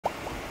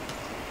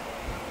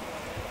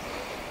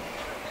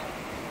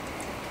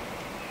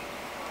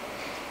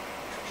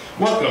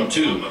Welcome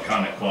to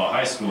Maconaquah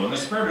High School. In the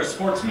spirit of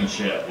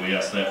sportsmanship, we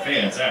ask that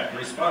fans act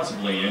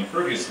responsibly and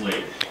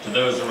courteously to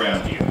those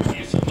around you.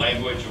 Use of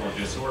language or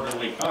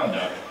disorderly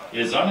conduct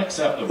is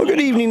unacceptable. Well,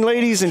 good evening,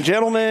 ladies and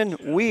gentlemen.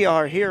 We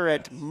are here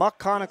at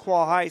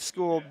Maconaquah High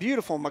School,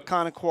 beautiful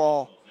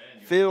Maconaquah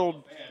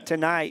field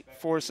tonight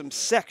for some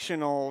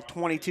sectional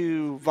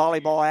 22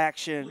 volleyball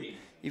action.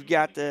 You've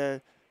got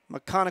the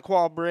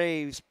Maconaquah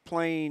Braves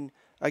playing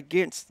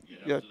against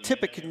the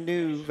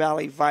Tippecanoe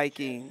Valley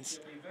Vikings.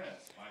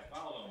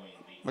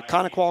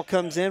 Maconaquah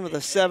comes in with a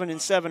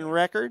 7-7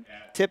 record.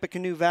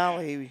 Tippecanoe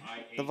Valley,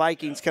 the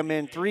Vikings come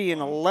in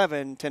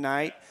 3-11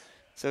 tonight.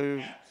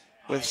 So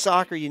with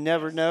soccer, you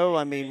never know.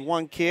 I mean,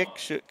 one kick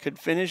could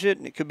finish it,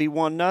 and it could be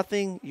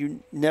 1-0.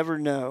 You never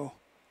know.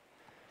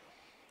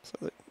 So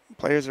the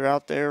players are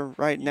out there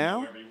right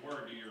now.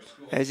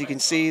 As you can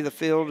see, the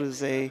field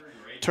is a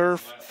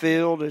turf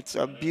field. It's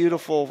a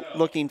beautiful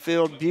looking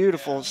field,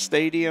 beautiful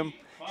stadium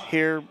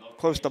here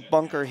close to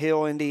Bunker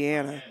Hill,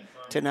 Indiana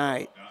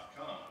tonight.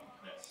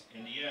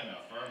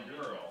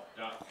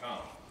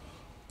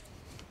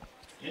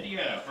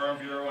 Indiana Farm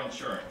Bureau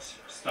Insurance.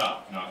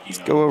 Stop knocking. Let's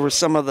go over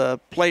some of the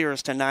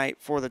players tonight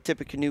for the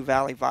Tippecanoe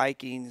Valley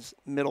Vikings.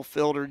 Middle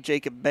fielder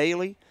Jacob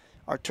Bailey,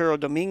 Arturo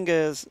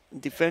Dominguez,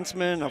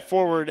 defenseman, a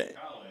forward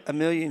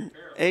Emilian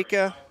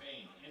Aka,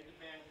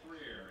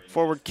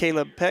 forward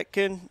Caleb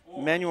Petkin,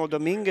 Manuel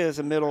Dominguez,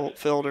 a middle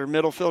fielder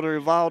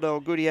Uvaldo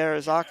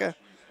Gutierrez Aka,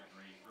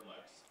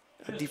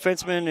 a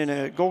defenseman and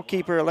a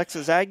goalkeeper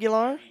Alexis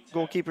Aguilar,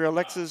 goalkeeper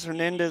Alexis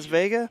Hernandez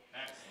Vega,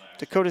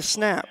 Dakota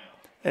Snap,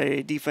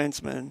 a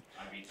defenseman,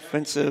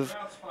 defensive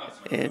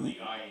and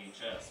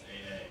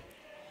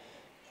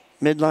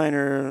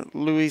midliner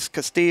Luis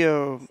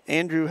Castillo,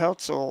 Andrew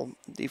Heltzel,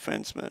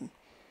 defenseman,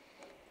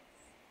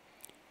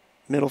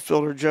 middle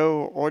fielder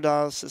Joe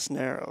Ordaz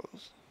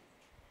Cisneros,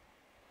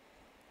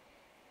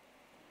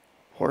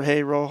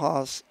 Jorge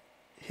Rojas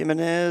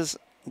Jimenez,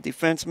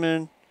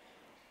 defenseman,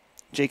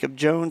 Jacob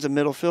Jones, a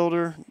middle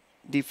fielder,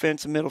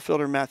 defensive middle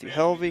fielder Matthew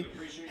Helvey,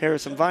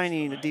 Harrison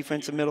Vining, a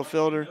defensive middle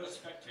fielder,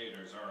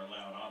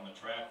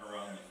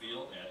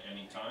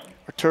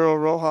 Arturo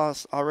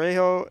Rojas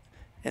Arejo,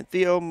 and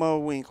Theo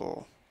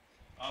Mowinkle.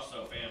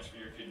 Also, fans, for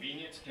your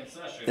convenience,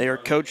 concessions. They are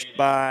coached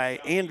by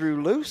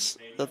Andrew Luce,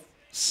 the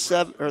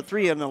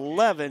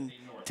 3-11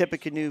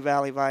 Tippecanoe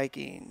Valley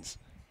Vikings.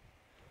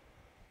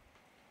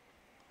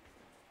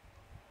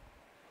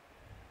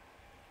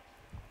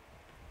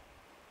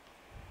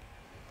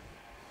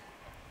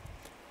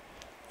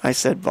 I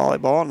said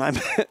volleyball, and I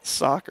meant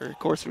soccer. Of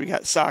course, we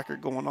got soccer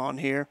going on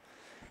here,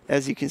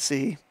 as you can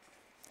see.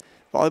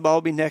 Volleyball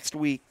will be next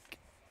week.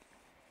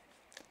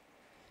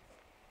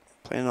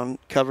 Planning on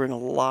covering a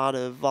lot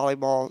of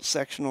volleyball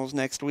sectionals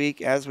next week,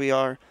 as we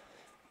are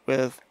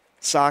with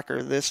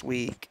soccer this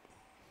week.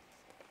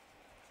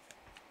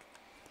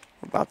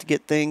 We're about to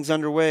get things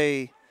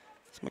underway.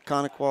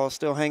 Maconaquah is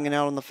still hanging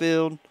out on the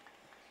field.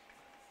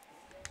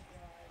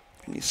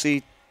 And you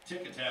see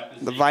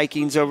the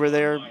Vikings over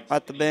there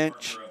at the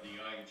bench.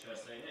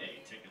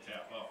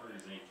 Ticketap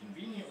offers a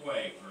convenient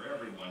way for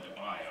everyone to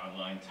buy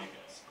online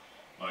tickets.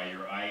 Buy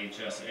your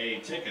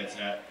IHSA tickets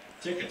at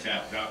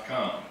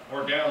Tippecanoe.com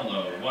or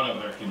download one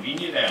of their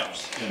convenient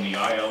apps in the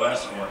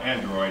iOS or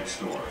Android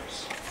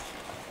stores.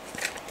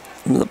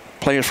 The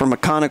players from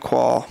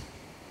Maconaquah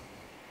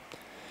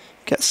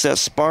got Seth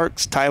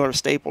Sparks, Tyler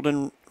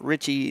Stapleton,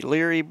 Richie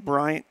Leary,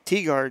 Bryant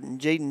Teagarden,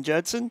 Jaden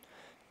Judson,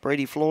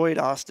 Brady Floyd,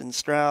 Austin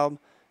Straub,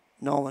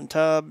 Nolan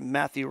Tubb,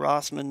 Matthew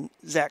Rossman,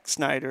 Zach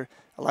Snyder,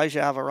 Elijah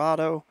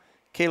Alvarado,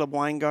 Caleb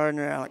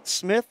Weingartner, Alex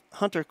Smith,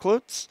 Hunter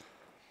Klutz,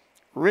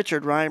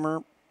 Richard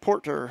Reimer,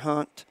 Porter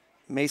Hunt,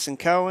 Mason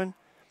Cohen,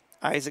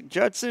 Isaac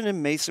Judson,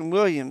 and Mason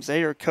Williams.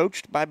 They are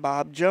coached by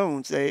Bob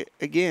Jones. They,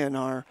 again,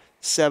 are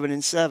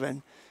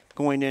 7-7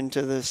 going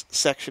into this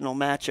sectional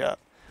matchup.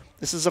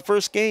 This is the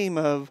first game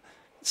of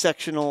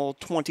sectional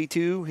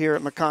 22 here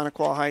at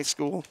Maconaquah High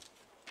School.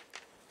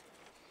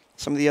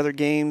 Some of the other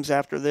games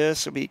after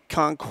this will be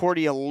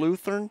Concordia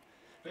Lutheran.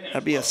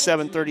 That'll be a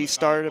 7:30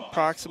 start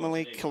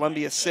approximately.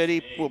 Columbia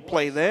City will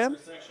play them.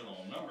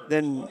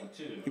 Then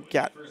we've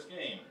got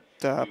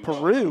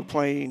Peru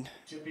playing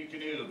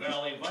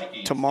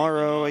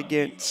tomorrow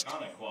against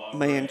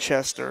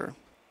Manchester.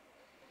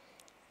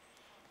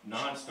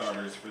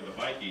 Non-starters for the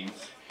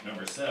Vikings,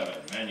 number 7,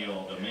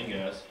 Manuel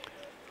Dominguez,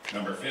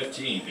 number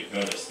 15,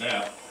 Dakota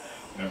Snap,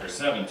 number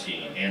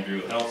 17,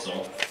 Andrew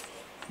Heltzel.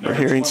 We're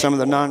hearing some of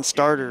the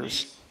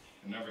non-starters.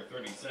 Number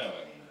 37,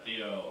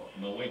 Theo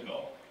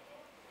Mowinkle.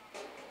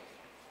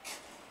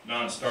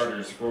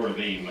 Non-starters for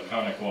the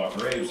Maconaquah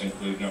Braves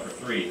include number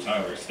 3,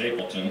 Tyler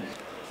Stapleton,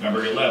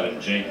 number 11,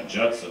 Jaden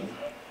Judson,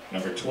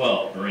 number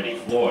 12, Brady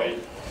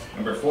Floyd,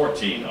 number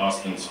 14,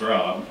 Austin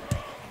Straub,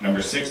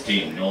 number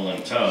 16,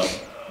 Nolan Tubb,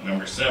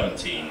 number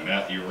 17,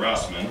 Matthew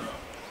Rossman,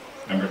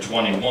 number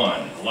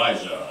 21,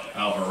 Elijah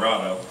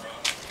Alvarado,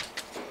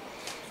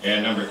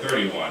 and number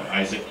 31,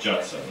 Isaac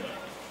Judson.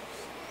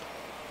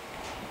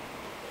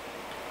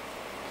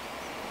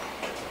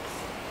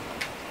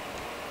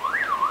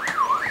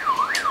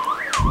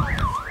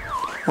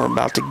 We're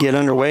about to get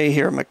underway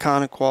here at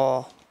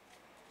Maconaquah.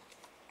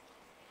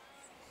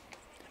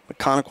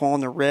 Maconaquah in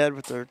the red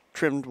with their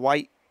trimmed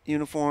white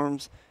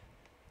uniforms.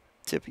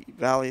 Tippecanoe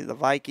Valley, the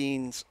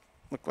Vikings,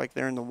 look like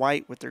they're in the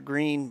white with their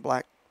green,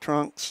 black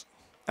trunks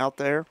out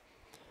there.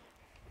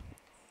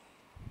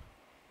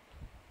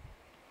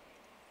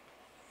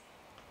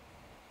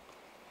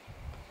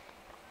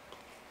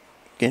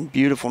 Again,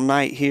 beautiful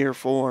night here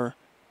for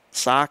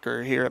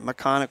soccer here at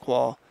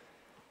Maconaquah.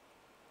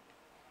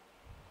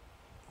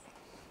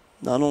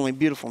 Not only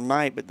beautiful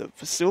night, but the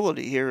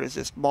facility here is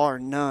just bar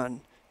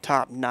none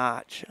top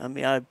notch. I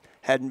mean, I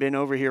hadn't been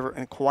over here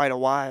in quite a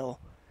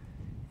while,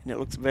 and it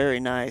looks very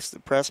nice.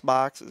 The press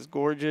box is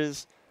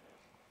gorgeous.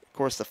 Of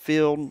course, the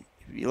field,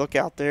 if you look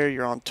out there,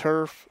 you're on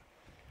turf.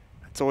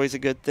 It's always a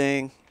good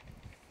thing.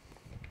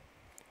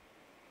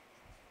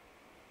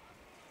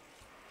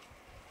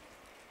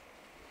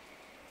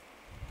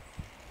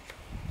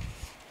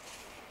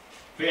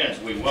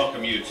 Fans, we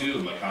welcome you to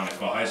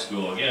Maconaquah High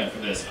School again for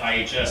this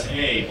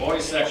IHSA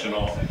Boys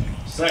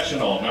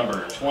Sectional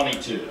number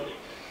 22.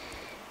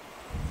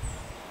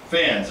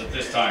 Fans, at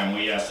this time,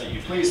 we ask that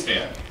you please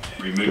stand.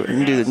 Remove your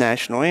hats. Do the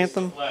national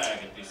anthem. Flag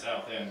at the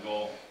south end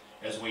goal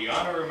as we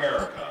honor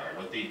America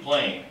with the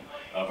playing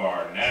of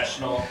our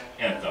national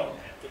anthem.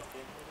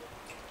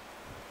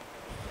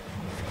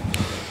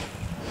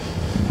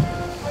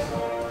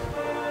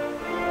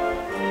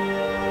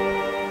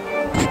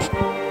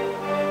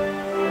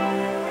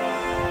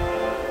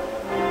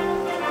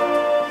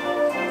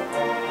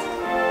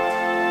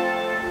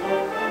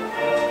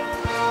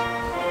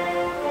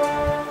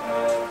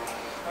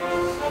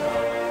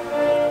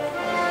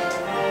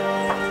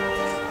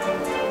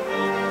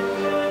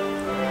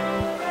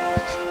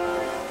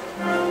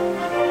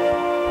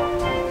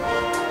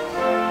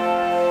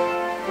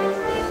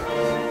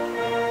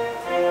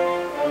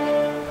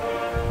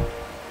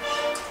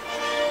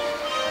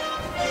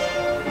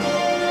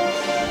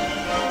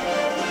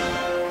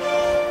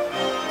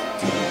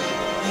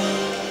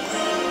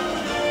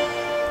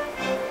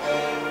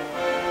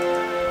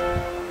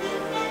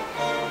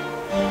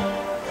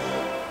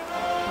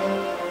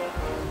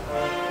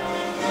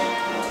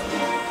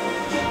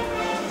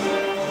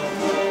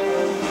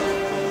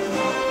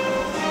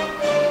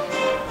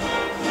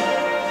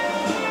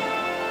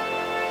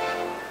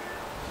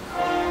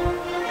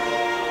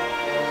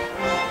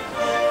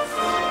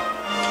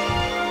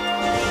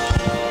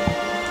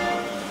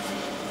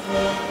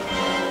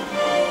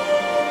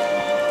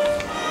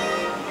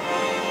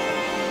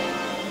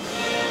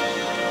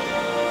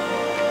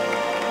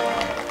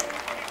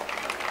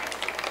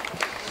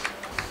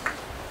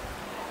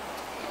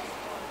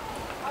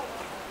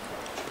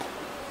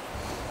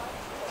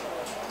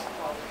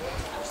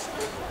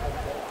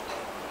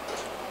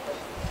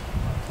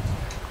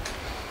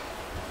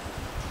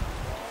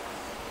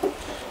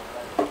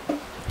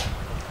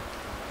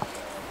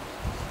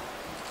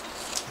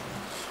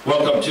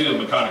 Welcome to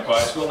Maconaquah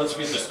High School. Let's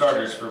meet the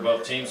starters for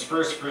both teams.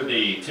 First for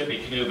the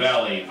Tippecanoe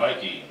Valley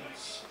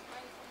Vikings.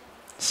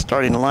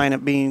 Starting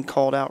lineup being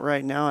called out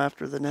right now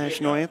after the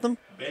national anthem.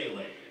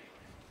 Bailey.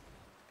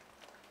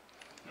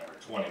 Number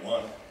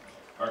 21,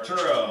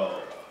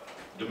 Arturo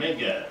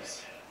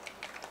Dominguez.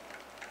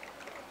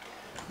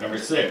 Number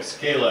 6,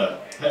 Kayla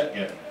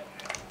Petkin.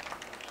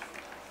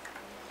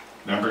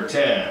 Number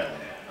 10,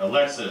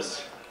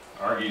 Alexis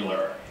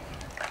Argular.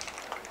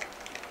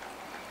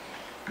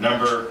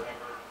 Number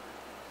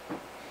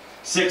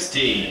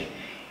 16,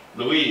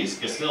 Luis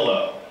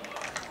Castillo.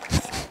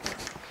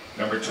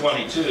 Number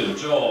 22,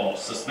 Joel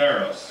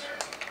Cisneros.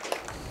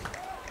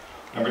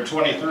 Number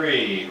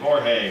 23,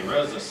 Jorge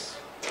Rosas.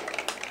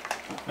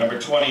 Number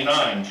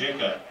 29,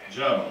 Jacob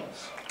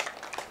Jones.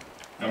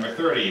 Number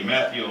 30,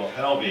 Matthew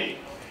Helby.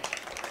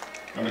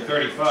 Number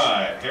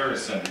 35,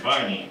 Harrison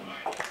Vining.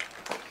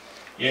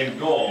 In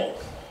goal,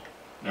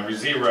 number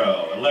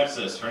 0,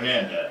 Alexis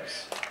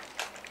Hernandez.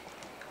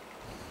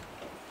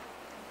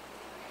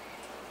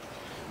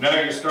 Now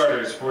your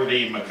starters for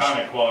the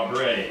Maconaquah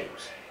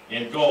Braves.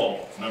 In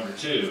goal, number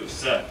 2,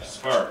 Seth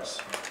Sparks.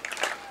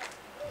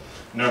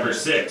 Number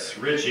 6,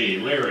 Richie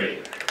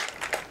Leary.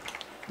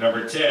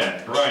 Number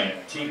 10,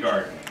 Bryant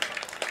Teagarden.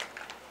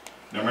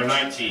 Number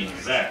 19,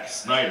 Zach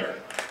Snyder.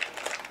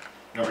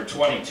 Number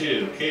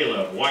 22,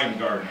 Caleb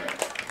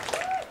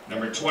Weingartner.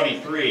 Number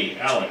 23,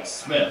 Alex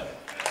Smith.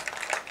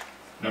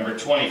 Number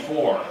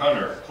 24,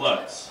 Hunter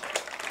Klutz.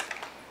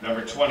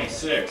 Number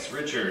 26,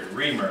 Richard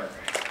Reamer.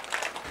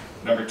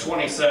 Number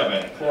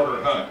 27,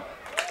 Porter Hunt.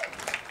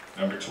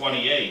 Number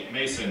 28,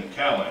 Mason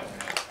Cowan.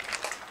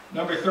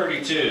 Number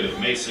 32,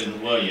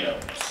 Mason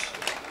Williams.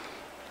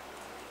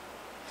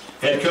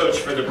 Head coach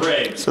for the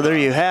Braves. So there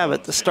you have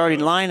it, the starting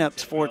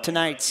lineups for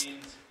tonight's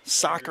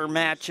soccer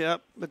matchup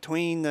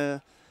between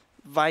the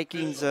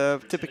Vikings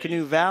of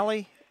Tippecanoe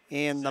Valley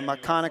and the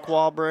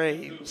Maconaquah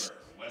Braves.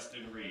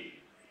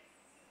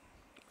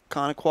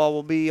 Maconaquah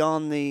will be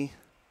on the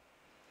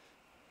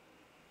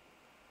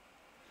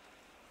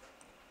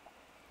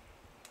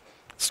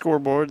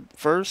scoreboard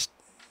first.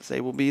 They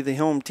will be the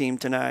home team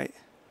tonight.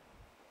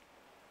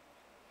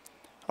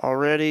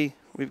 Already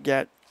we've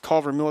got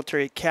Culver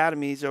Military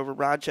Academies over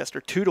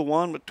Rochester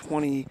 2-1 with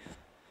 20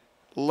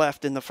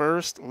 left in the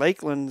first.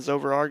 Lakeland's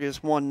over Argus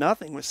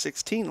 1-0 with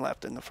 16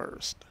 left in the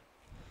first.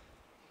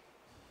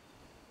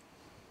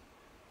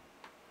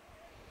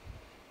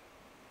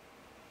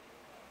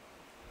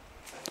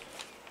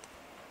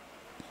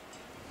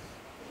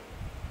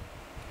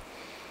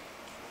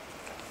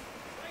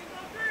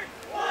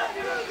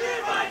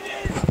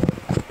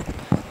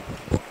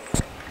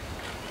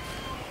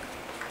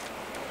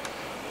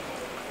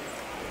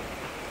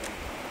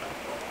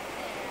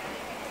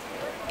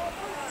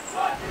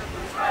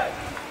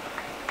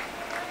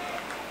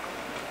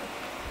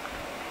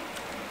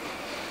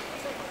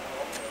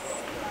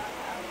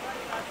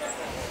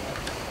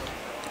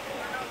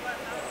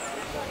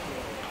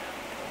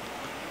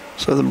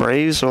 So the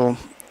Braves will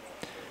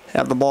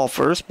have the ball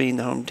first, being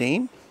the home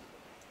team,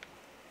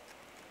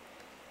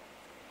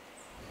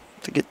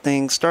 to get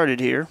things started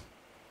here.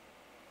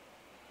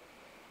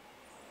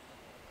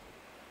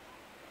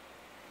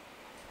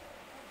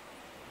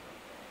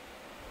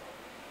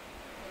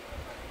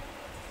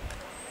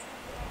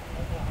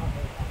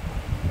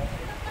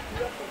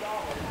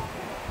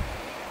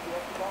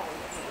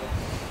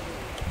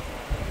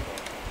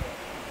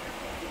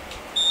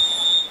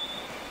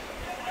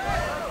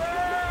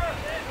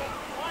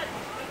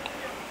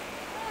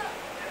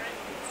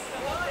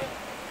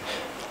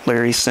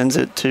 Larry sends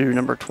it to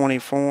number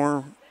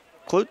 24,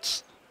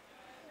 Klutz.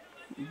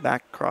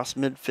 Back across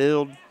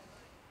midfield.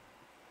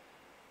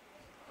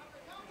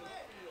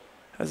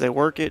 As they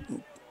work it,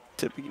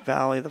 Tippecanoe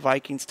Valley, the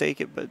Vikings take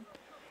it, but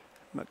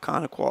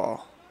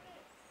Maconaquah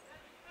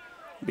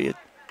be a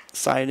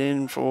side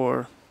in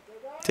for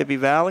Tippecanoe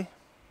Valley.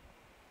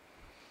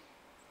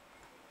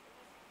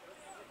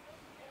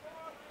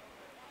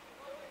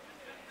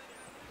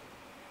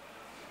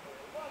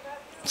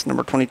 It's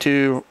number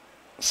 22,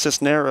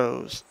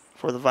 Cisneros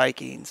for the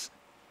Vikings.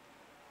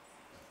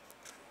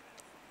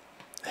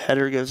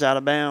 Header goes out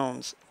of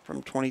bounds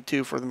from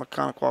 22 for the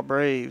Maconaquah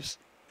Braves.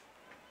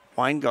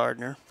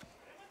 Weingardner.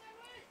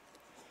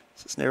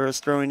 Cisneros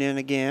throwing in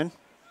again.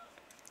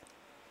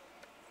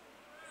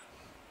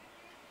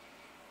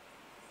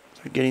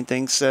 So getting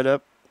things set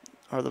up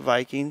are the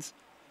Vikings.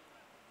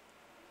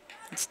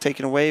 It's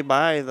taken away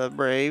by the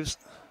Braves.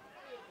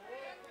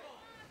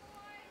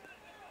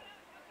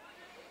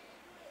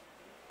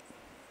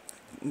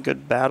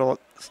 Good battle at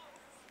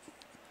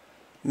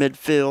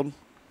midfield.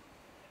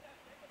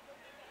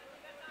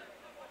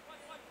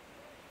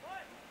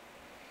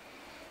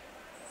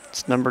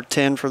 It's number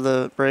 10 for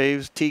the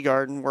Braves,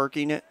 Teagarden,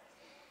 working it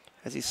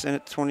as he sent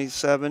it to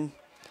 27.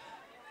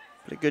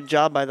 But a good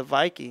job by the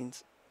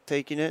Vikings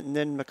taking it, and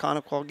then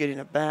Maconaquah getting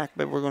it back.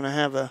 But we're going to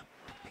have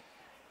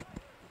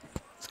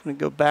it's going to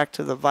go back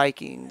to the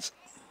Vikings.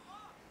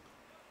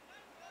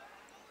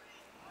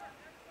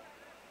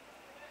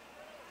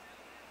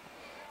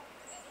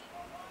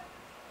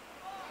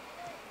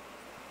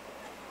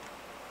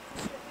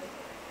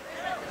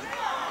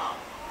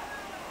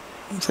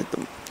 Looks like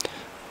the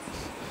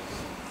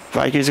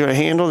Vikings are going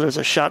to handle. There's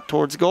a shot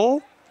towards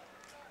goal.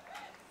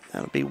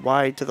 That'll be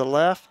wide to the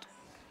left.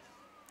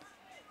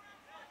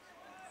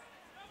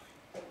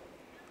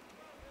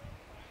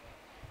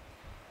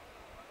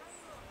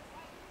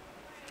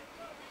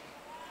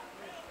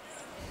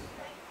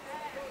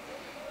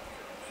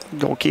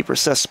 Goalkeeper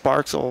Seth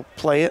Sparks will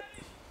play it.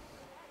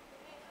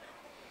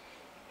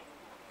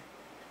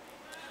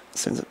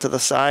 Sends it to the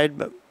side,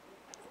 but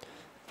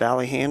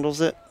Valley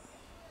handles it.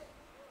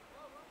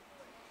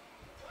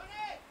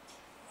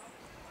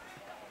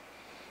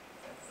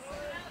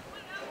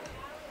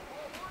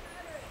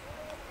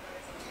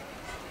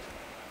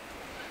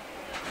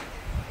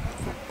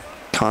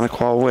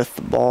 Maconaquah with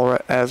the ball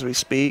as we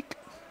speak.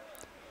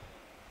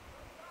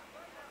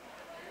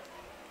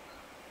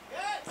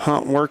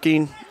 Hunt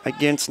working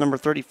against number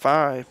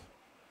 35,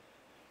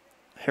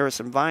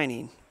 Harrison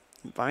Vining.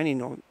 Vining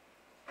will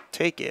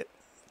take it.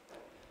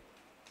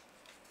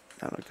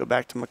 Now we'll go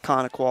back to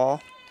Maconaquah.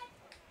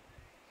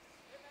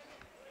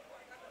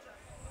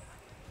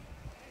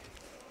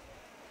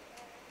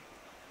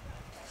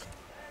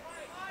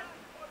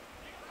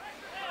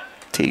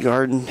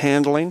 Teagarden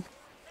handling.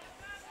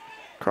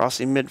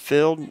 Crossing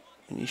midfield,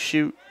 and he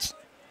shoots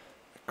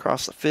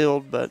across the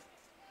field, but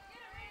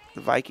the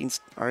Vikings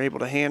are able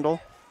to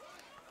handle.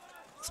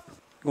 It's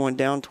going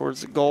down towards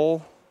the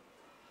goal.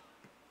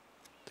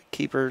 The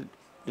keeper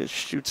just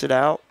shoots it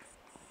out.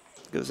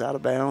 Goes out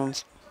of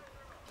bounds.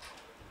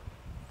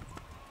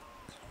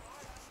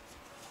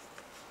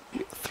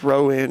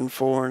 Throw in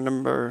for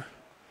number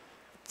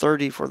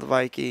 30 for the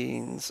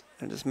Vikings.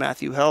 It is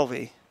Matthew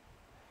Helvey.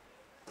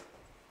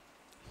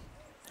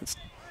 It's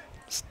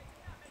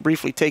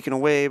briefly taken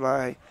away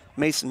by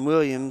Mason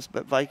Williams,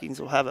 but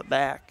Vikings will have it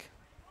back.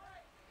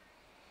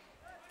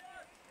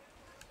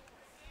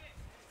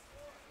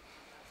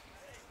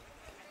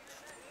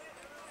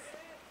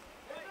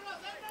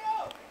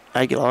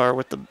 Aguilar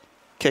with the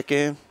kick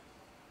in.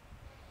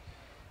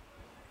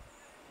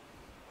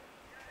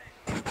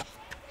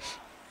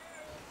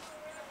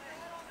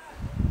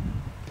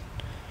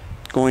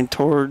 going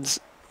towards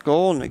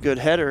goal, and a good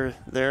header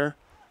there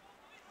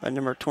by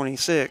number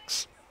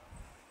 26,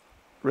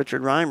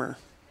 Richard Reimer.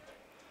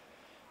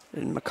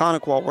 And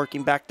Maconaquah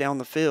working back down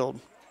the field.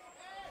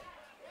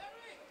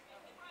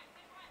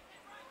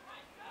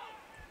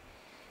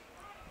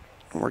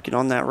 Working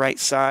on that right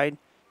side.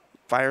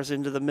 Fires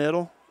into the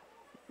middle.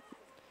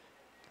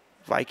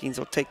 Vikings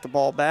will take the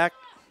ball back.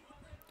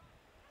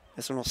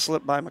 This one will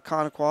slip by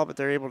Maconaquah, but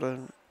they're able to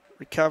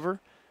recover.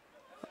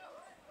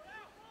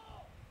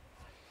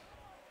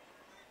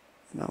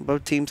 Now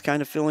both teams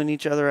kind of filling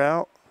each other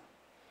out.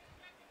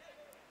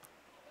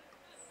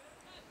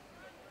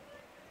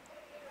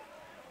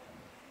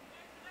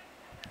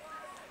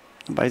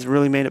 Nobody's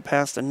really made it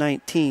past the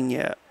 19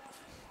 yet.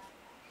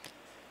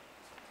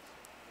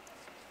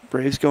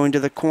 Braves going to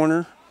the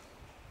corner.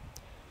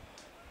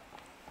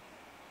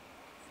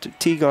 To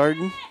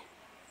Teagarden.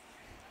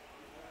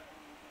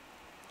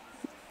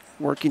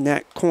 Working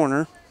that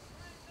corner.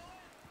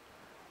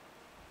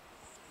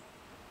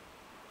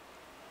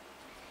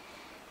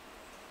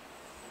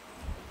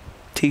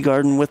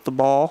 Teagarden with the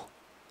ball.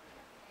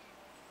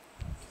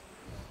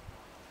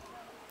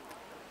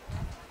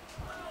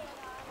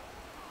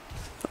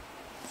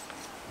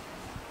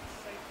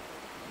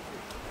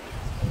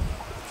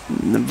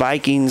 The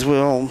Vikings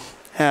will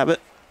have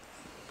it.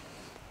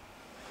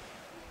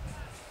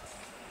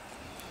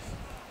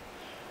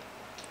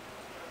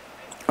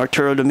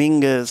 Arturo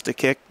Dominguez to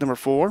kick, number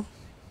 4.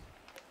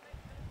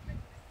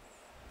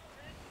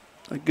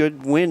 A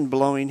good wind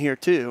blowing here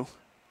too.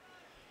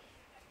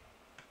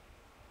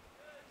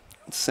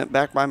 It's sent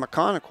back by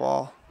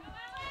Maconaquah.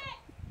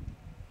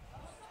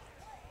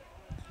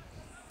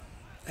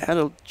 Had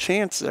a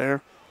chance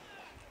there.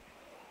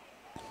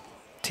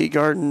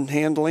 Teagarden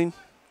handling.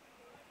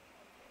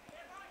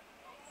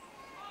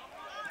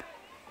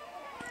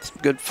 Some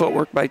good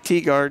footwork by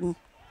Teagarden.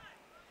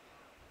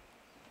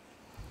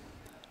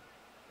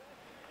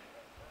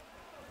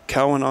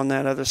 Cohen on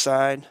that other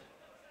side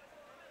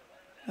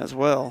as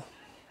well.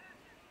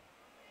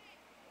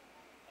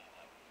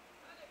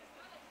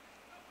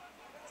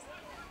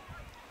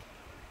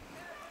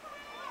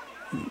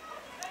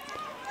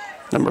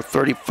 Number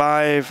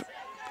 35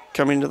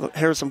 coming to the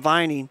Harrison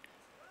Vining.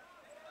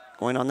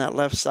 Going on that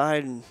left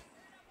side and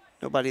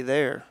nobody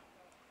there.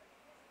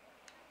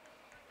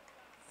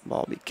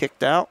 Ball be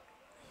kicked out.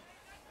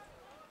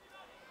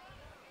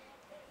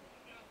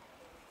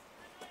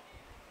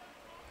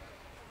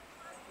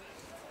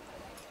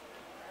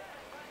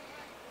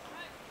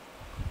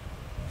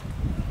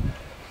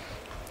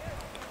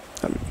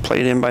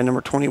 Played in by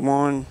number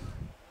 21,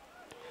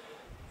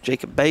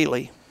 Jacob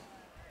Bailey.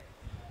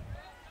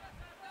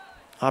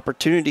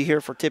 Opportunity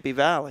here for Tippy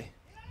Valley.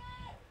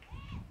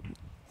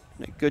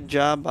 And a good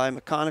job by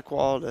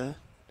Maconaquah to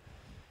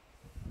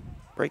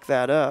break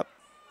that up.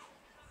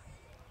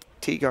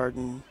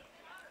 Teagarden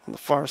on the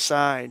far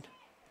side.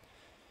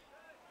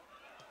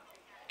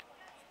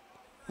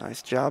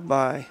 Nice job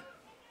by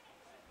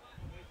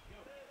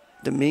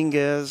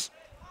Dominguez.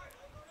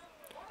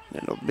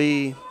 And it'll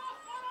be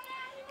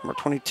number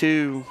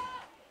 22,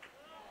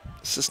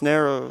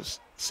 Cisneros,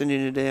 sending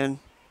it in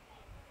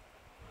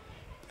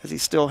as he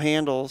still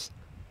handles.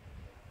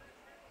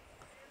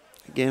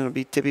 Again, it'll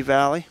be Tippy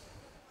Valley.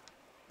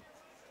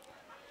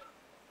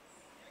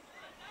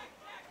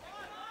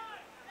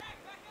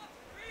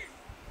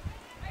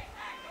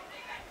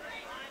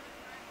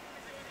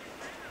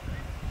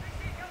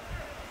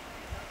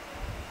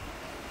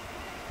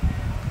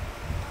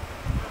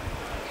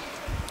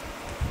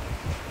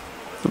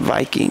 The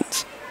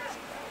Vikings.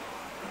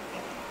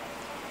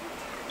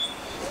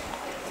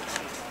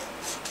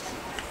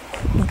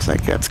 Looks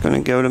like that's going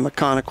to go to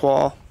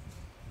Maconaquah.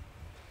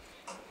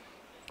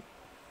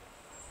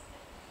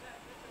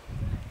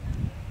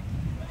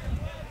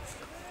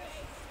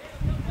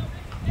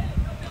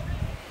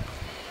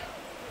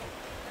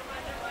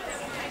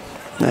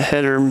 The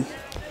header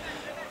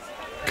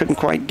couldn't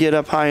quite get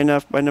up high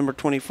enough by number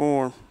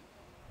 24,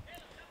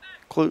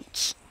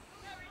 Klutz.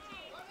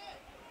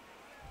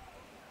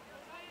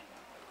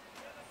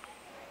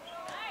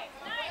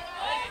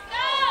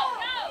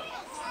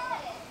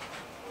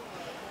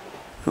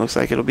 Looks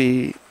like it'll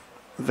be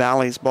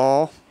Valley's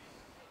ball.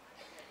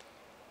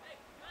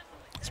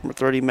 It's number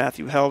 30,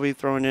 Matthew Helvey,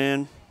 throwing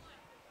in.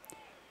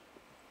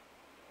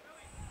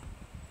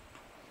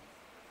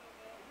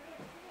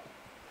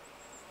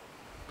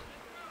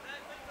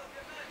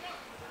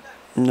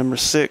 Number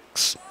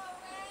 6,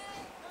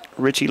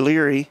 Richie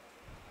Leary.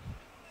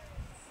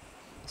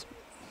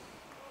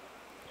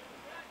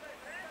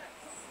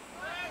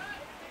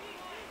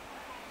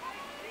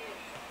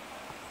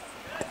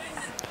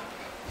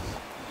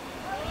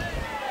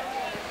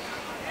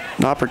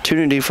 An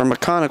opportunity for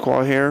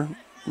Maconaquah here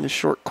in the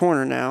short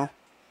corner now.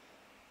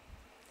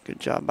 Good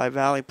job by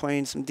Valley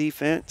playing some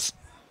defense.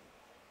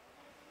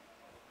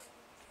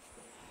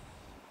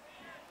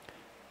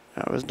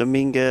 That was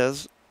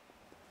Dominguez.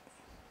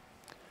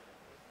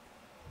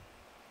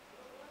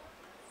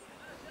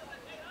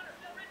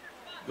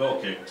 Goal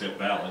kick, Tip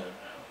Valley.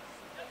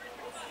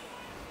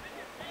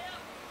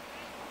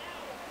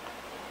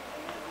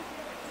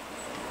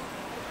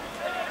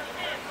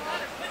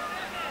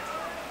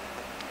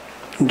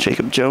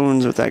 Jacob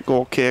Jones with that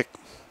goal kick.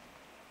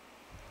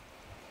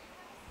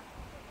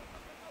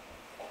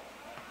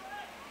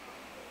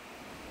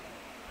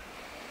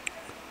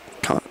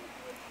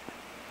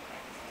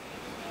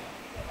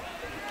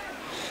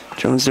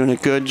 Jones doing a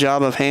good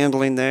job of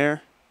handling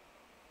there.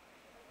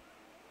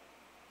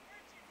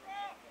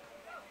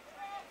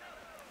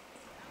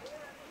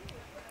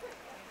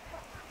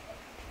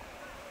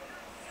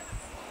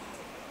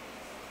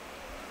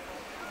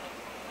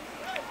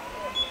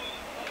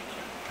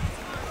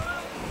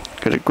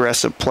 Good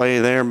aggressive play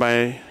there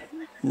by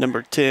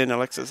number 10,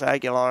 Alexis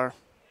Aguilar.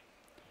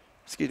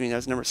 Excuse me,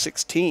 that's number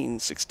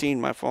 16.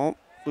 16, my fault.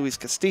 Luis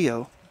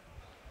Castillo.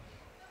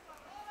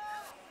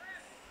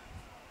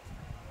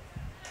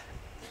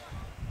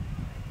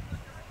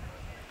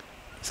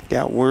 Just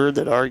got word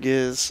that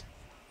Arguez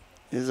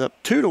is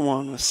up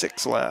 2-1 with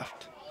 6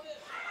 left.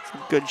 It's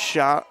a good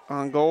shot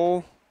on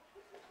goal.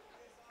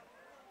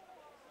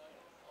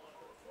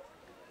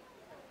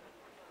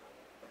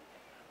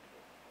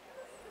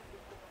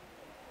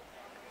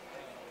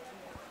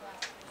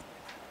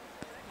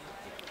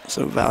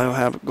 So Valley will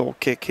have a goal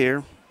kick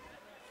here.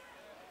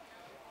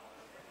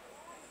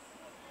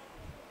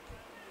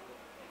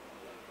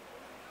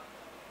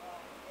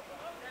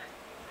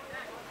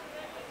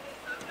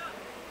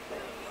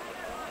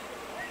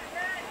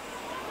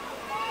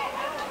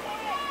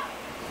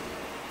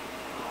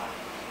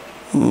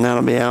 And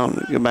that'll be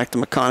out. Go back to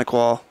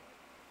Maconaquah.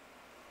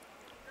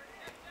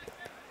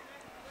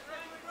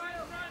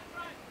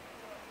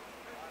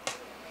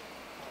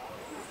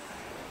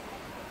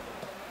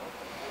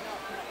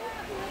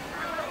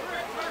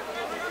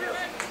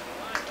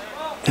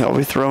 He'll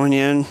be throwing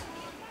in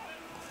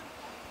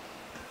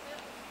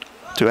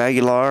to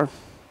Aguilar.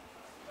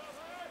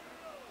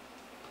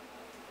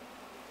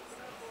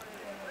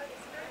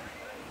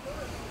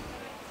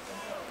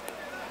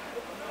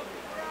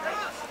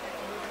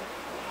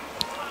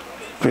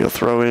 He'll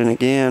throw in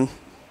again.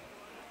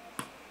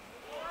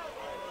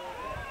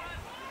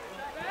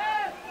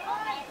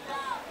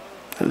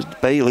 There's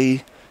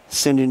Bailey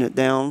sending it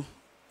down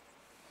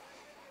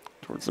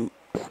towards the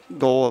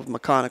goal of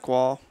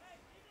Maconaquah.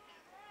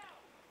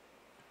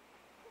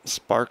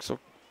 Sparks will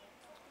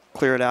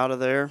clear it out of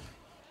there.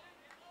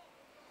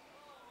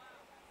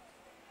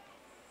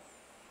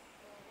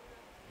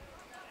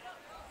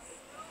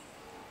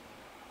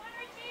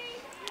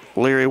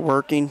 Leary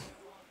working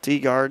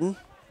T-Garden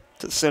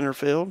to center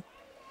field.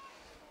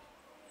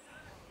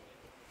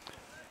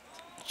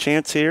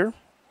 Chance here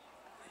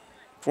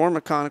for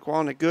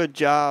Maconaquah, and a good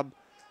job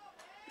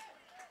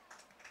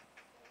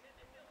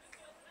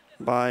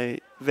by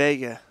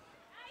Vega.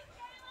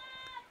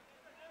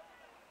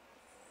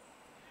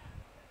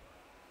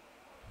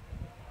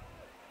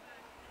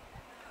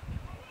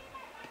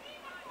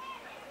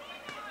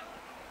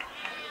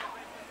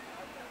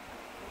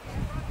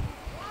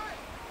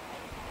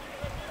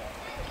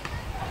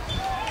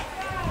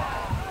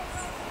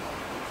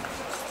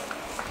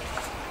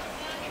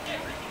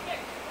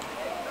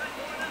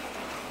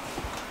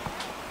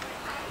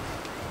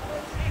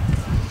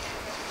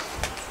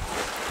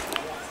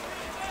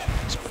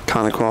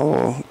 Maconaquah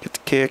will get the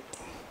kick.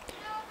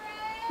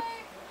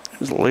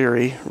 There's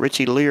Leary,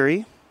 Richie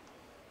Leary.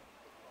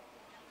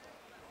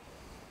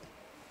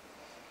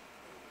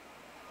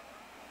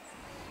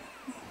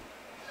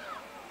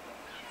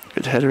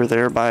 Good header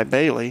there by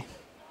Bailey.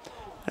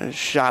 And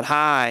shot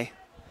high.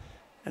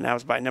 And that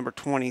was by number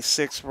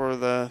 26 for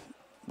the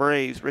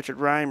Braves, Richard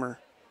Reimer.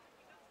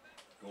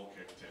 Goal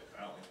kick to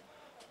Valley.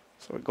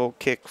 So a goal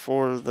kick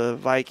for the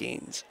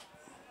Vikings.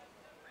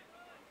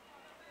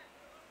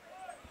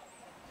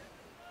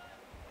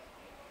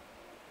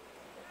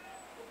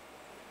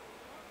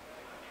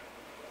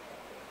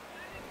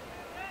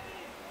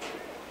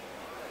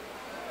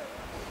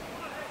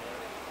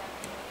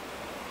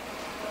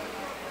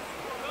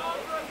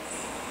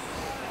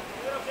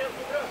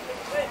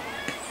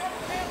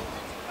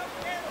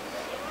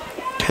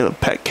 Caleb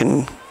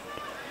Petkin,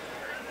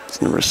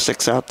 it's number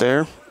 6 out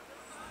there.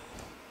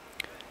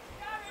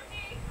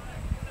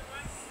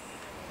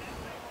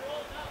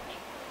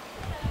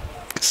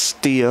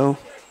 Castillo.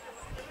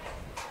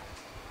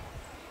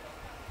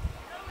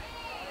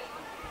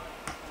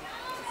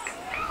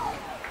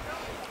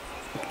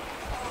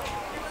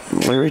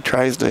 Leary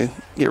tries to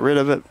get rid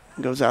of it,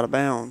 goes out of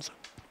bounds.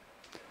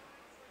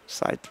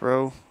 Side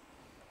throw.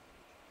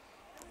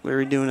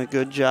 Leary doing a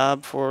good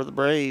job for the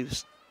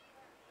Braves.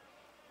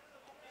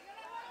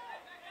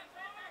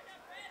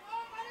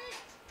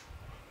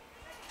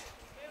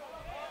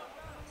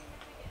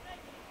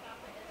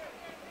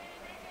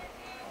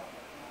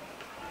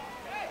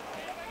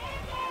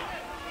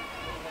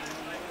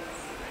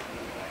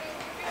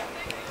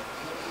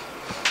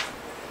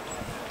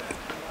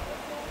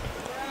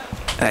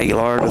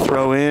 Aguilar to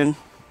throw in.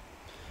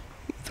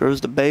 He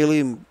throws to Bailey,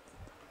 and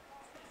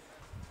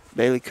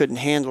Bailey couldn't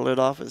handle it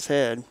off his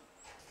head.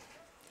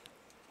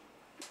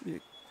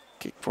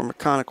 Kick for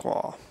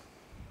Maconaquah.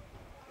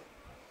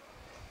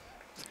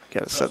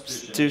 Got a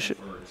substitution.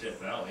 For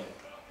Tip Valley.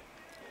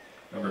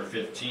 Number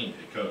 15,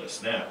 Dakota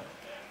Snap.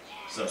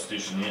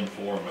 Substitution in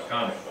for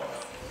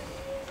Maconaquah.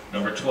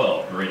 Number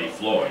 12, Brady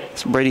Floyd.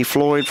 It's Brady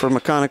Floyd for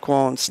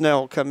Maconaquah, and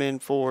Snell come in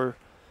for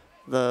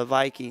the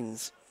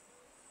Vikings.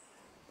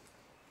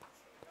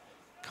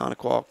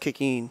 Maconaquah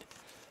kicking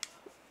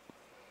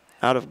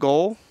out of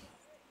goal.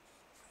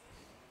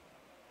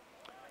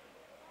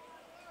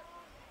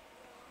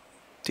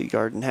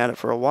 Teagarden had it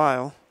for a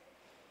while.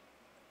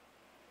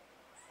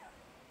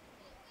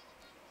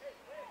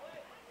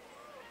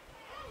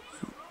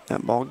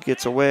 That ball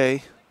gets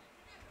away.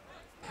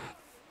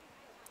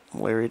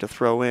 Larry to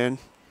throw in.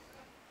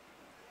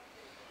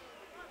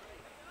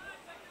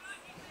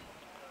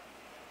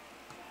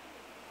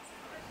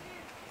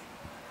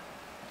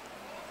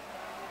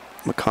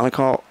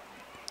 Maconaquah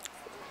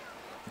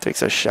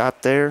takes a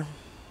shot there.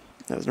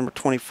 That was number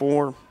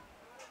 24,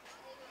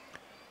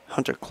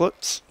 Hunter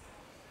Klutz.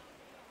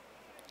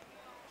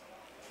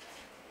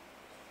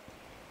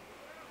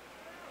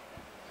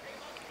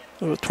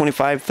 With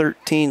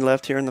 25-13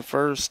 left here in the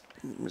first.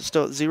 We're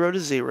still at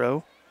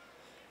 0-0.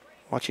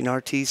 Watching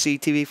RTC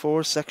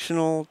TV4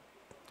 sectional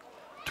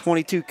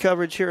 22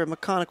 coverage here at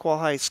Maconaquah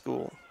High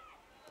School.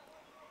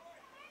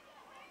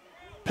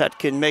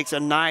 Petkin makes a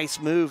nice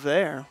move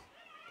there.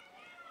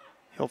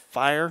 He'll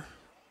fire.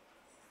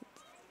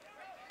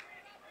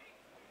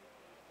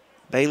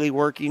 Bailey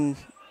working.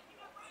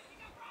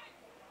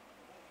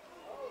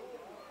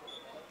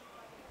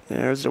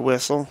 There's the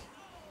whistle.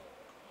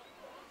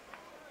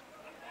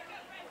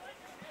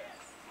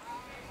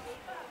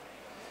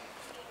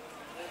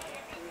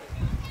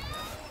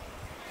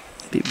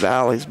 Be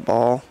Valley's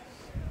ball.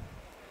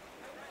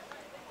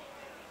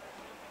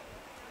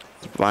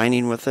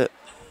 Vining with it.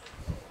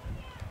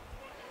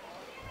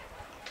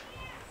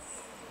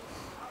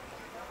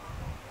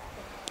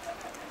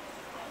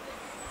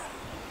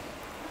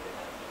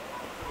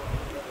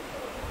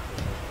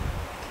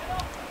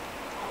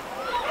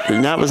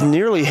 And that was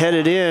nearly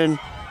headed in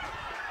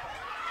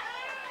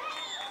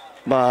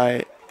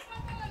by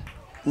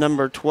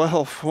number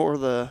 12 for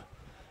the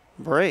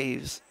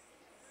Braves.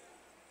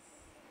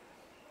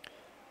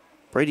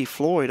 Brady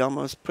Floyd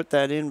almost put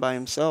that in by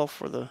himself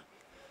for the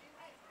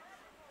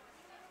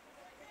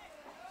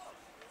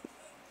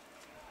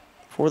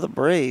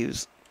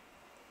Braves.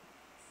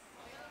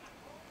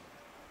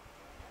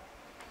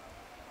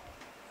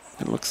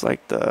 It looks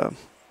like the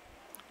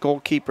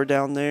goalkeeper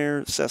down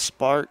there, Seth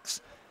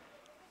Sparks,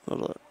 a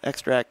little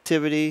extra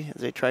activity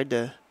as they tried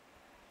to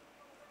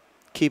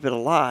keep it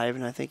alive,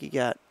 and I think he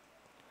got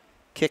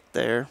kicked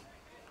there.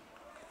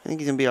 I think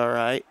he's going to be all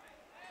right.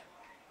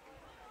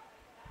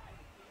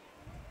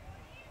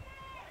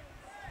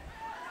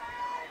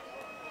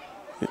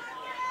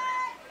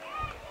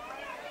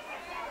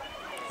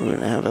 We're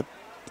going to have a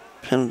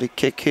penalty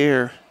kick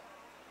here.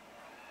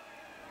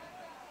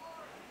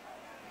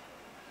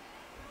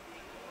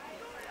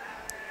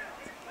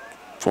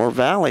 For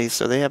Valley,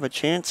 so they have a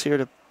chance here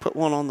to put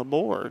one on the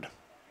board.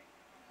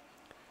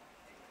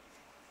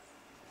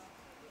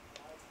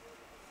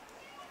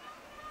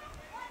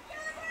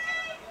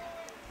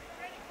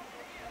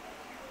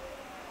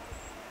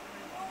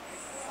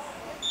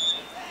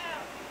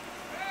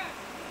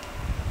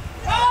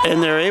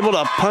 And they're able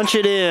to punch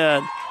it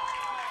in.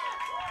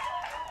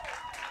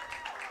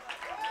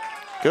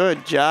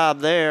 Good job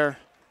there.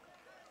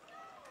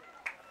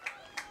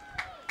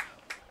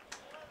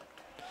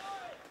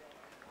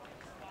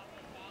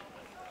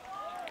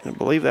 I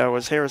believe that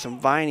was Harrison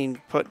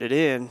Vining putting it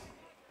in.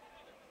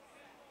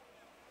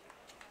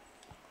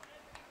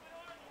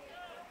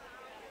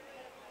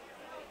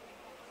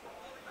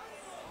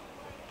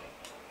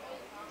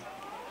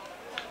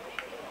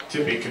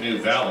 Tippecanoe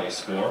Valley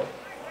score.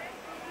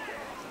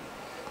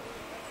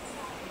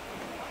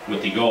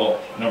 With the goal,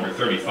 number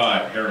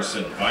 35,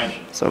 Harrison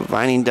Vining. So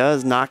Vining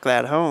does knock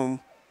that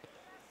home.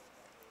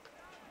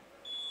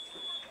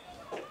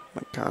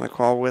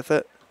 Maconaquah with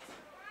it.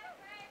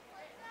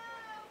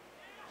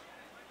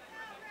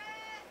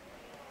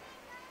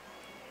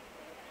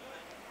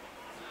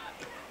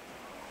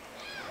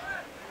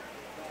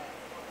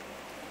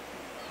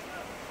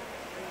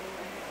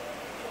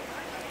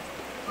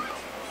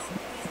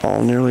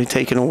 Ball nearly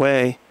taken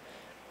away.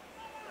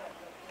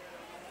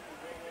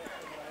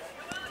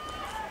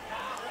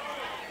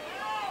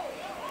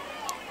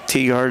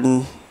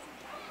 Teagarden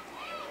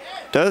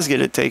does get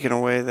it taken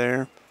away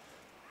there.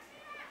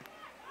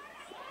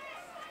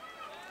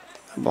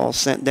 The ball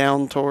sent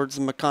down towards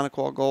the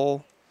Maconaquah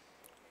goal.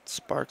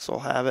 Sparks will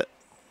have it.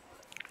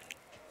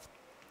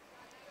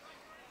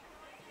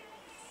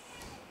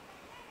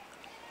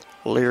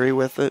 Leary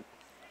with it.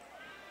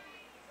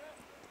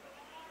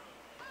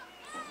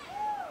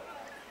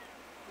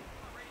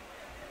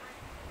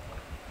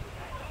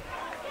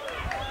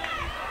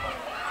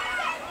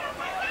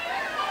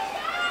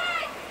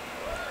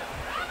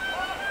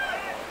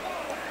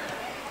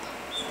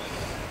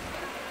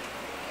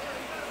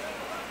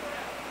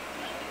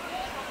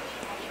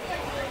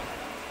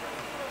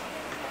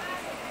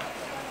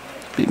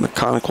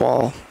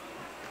 Maconaquah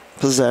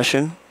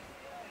possession.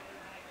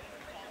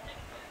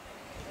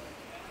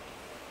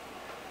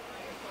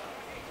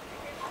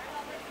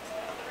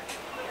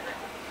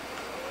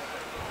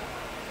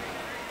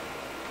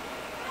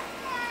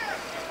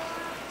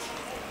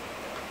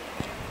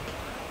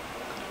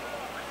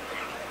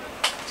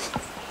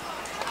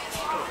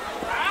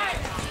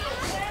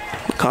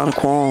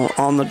 Maconaquah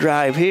on the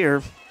drive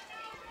here.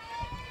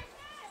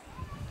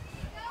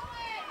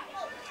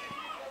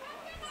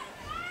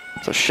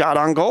 It's a shot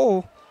on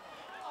goal.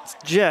 It's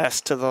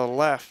just to the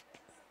left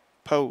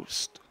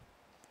post.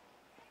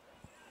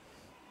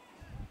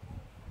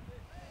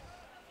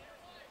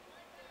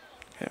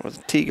 It was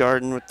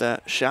Teagarden with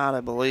that shot, I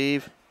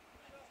believe.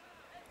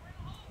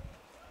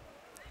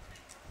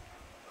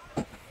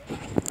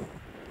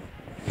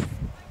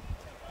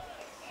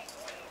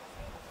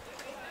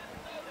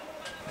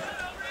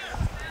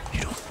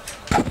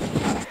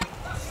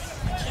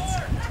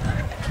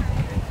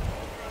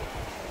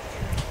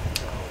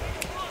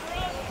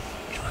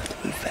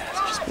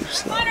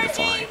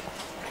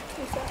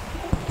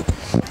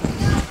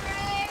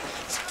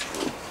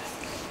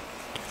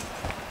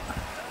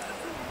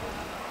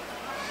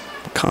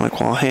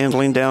 Maconaquah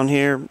handling down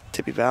here.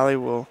 Tippy Valley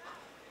will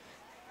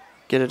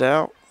get it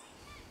out.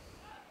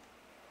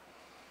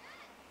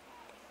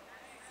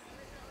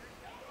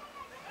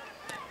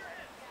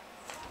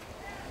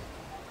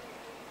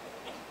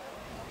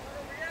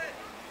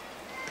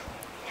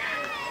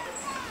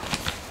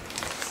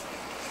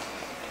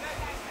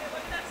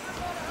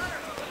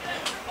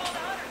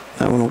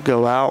 That one will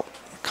go out.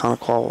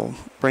 Maconaquah will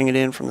bring it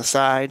in from the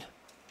side.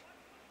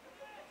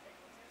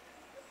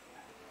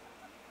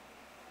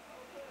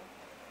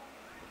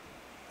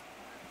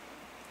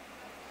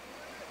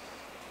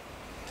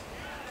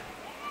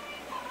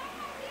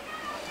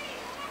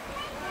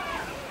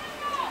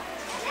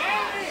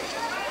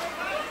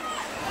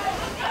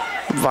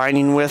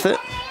 Vining with it.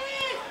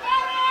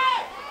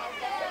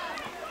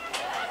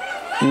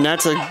 And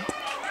that's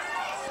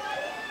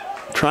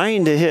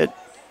trying to hit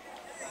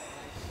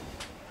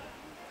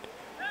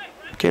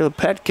Caleb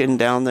Petkin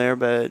down there,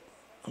 but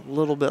a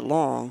little bit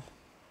long.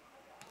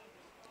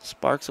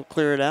 Sparks will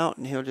clear it out,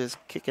 and he'll just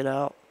kick it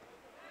out.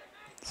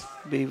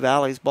 It'll be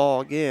Valley's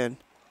ball again.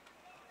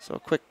 So a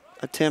quick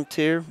attempt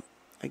here.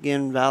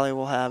 Again, Valley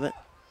will have it.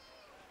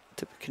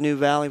 Tippecanoe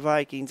Valley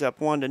Vikings up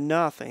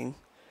 1-0.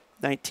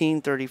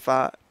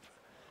 19:35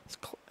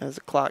 as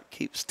the clock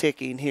keeps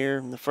ticking here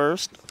in the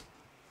first.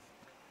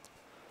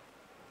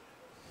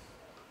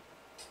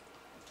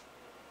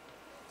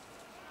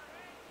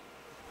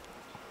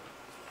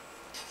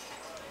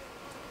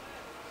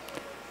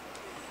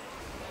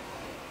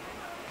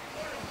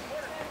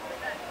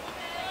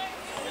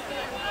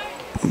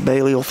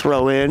 Bailey will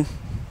throw in.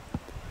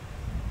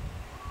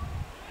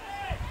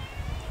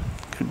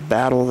 Good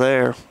battle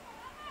there.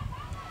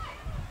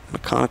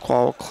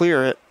 Maconaquah will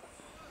clear it.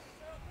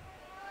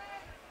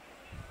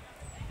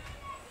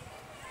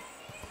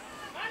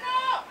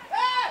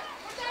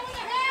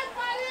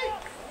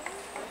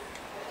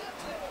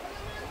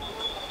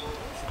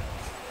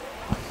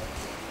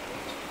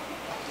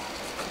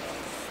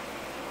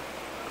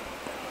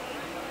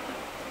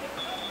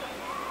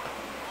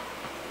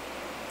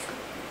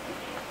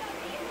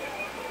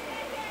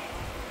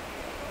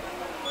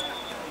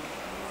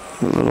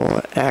 A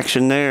little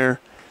action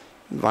there.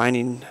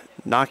 Vining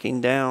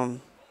knocking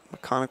down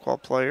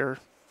Maconaquah player.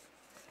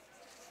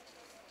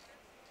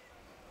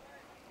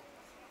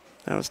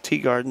 That was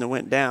Teagarden that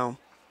went down.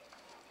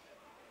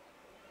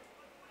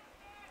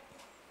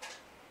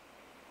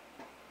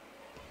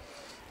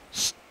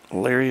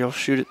 Larry will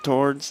shoot it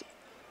towards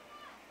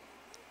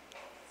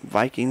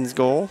Vikings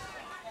goal.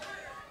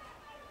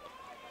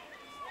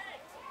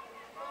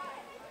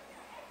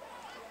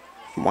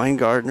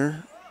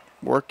 Weingartner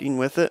working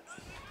with it.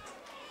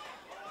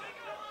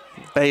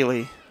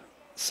 Bailey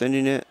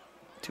sending it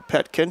to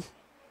Petkin.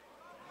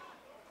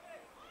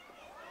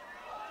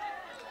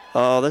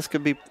 Oh, this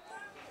could be...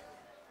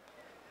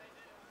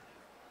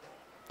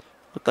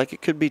 Looked like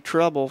it could be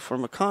trouble for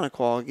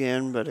Maconaquah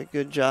again, but a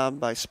good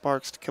job by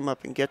Sparks to come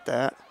up and get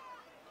that.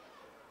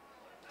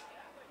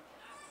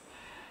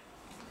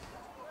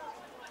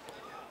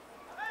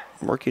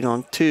 Working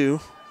on two.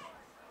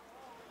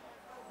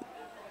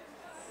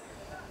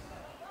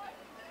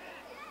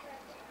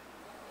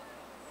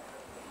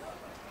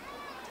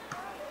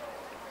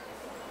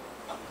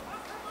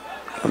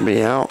 It'll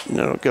be out, and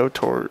it'll go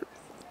toward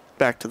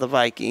back to the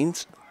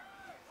Vikings.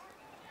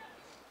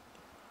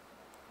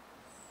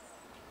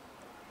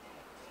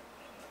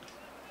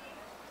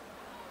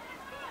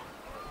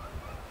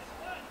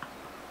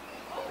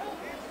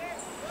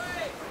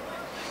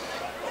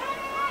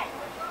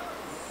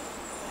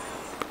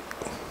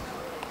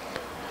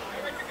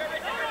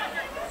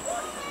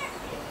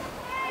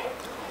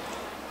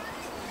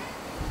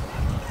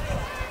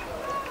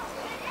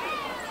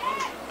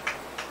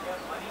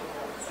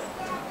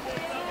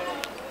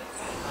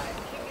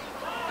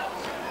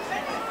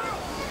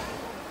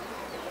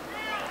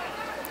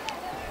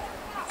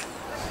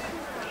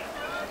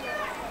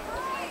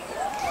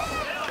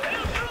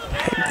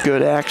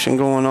 Good action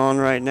going on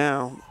right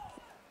now.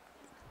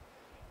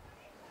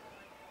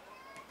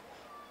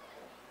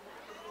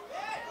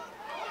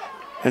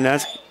 And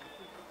that's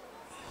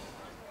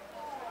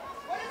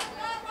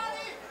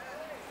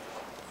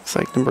it's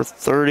like number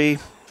 30,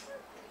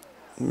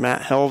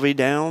 Matt Helvey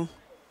down.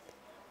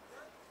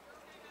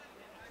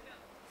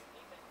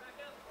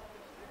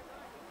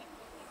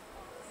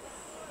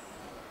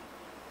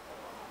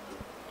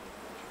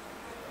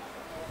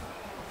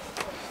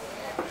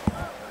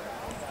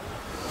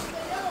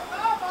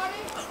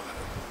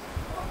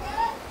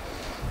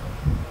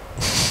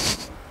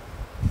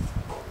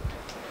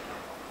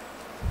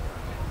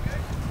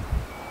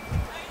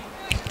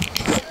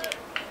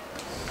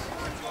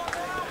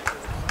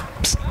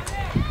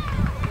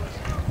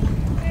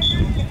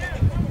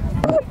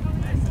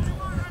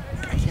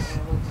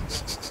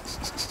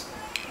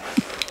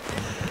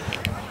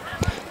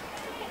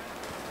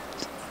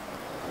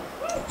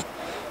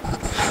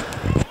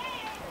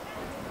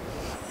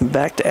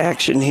 Back to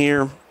action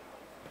here.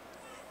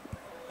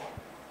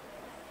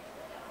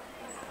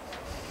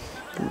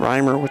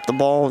 Reimer with the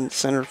ball in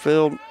center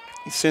field.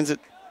 He sends it.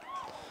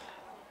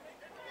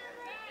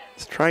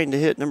 He's trying to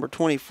hit number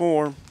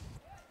 24.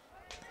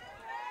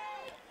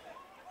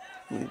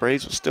 And the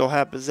Braves will still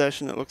have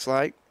possession, it looks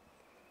like.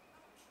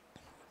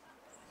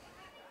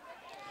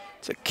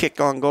 It's a kick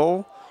on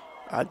goal.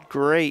 A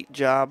great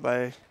job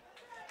by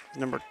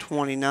number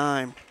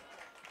 29,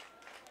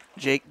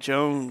 Jacob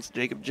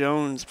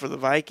Jones for the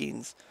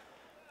Vikings.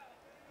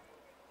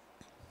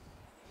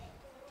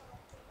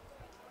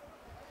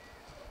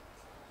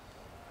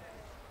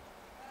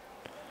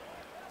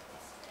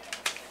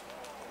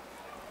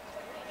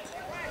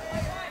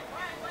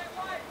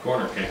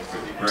 Corner kick for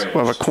the Braves.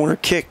 We'll have a corner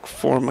kick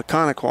for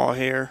Maconaquah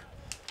here.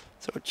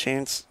 So a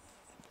chance.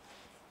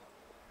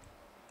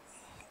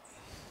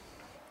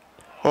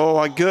 Oh,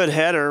 a good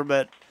header,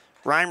 but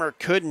Reimer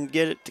couldn't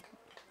get it to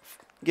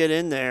get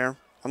in there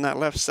on that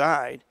left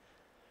side.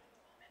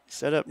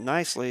 Set up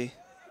nicely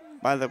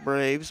by the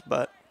Braves,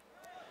 but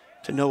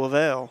to no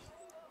avail.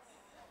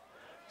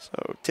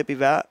 So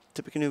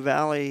Tippecanoe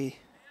Valley,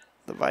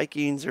 the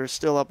Vikings are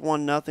still up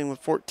 1-0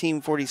 with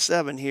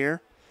 14:47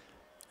 here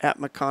at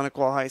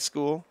Maconaquah High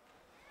School.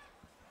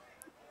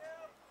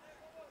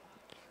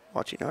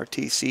 Watching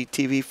RTC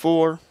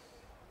TV4.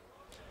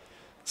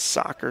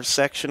 Soccer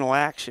sectional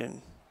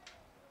action.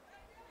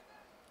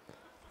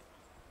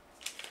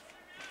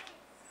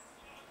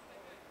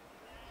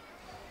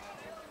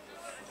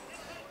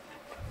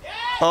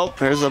 Oh,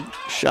 there's a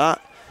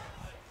shot,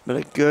 but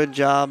a good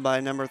job by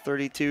number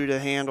 32 to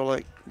handle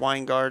it,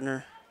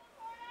 Weingardner.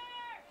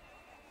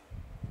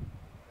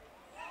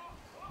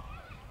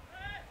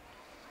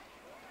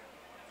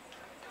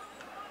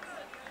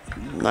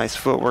 Nice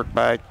footwork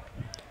by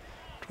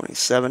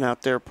 27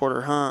 out there,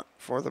 Porter Hunt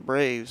for the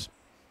Braves.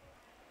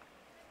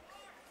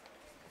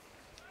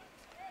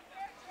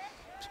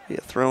 This will be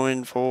a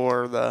throw-in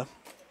for the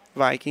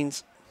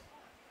Vikings.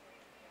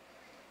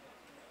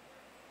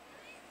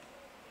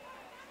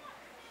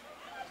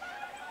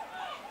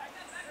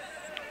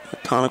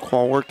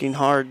 Maconaquah working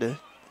hard to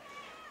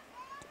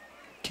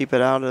keep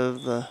it out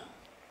of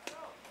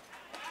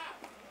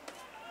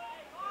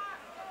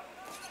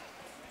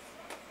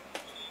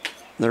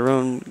their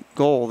own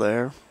goal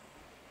there.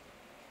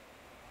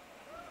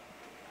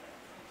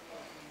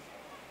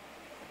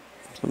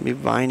 So it'll be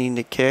Vining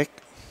to kick.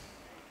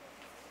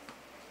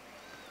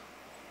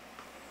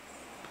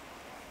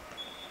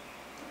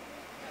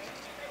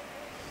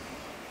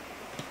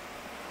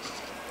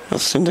 He'll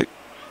send it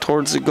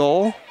towards the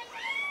goal.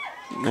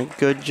 A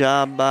good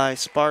job by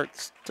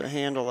Sparks to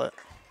handle it.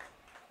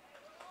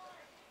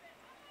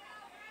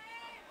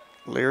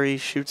 Leary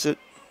shoots it.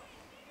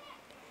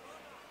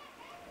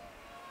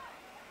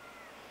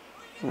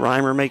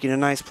 Reimer making a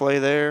nice play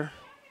there.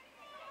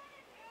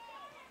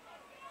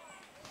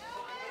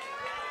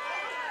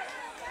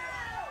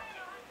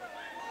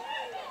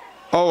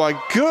 Oh,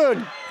 a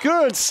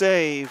good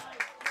save.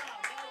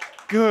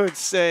 Good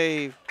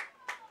save.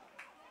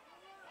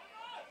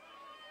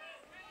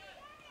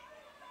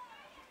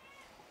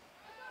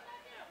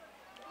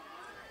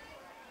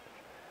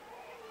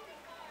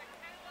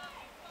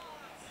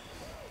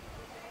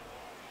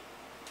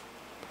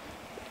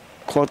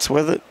 Klutz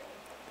with it.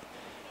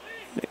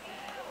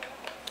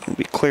 It'll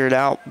be cleared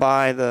out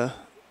by the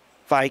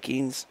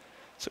Vikings.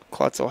 So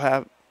Klutz will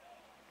have,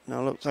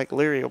 now it looks like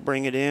Leary will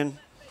bring it in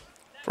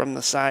from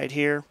the side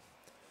here.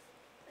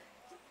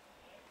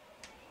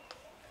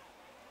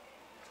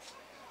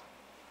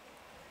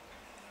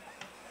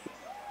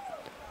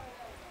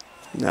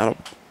 That'll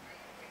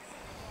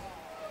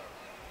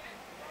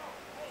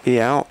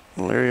be out.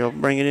 Leary will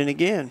bring it in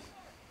again.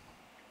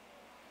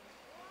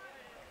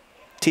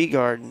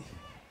 Teagarden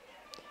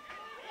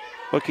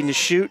looking to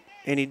shoot,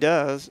 and he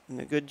does.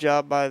 And a good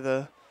job by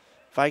the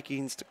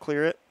Vikings to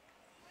clear it.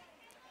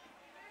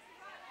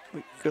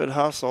 Good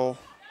hustle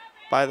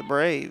by the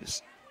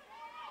Braves.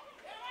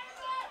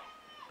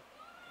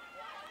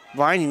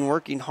 Vining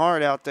working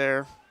hard out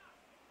there.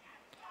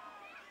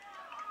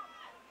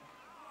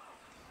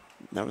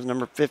 That was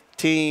number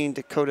 15,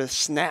 Dakota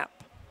Snap,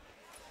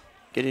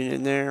 getting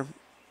in there.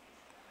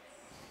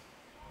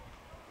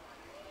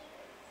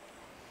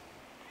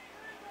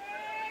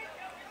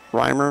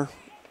 Reimer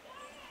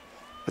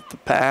with the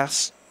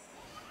pass.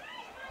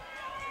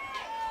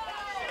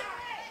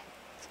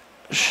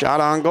 Shot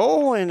on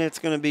goal, and it's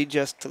going to be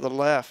just to the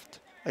left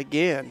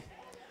again.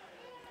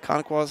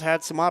 Maconaquah's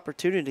had some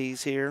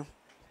opportunities here.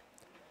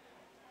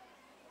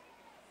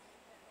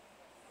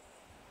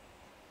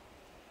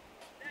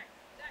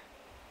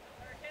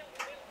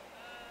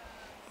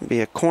 Be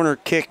a corner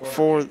kick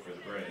for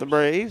the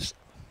Braves.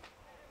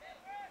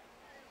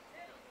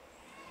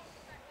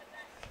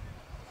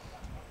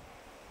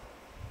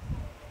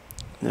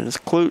 And then as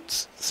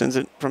Klutz sends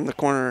it from the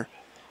corner.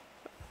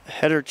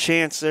 Header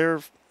chance there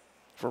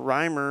for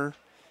Reimer,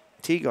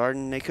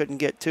 Teagarden. They couldn't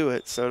get to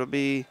it, so it'll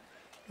be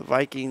the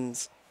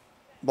Vikings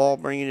ball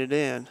bringing it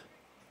in.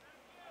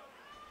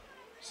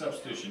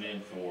 Substitution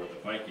in for the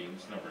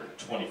Vikings, number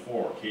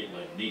 24,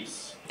 Caitlin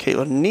Neese.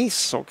 Caitlin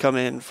Neese will come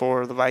in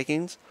for the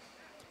Vikings.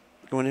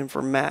 Going in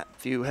for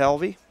Matthew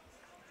Helvey.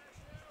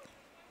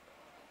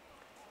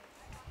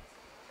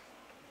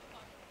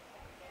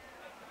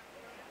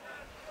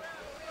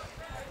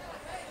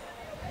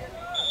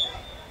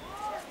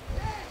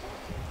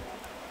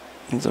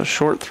 It's a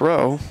short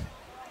throw.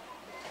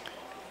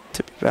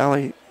 Tippy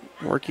Valley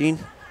working.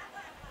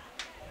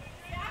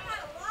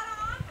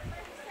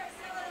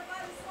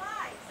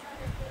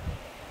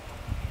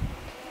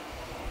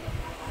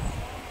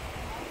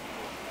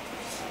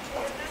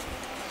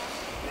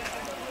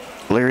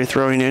 Larry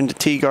throwing into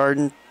Tea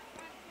Garden.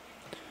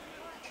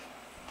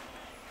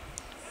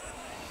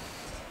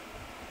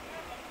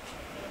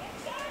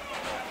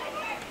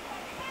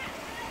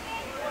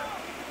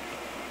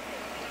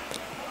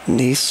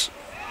 Neese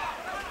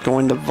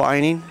going to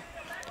Vining.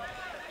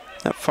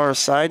 That far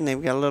side, and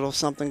they've got a little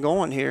something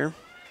going here.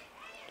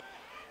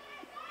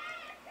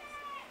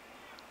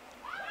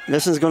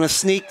 This is going to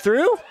sneak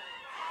through.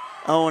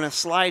 Oh, and a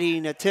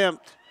sliding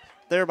attempt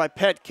there by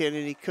Petkin,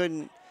 and he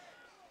couldn't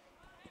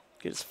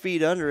get his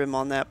feet under him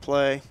on that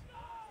play.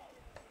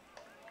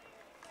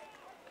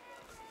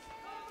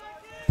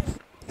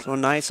 So a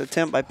nice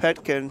attempt by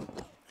Petkin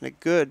and a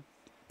good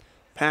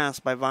pass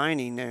by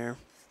Vining there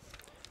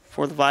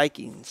for the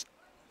Vikings.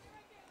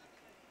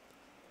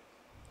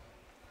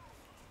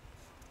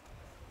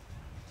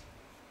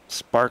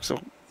 Sparks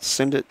will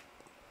send it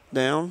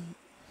down.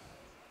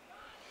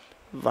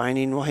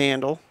 Vining will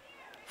handle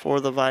for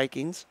the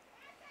Vikings.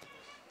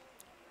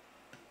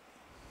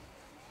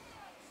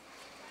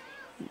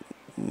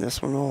 And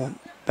this one will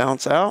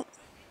bounce out.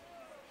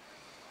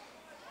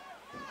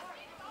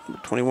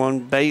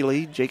 21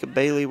 Bailey, Jacob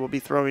Bailey will be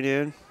throwing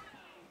in.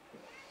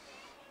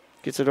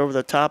 Gets it over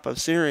the top of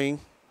Searing.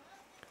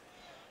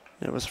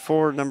 It was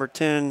for number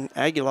 10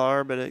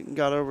 Aguilar, but it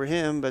got over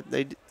him, but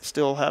they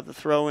still have the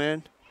throw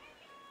in.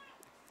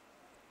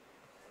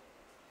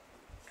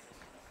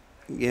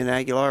 Again,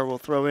 Aguilar will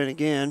throw in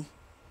again.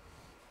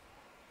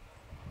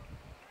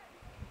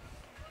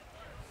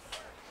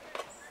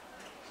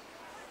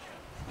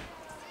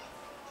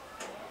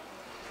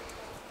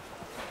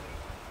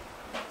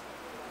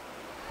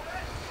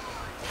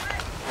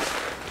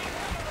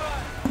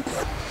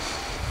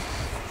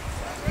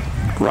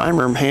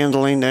 Reimer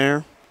handling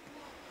there.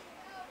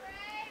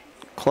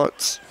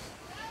 Klutz.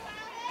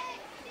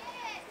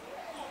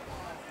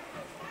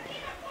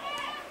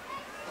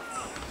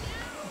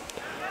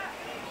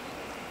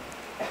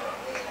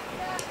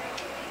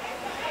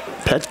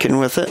 Petkin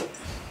with it.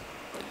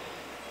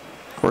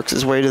 Works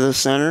his way to the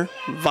center.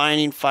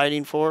 Vining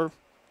fighting for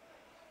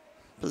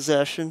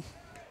possession.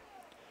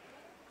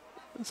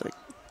 It's a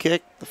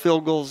kick. The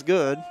field goal's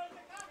good.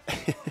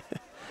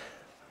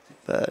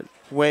 But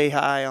way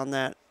high on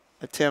that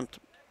attempt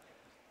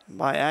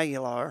by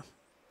Aguilar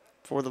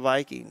for the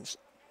Vikings.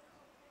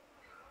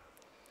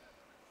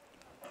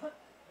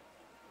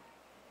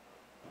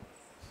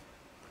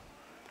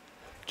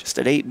 Just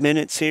at 8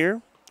 minutes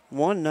here.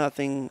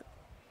 1-0.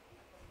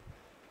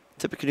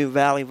 Tippecanoe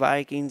Valley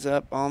Vikings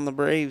up on the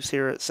Braves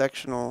here at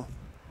Sectional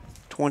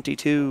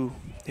 22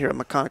 here at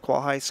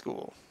Maconaquah High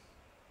School.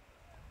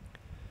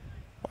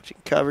 Watching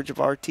coverage of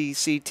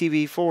RTC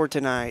TV4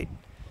 tonight.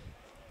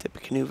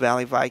 Tippecanoe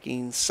Valley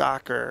Vikings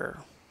soccer.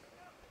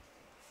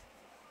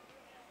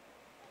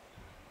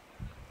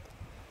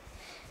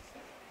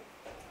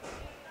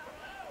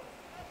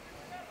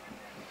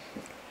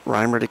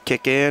 Reimer to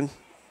kick in.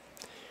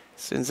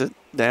 Sends it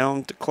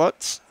down to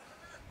Klutz.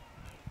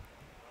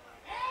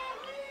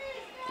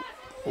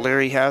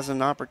 Larry has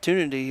an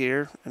opportunity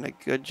here, and a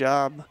good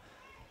job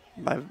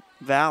by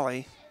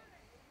Valley.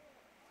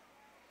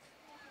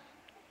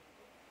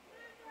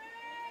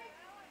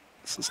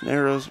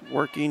 Cisneros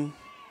working.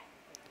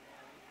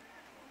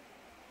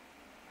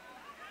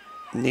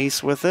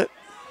 Neese with it.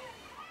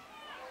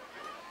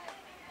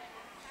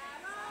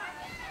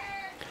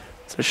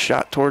 It's a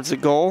shot towards the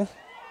goal.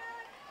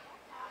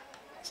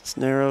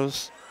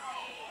 Cisneros.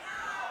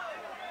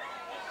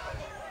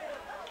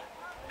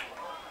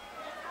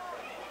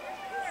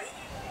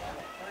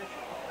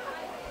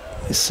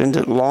 They send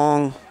it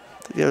long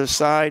to the other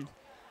side.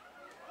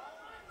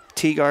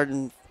 Tea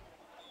Garden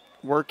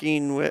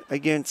working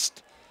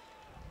against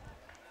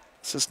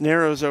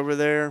Cisneros over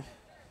there.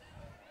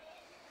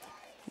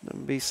 It'll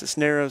be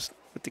Cisneros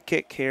with the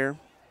kick here.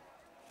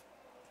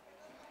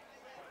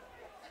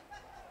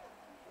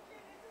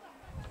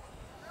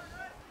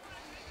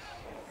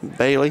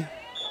 Bailey.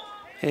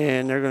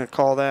 And they're going to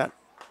call that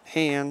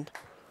hand.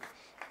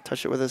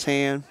 Touch it with his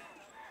hand.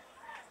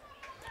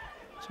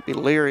 This will be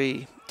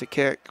Leary to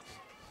kick.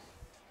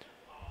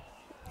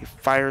 He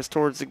fires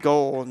towards the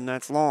goal, and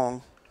that's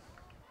long.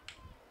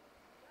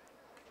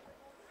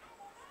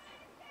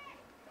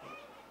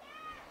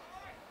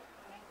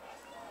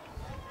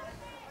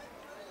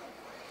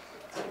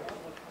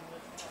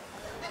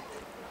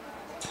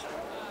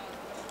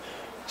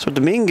 So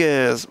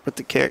Dominguez with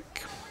the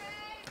kick.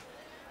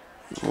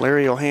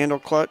 Larry will handle.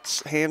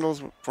 Klutz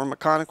handles for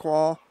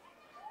Maconaquah.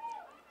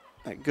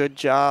 A good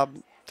job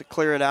to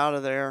clear it out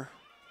of there.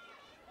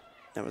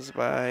 That was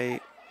by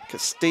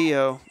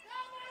Castillo.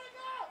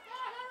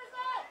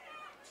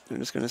 I'm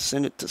just going to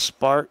send it to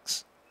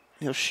Sparks.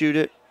 He'll shoot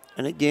it.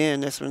 And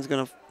again, this one's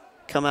going to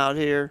come out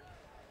here,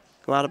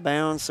 go out of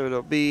bounds, so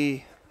it'll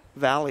be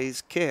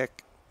Valley's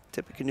kick.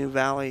 Tippecanoe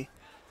Valley.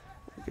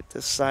 We'll get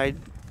this side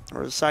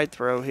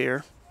throw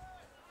here.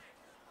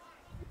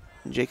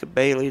 And Jacob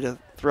Bailey to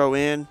throw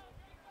in.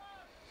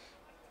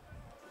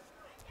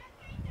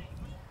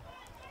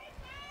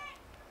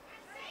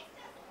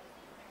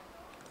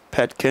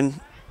 Petkin.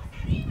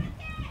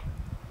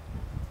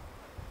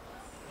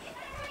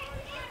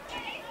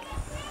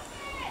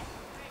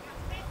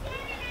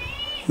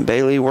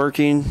 Bailey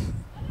working.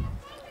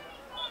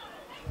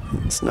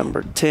 It's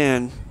number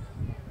 10.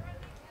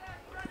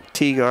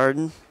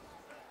 Teagarden.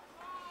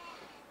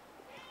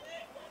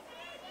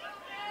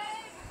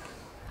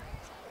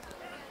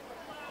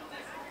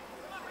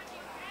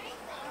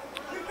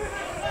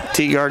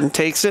 Teagarden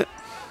takes it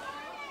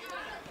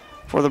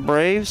for the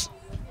Braves.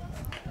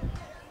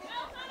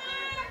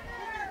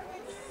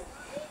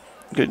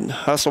 Good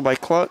hustle by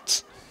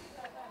Klutz.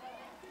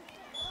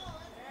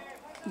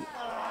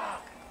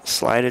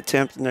 Slide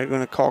attempt, and they're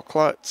going to call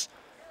Klutz.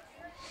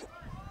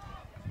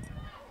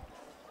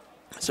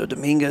 So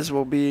Dominguez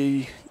will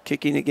be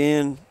kicking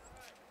again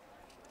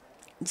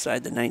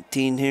inside the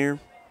 19 here.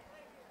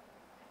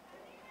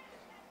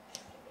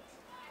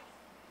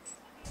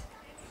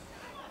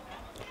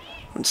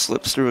 And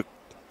slips through a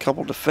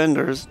couple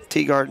defenders.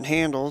 Teagarden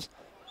handles.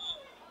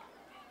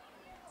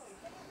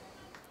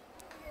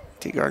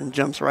 Teagarden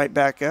jumps right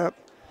back up.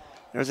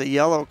 There's a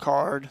yellow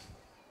card.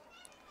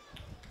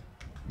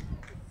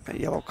 That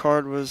yellow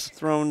card was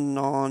thrown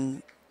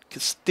on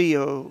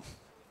Castillo.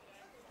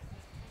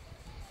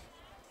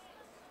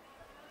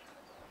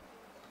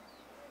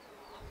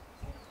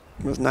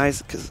 It was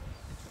nice because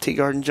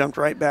Teagarden jumped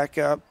right back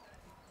up.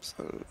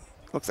 So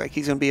looks like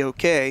he's going to be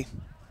okay.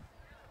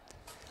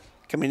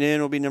 Coming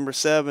in will be number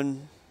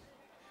 7.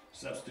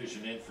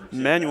 Substitution in for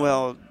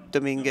Manuel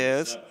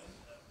Dominguez.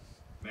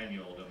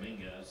 Manuel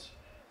Dominguez.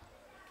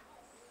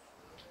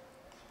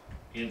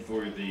 In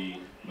for the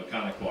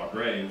Maconaquah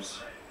Braves.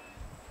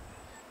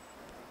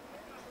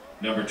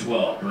 Number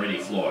 12, Brady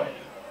Floyd.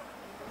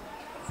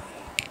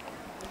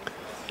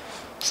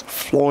 So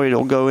Floyd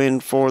will go in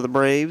for the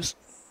Braves.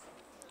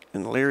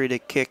 And Leary to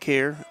kick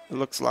here, it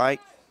looks like.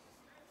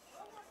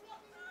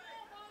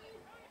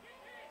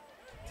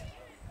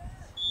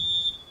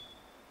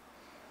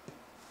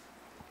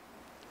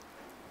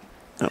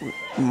 That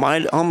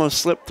might almost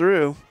slip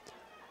through.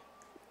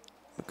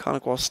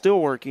 Maconaquah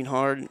still working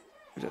hard.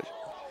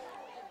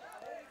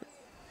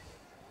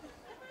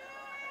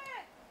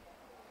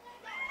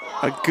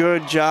 A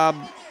good job.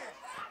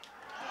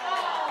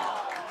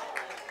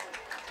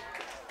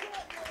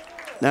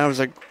 That was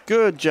a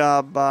good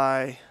job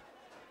by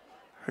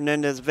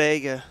Hernandez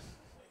Vega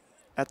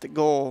at the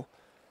goal.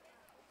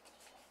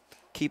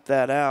 Keep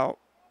that out.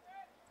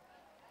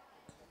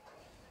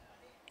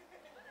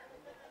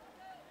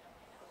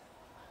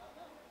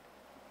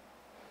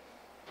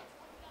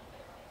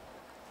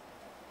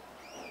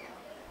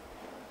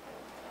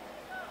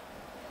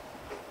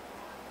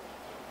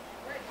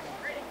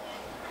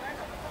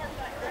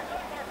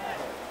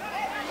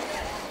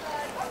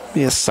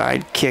 Be a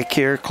side kick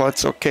here.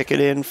 Klutz will kick it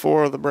in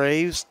for the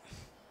Braves.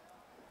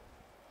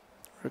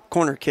 A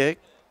corner kick.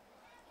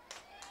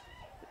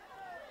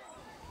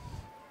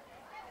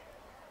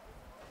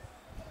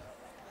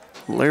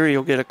 Leary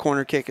will get a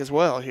corner kick as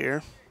well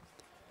here.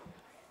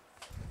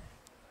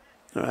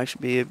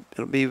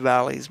 It'll be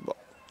Valley's,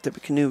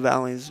 Tippecanoe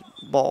Valley's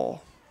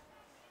ball.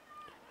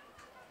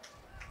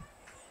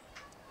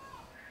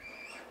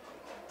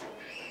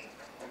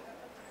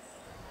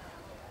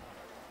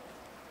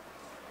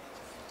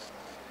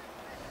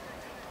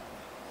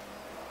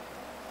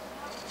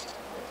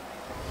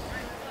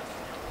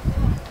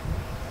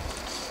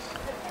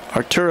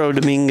 Arturo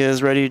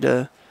Dominguez ready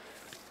to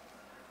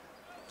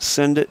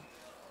send it.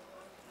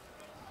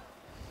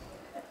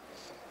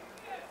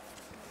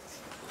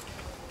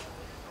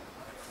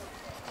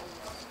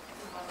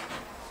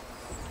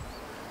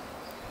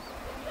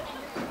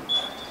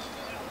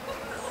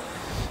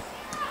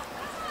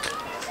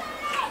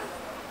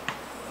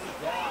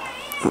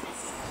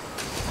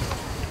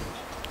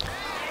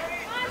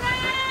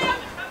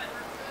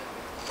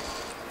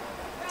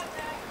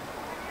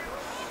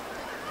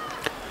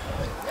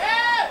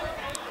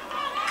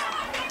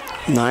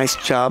 Nice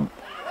job.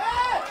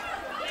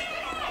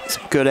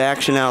 Some good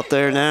action out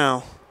there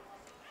now.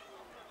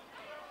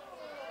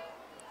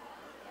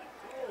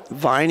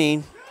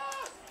 Vining.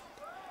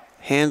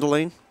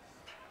 Handling.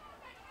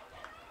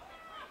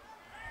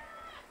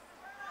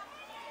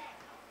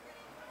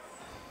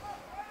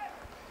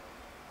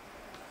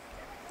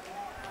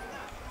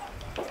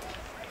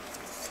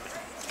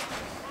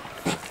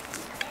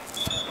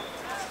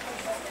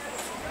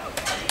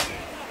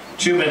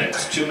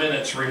 Two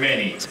minutes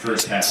remaining,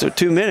 first half. So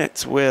 2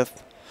 minutes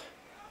with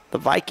the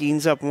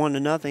Vikings up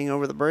 1-0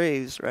 over the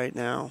Braves right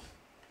now.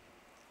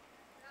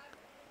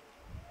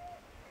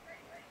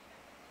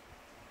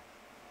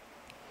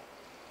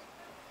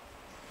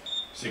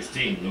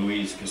 16,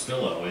 Luis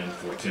Castillo in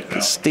for Tip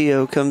Valley.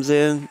 Castillo comes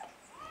in.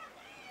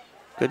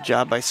 Good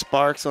job by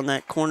Sparks on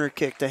that corner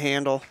kick to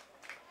handle.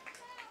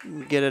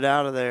 Get it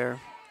out of there.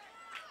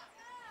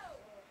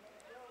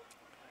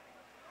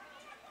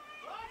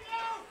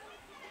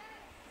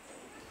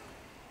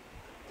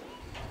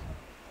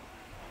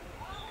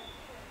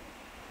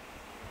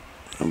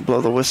 I'll blow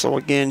the whistle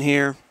again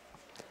here.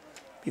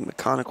 Be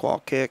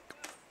Maconaquah kick.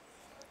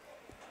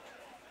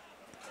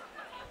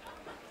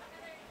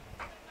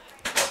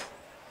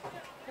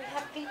 We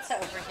have pizza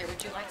over here.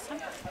 Would you like some?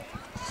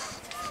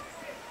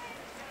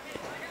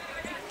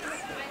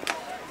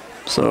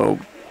 So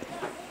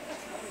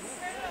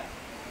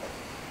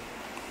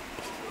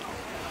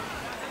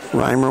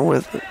Reimer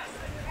with it.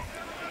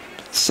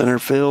 Center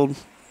field.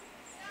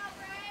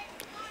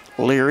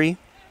 Leary.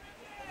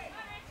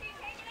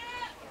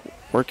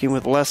 Working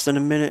with less than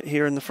a minute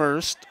here in the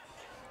first.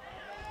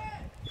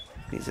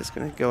 He's just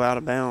going to go out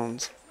of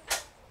bounds.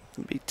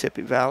 It'll be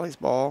Tippy Valley's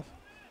ball.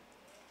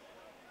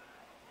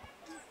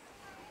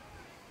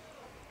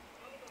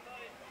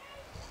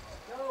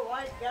 Go,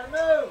 White, gotta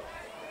move.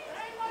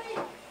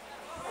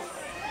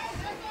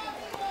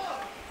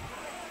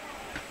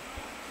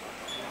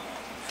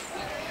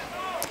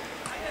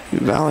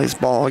 Valley's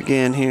ball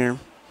again here.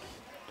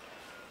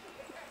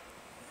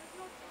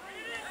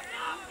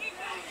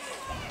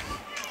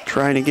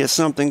 Trying to get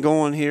something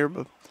going here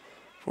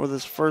before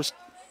this first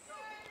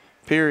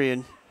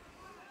period.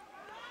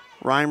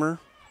 Reimer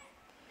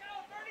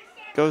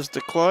goes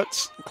to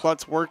Klutz.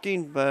 Klutz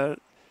working, but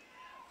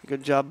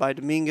good job by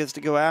Dominguez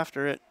to go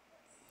after it.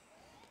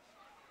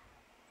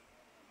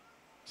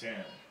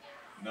 10,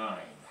 9,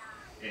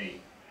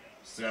 8,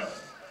 7,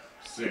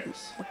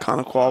 6.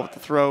 Maconaquah with the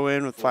throw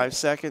in with 5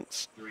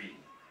 seconds. 3,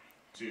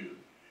 2,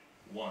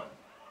 1.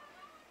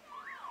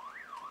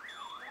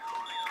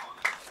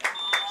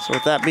 So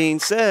with that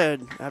being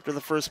said, after the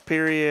first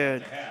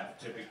period,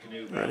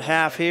 we're at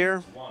half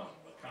here.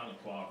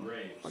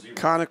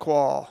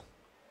 Maconaquah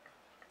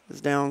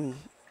is down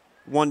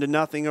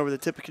 1-0 over the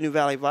Tippecanoe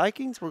Valley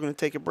Vikings. We're going to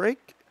take a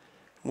break.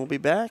 We'll be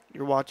back.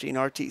 You're watching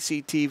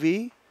RTC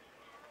TV.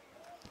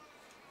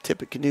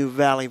 Tippecanoe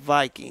Valley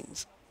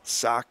Vikings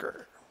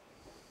soccer.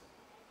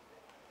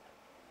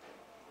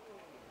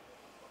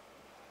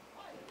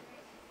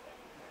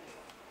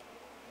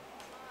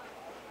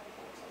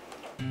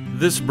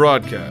 This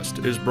broadcast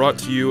is brought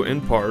to you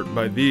in part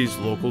by these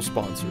local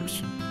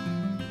sponsors.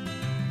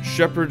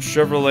 Shepherd's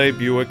Chevrolet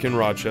Buick in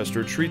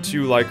Rochester treats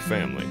you like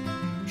family.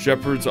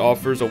 Shepherd's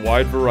offers a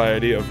wide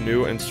variety of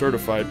new and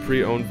certified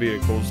pre-owned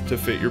vehicles to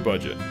fit your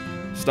budget.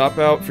 Stop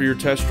out for your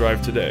test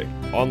drive today,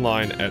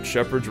 online at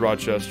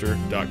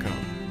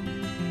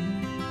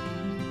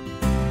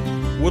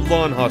shepherdsrochester.com.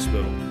 Woodlawn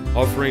Hospital,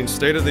 offering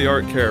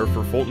state-of-the-art care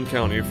for Fulton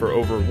County for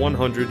over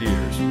 100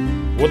 years.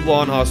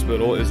 Woodlawn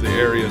Hospital is the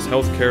area's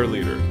healthcare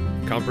leader.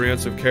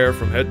 Comprehensive care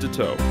from head to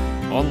toe.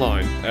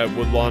 Online at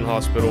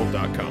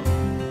woodlawnhospital.com.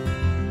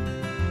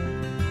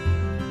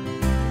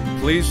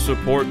 Please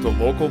support the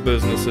local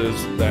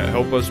businesses that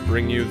help us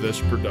bring you this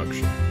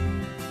production.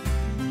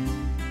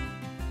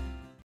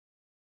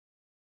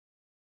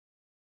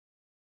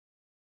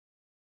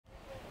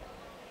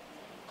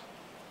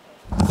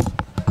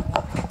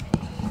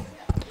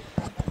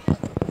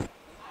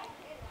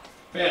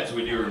 Fans,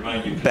 we do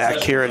remind you Back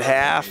here at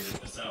half,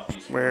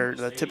 where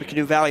the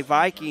Tippecanoe Valley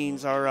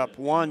Vikings are up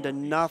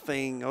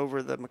 1-0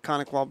 over the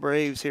Maconaquah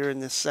Braves here in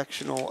this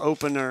sectional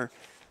opener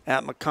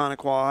at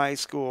Maconaquah High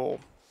School.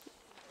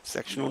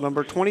 Sectional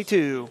number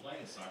 22.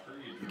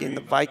 Again,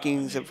 the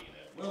Vikings have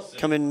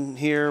come in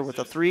here with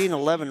a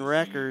 3-11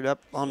 record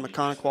up on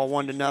Maconaquah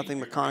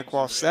 1-0.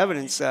 Maconaquah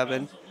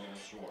 7-7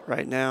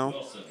 right now.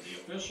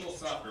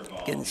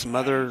 Getting some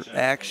other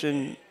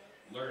action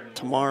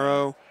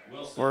tomorrow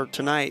or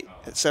tonight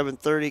at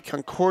 7:30.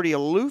 Concordia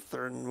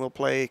Lutheran will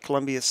play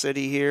Columbia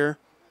City here.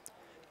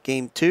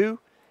 Game 2.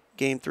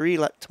 Game 3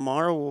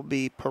 tomorrow will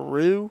be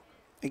Peru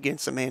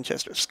against the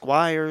Manchester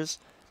Squires.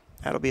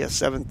 That'll be at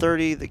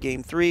 7:30. The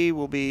game 3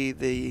 will be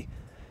the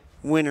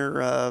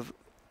winner of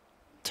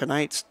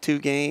tonight's 2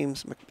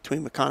 games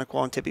between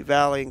Maconaquah and Tippy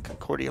Valley and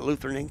Concordia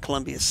Lutheran and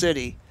Columbia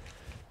City.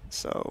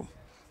 So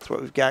that's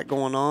what we've got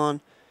going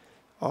on.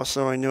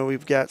 Also, I know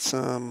we've got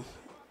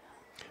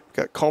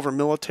Culver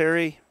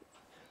Military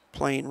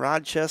playing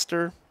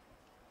Rochester.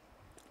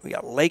 We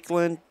got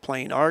Lakeland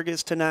playing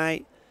Argus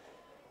tonight.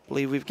 I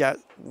believe we've got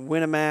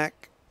Winnemac.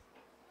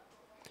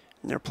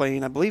 And they're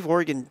playing, I believe,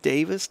 Oregon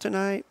Davis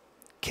tonight.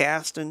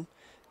 Caston,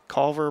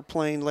 Culver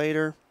playing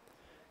later.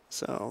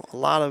 So a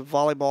lot of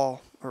volleyball.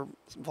 I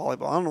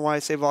don't know why I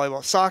say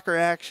volleyball. Soccer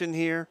action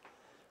here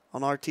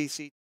on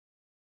RTC.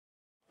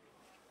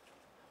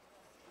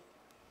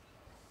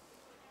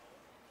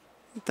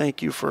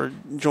 Thank you for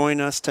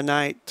joining us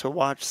tonight to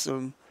watch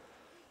some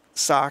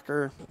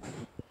soccer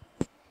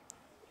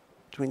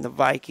between the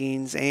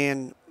Vikings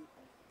and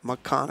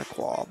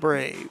Maconaquah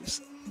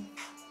Braves.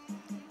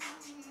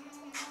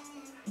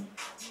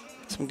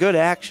 Some good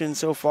action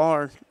so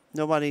far.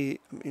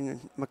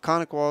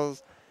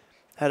 Maconaquah's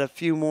had a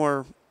few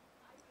more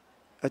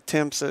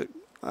attempts at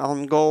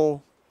on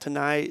goal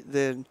tonight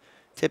than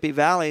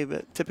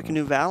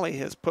Tippecanoe Valley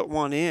has put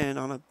one in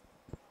on a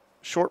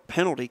short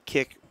penalty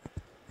kick.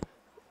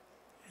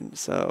 And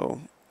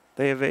so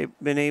they have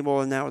been able,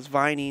 and that was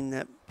Vining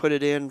that put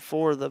it in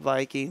for the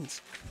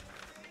Vikings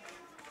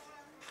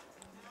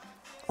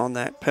on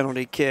that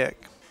penalty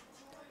kick.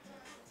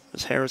 It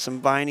was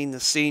Harrison Vining, the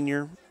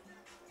senior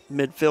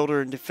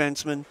midfielder and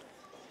defenseman,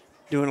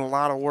 doing a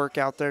lot of work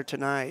out there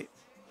tonight.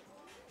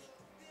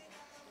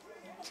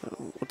 So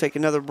we'll take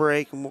another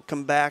break and we'll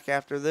come back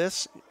after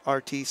this.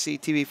 RTC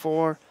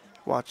TV4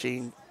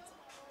 watching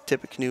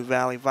Tippecanoe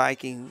Valley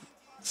Viking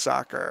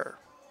soccer.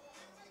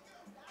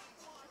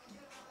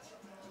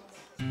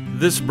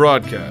 This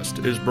broadcast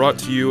is brought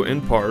to you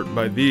in part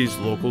by these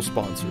local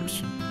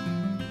sponsors.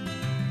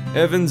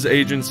 Evans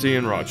Agency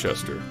in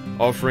Rochester,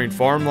 offering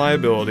farm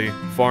liability,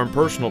 farm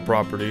personal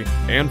property,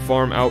 and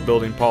farm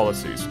outbuilding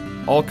policies,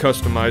 all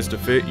customized to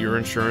fit your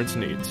insurance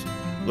needs.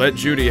 Let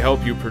Judy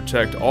help you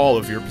protect all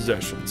of your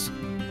possessions.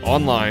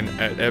 Online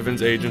at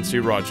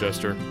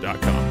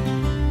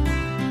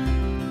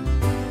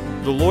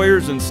evansagencyrochester.com. The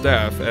lawyers and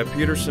staff at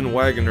Peterson,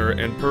 Wagoner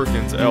 &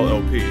 Perkins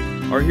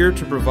LLP are here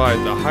to provide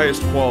the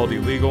highest quality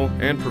legal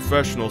and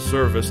professional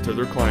service to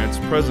their clients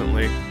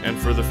presently and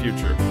for the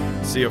future.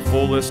 See a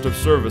full list of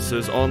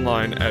services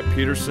online at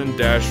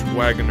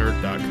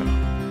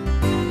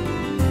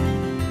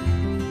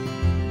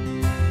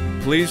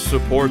peterson-wagoner.com. Please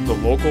support the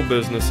local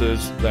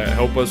businesses that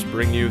help us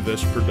bring you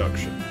this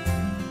production.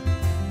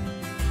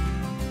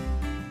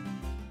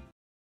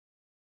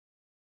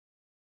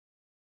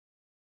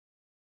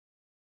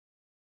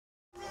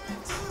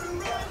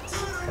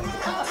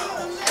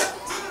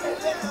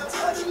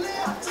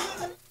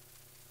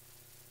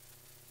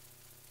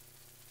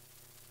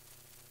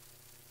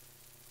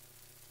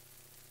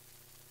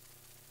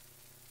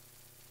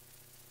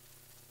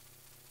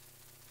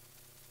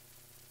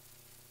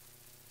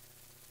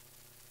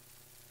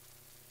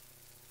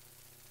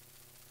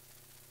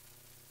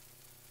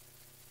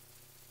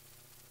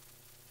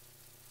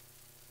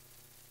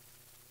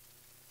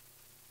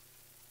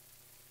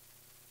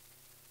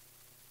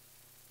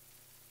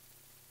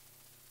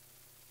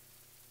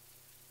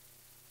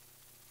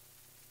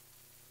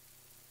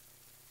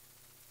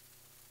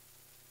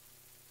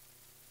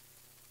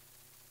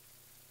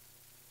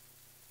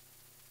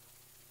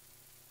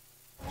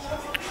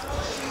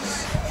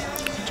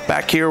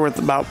 Back here with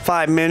about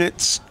 5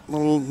 minutes, a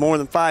little more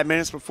than 5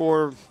 minutes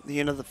before the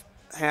end of the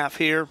half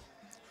here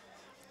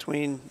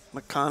between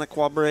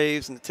Maconaquah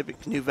Braves and the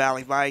Tippecanoe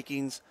Valley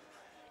Vikings.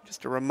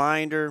 Just a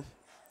reminder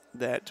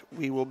that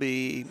we will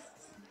be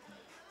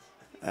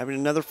having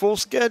another full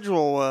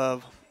schedule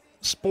of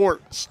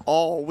sports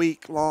all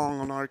week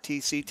long on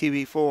RTC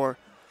TV4.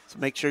 So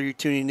make sure you're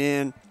tuning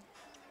in,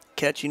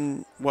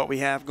 catching what we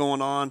have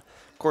going on.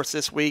 Of course,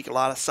 this week, a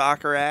lot of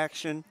soccer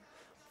action.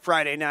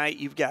 Friday night,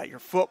 you've got your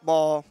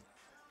football.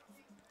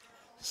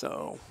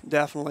 So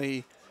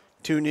definitely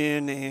tune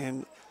in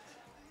and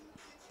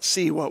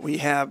see what we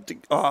have to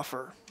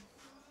offer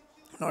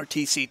on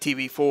RTC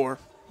TV4.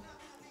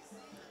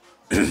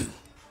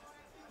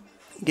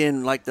 Again,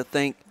 I'd like to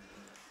thank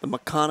the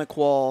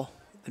Maconaquah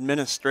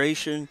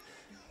administration,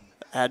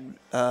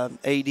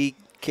 AD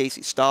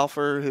Casey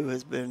Stauffer, who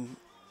has been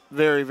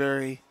very,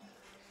 very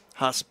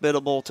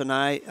hospitable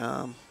tonight.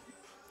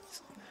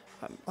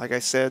 Like I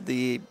said,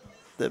 the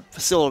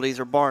facilities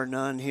are bar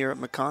none here at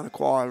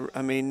Maconaquah.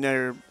 I mean,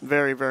 they're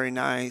very, very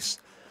nice.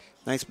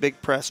 Nice big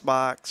press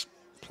box,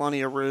 plenty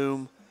of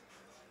room.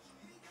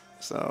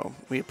 So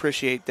we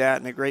appreciate that,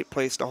 and a great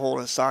place to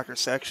hold a soccer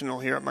sectional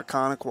here at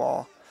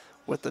Maconaquah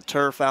with the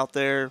turf out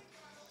there.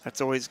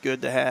 That's always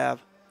good to have.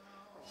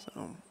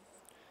 So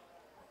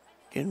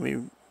again,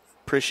 we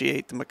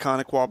appreciate the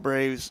Maconaquah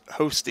Braves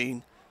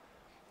hosting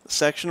the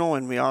sectional,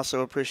 and we also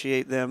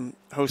appreciate them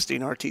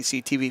hosting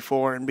RTC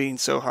TV4 and being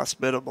so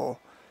hospitable.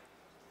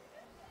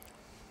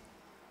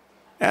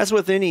 As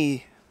with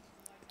any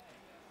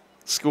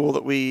school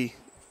that we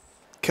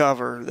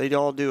cover, they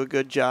all do a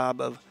good job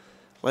of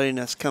letting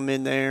us come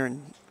in there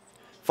and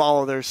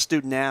follow their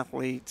student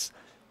athletes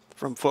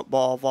from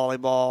football,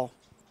 volleyball,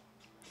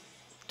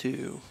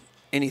 to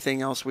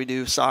anything else we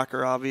do,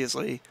 soccer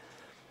obviously,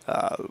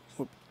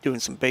 we're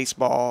doing some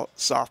baseball,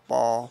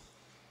 softball,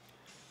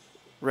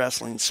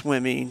 wrestling,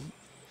 swimming.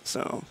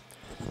 So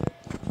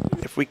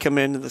if we come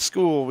into the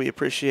school, we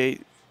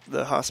appreciate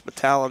the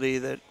hospitality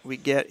that we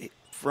get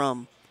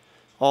from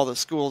all the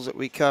schools that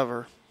we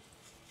cover.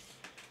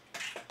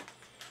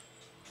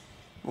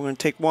 We're going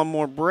to take one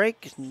more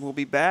break, and we'll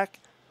be back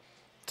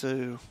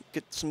to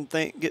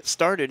get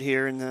started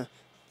here in the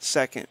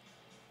second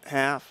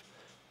half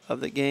of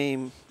the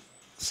game,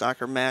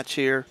 soccer match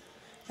here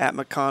at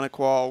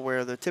Maconaquah,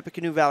 where the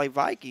Tippecanoe Valley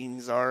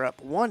Vikings are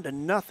up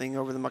 1-0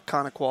 over the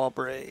Maconaquah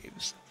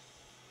Braves.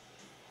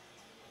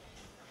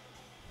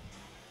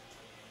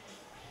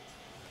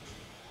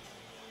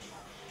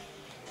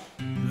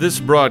 This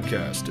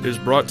broadcast is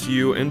brought to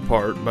you in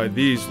part by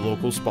these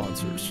local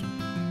sponsors.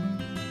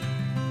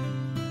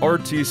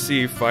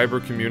 RTC Fiber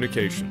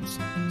Communications.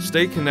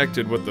 Stay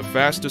connected with the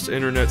fastest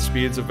internet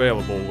speeds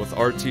available with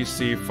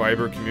RTC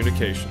Fiber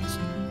Communications.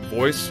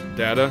 Voice,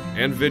 data,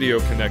 and video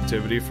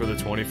connectivity for the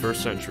 21st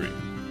century.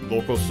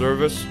 Local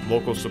service,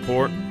 local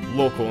support,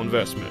 local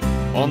investment.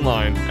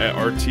 Online at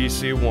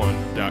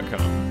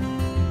rtc1.com.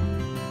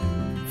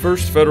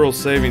 First Federal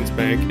Savings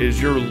Bank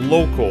is your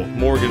local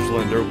mortgage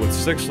lender with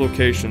 6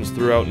 locations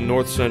throughout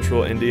North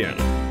Central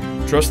Indiana.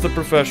 Trust the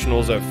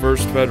professionals at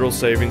First Federal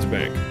Savings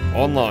Bank.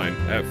 Online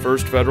at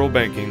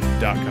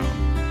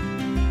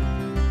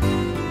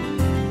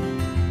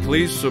firstfederalbanking.com.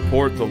 Please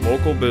support the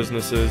local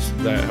businesses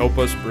that help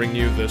us bring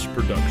you this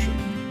production.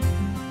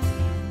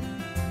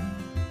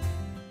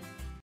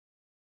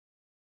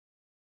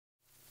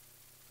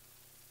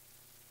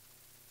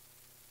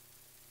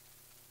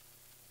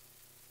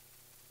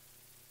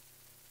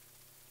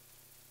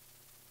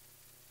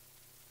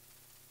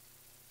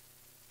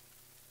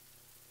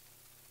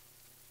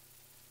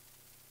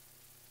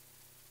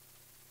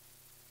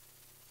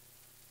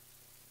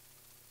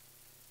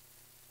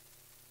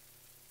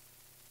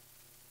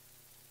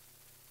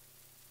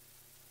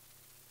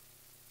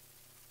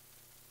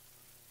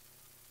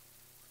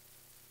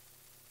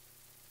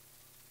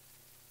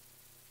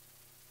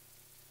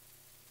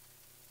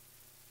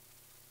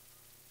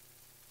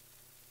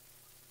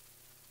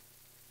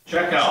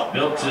 Check out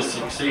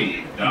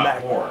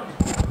builttosucceed.org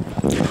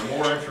for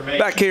more information.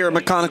 Back here at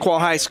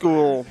Maconaquah High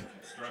School,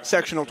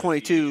 Sectional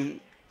 22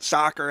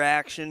 soccer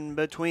action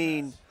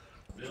between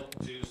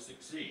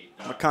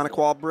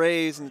Maconaquah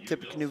Braves and the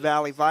Tippecanoe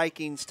Valley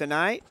Vikings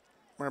tonight,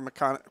 where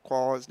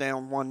Maconaquah is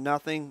down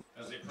 1-0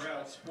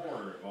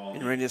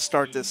 and ready to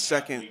start this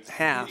second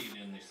half.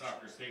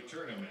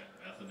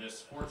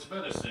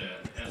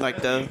 I'd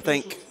like to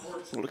thank,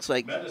 it looks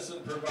like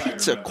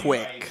Pizza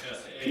Quick,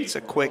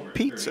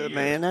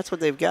 man. That's what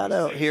they've got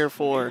out here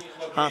for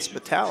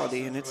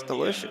hospitality, and it's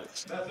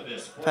delicious.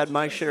 I've had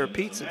my share of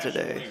pizza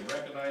today.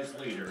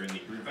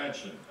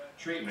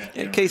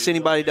 In case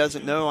anybody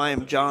doesn't know, I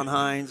am John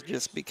Hines,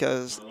 just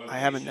because I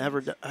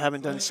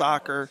haven't done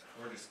soccer.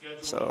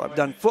 So I've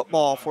done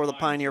football for the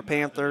Pioneer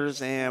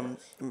Panthers, and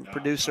I'm a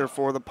producer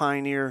for the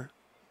Pioneer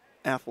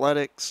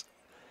Athletics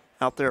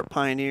out there at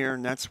Pioneer,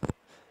 and that's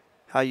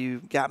how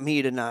you got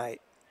me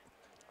tonight.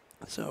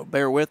 So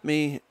bear with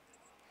me.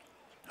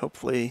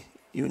 Hopefully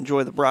you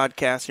enjoy the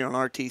broadcast here on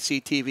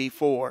RTC TV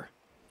 4.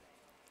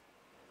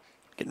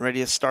 Getting ready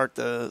to start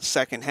the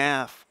second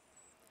half.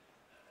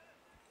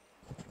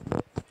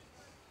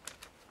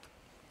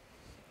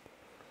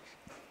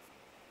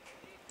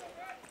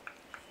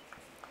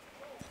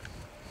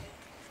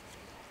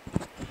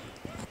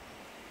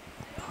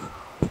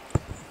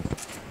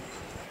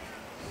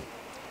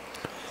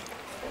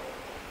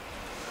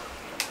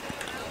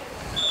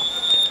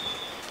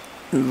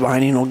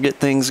 Vining will get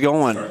things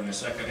going. Starting the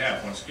second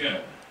half once again.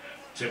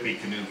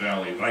 Tippecanoe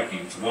Valley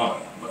Vikings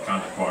 1,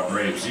 Maconaquah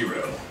Braves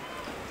 0.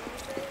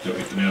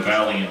 Tippecanoe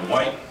Valley in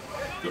white,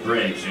 the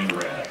Braves in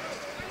red.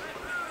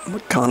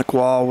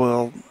 Maconaquah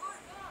will...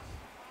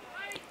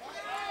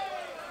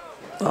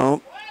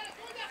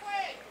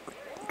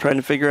 trying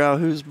to figure out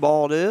whose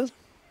ball it is.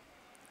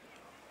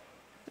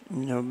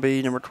 You know,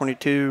 B number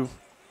 22,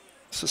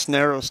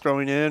 Cisneros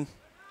throwing in.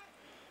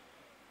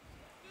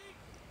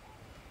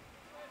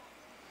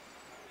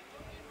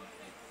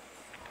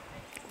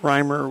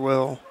 Reimer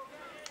will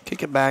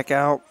kick it back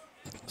out.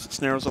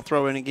 Cisneros will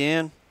throw in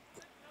again.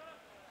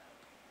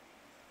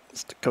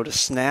 It's Dakota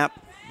snap,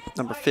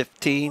 number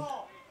 15.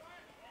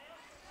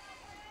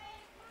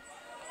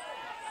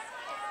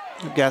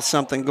 We've got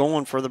something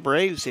going for the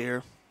Braves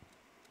here.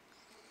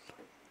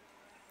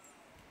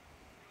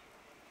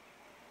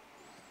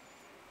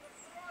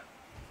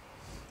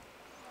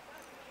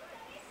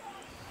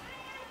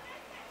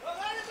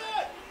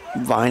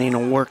 Vining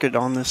will work it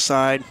on this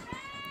side.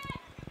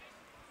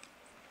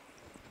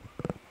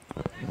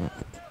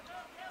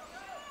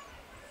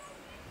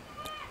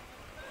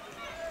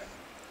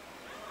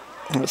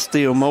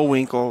 Theo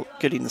Mowinkle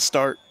getting the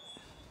start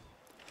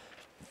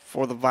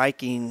for the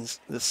Vikings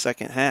this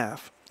second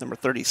half, number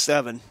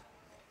 37.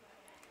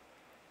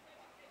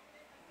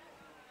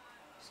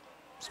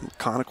 Some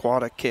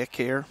Maconaquah kick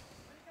here.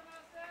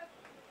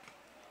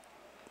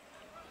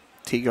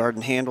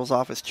 Teagarden handles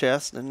off his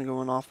chest, then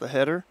going off the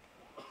header.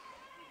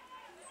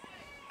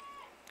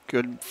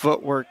 Good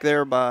footwork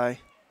there by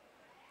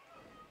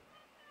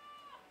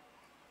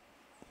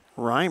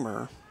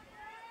Reimer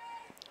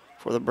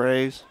for the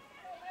Braves.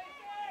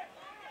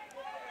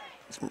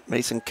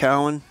 Mason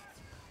Cowan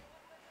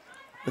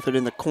with it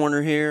in the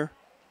corner here.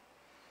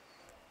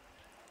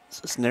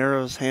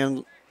 Cisneros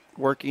hand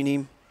working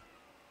him.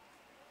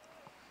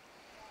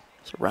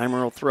 So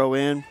Reimer will throw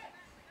in.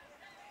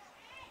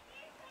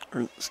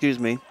 Or, excuse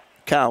me,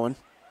 Cowan.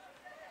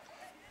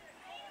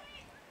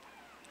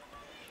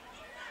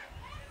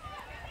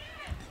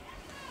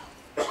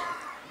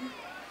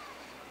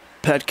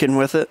 Petkin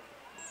with it.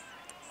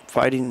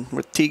 Fighting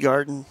with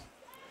Teagarden.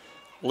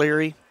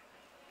 Leary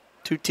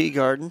to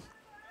Teagarden.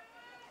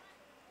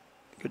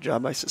 Good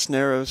job by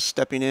Cisneros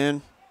stepping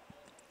in.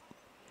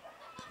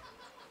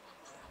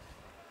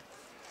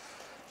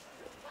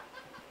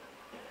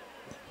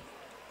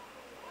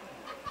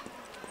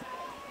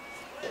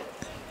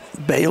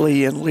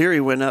 Bailey and Leary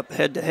went up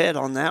head-to-head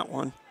on that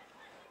one.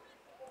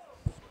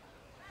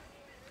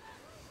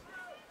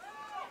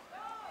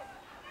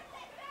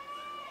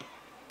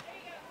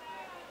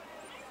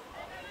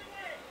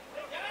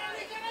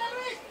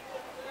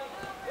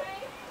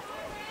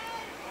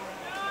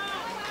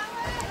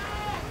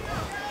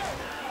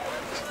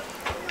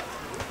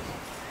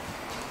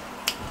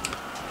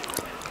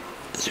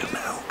 Zoom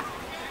out.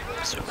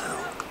 Zoom out.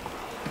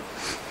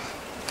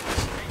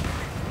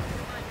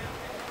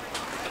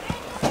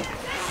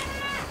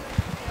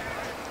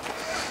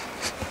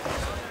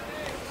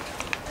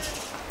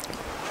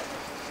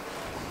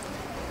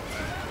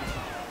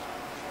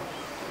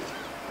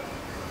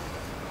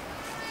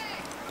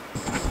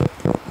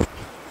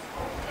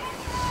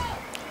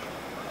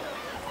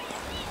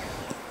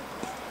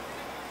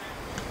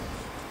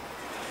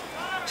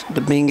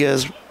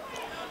 Dominguez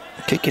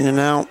kicking it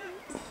out.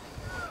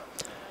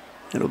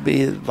 It'll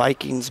be the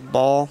Vikings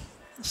ball.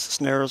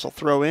 Cisneros will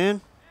throw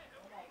in.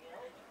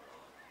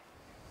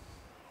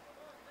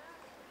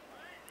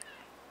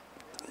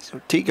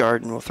 So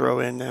Teagarden will throw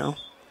in now.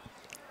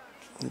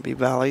 It'll be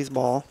Valley's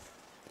ball.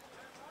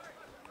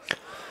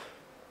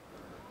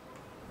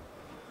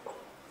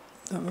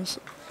 That was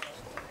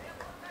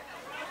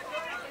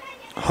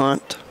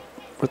Hunt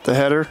with the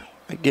header.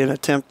 Again,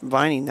 attempt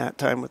Vining that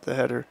time with the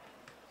header.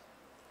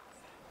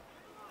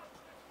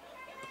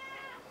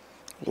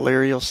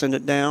 Leary will send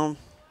it down.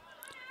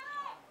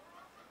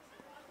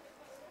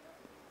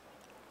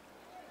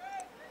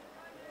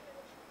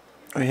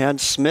 We had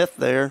Smith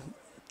there.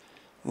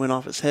 Went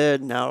off his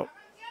head, now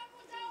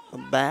the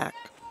back.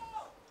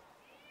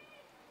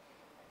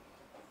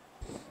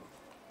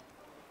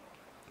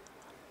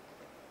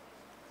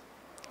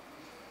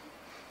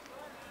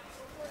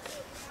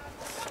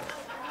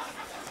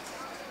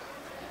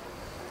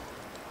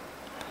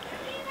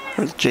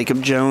 There's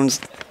Jacob Jones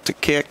to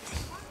kick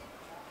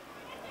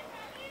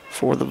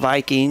for the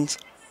Vikings.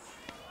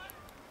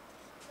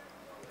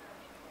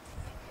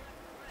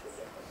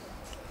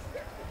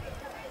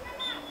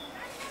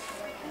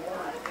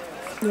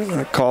 They're going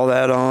to call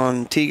that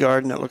on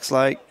Teagarden, it looks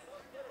like.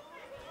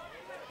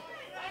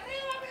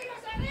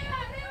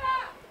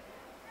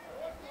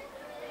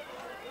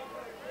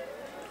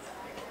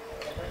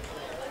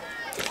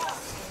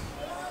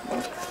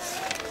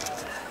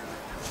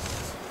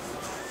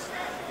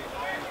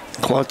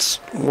 Klutz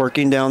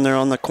working down there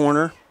on the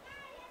corner.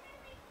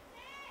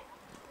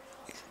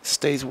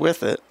 Stays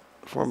with it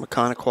for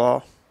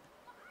Maconaquah.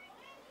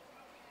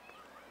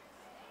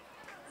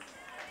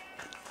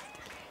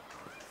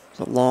 It's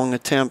a long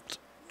attempt.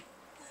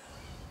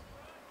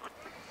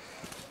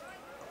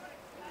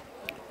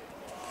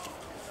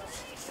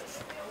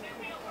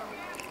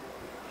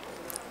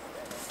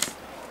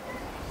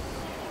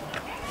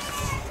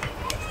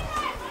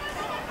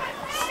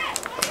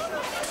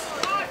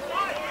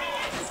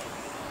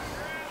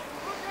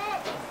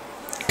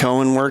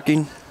 Cohen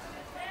working.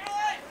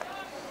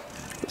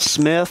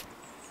 Smith,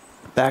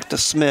 back to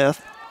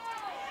Smith.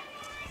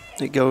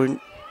 They go in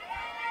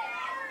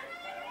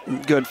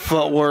good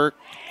footwork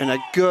and a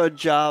good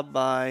job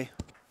by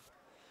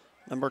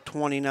number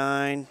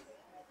 29,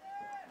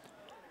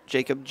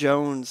 Jacob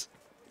Jones,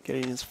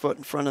 getting his foot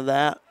in front of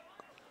that.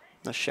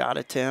 The shot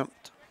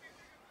attempt.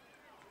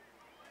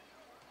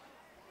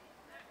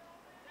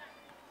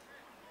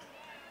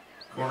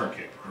 Corner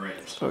kick,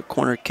 Braves. So a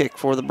corner kick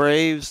for the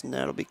Braves, and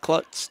that'll be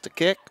Klutz to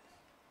kick.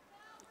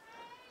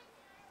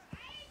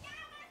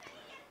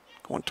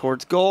 Going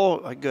towards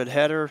goal, a good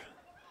header.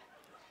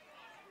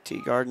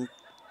 Teagarden,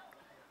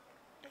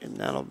 and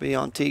that'll be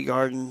on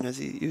Teagarden as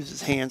he uses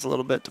his hands a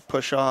little bit to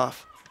push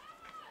off.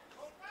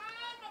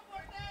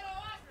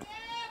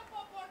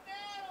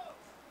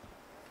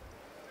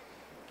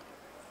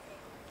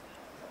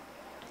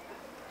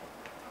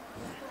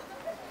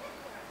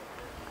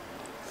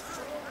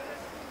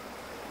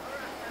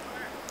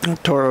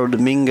 Toro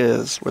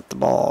Dominguez with the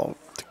ball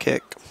to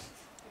kick.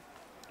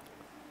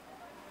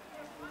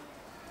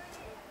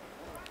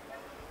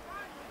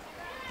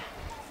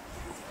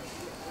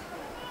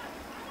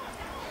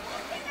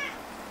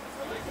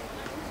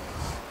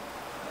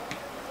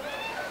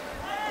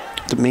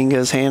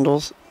 Dominguez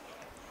handles,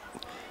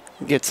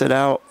 gets it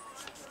out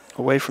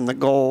away from the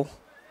goal.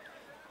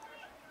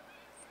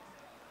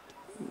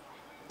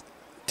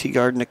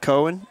 Teagarden to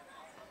Cohen,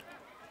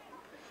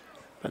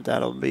 but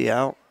that'll be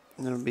out.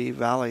 And it'll be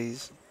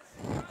Valley's.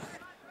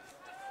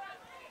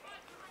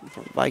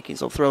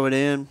 Vikings will throw it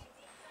in.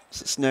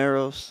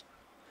 Cisneros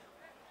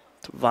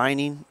to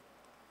Vining.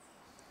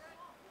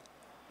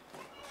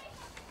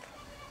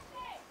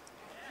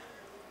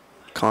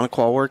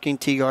 Maconaquah working,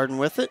 Teagarden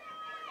with it.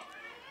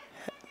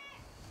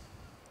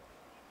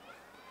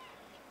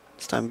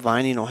 This time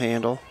Vining will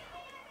handle.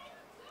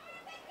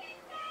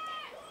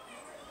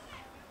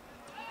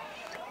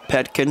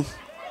 Petkin.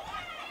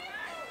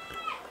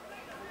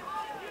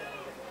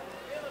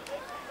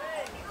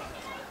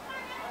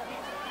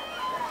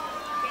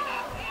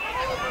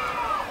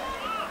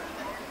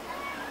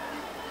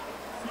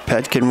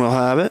 Petkin will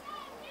have it.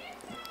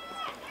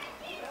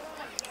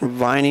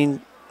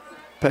 Vining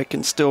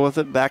Petkin still with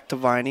it, back to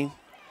Vining.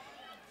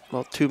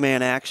 Well,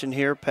 two-man action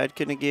here.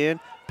 Petkin again.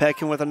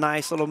 Petkin with a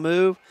nice little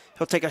move.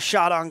 He'll take a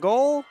shot on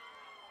goal.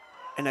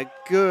 And a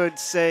good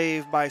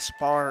save by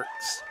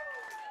Sparks.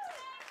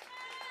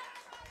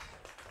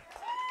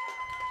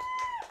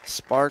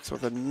 Sparks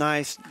with a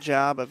nice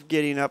job of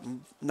getting up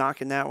and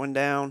knocking that one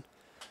down.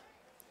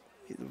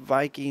 The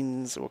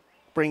Vikings will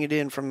bring it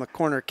in from the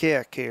corner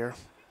kick here.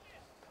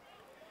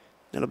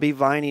 It'll be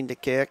Vining to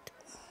kick.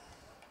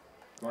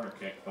 Corner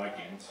kick,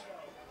 Vikings.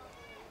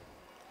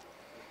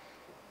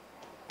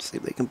 See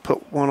if they can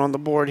put one on the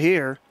board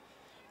here.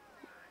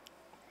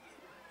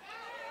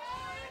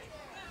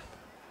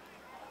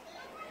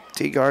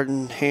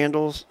 Teagarden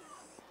handles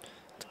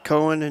to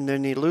Cohen, and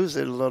then he loses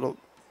it a little.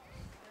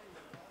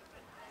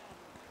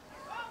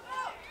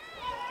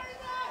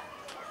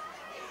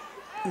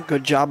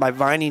 Good job by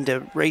Vining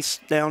to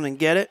race down and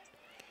get it.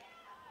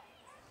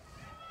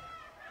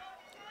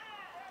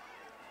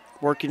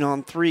 Working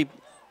on three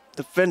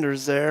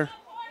defenders there.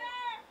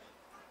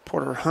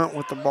 Porter Hunt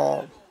with the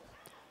ball.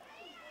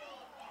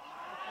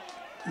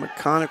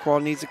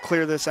 Maconaquah needs to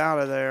clear this out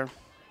of there.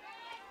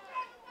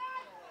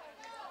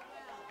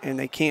 And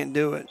they can't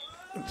do it.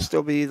 It'll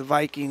still be the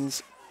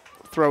Vikings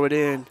throw it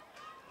in.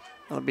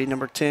 That'll be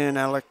number 10,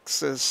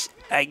 Alexis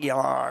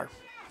Aguilar,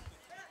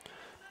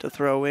 to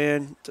throw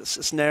in to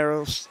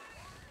Cisneros.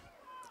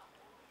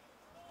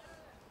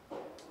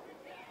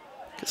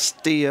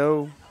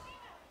 Castillo.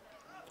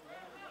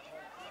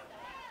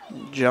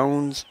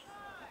 Jones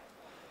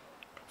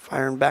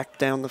firing back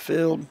down the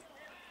field.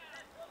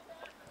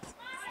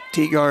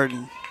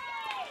 Teagarden.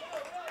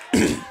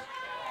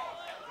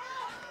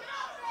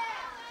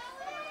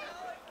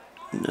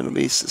 And it'll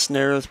be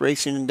Cisneros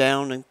racing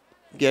down and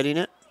getting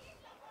it.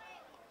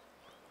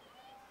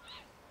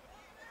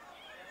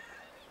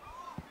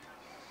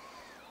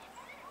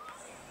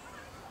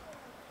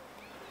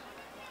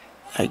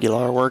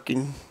 Aguilar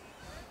working.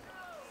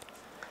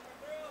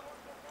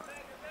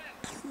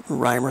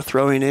 Reimer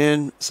throwing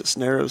in.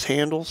 Cisneros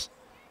handles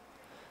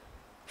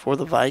for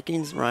the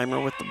Vikings.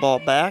 Reimer with the ball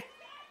back.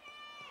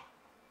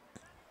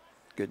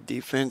 Good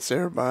defense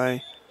there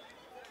by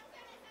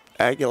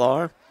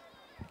Aguilar.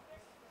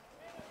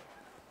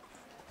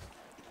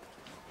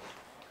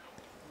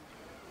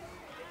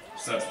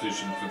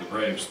 Substitution for the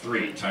Braves,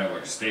 3,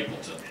 Tyler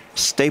Stapleton.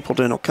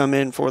 Stapleton will come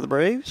in for the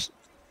Braves.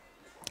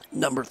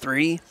 Number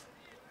 3.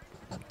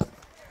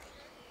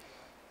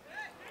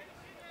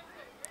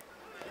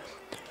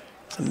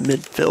 It's a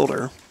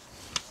midfielder.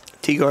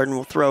 Teagarden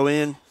will throw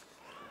in.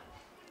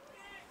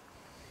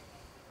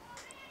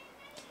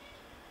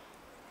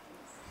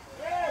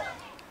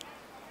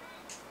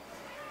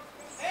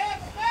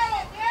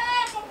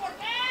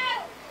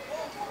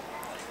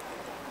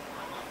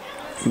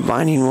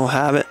 Vining will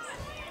have it.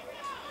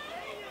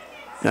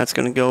 That's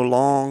going to go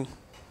long.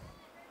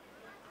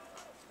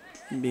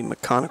 It'll be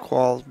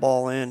Maconaquah's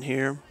ball in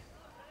here.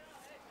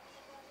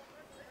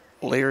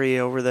 Leary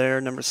over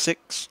there, number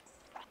 6,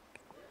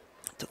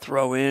 to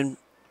throw in,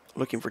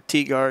 looking for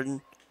Teagarden.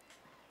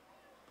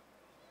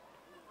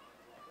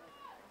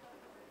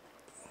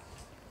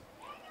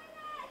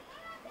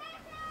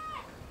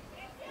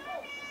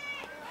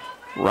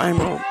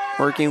 Reimer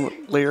working with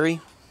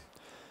Leary.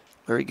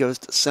 Leary goes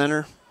to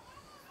center.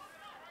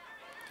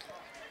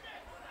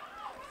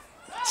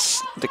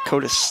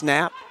 Dakota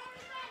snap.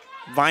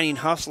 Vining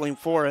hustling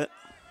for it.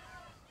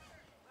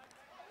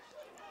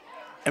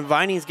 And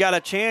Vining's got a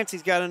chance.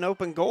 He's got an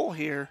open goal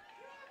here.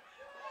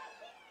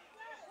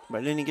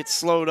 But then he gets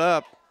slowed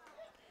up.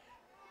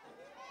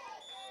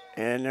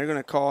 And they're going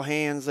to call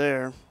hands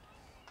there.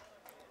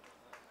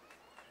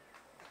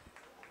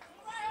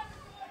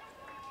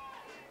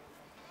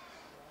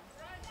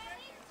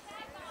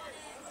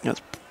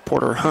 That's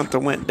Porter Hunt that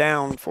went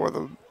down for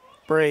the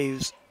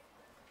Braves.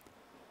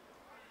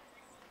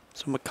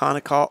 So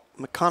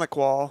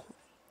Maconaquah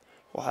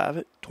will have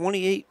it.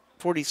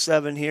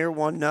 28-47 here,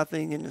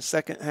 1-0 in the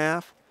second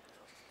half.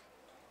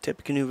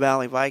 Tippecanoe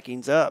Valley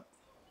Vikings up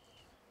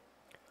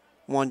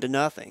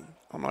 1-0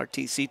 on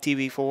RTC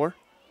TV4.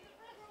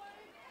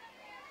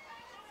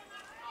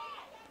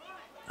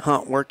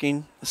 Hunt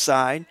working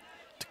aside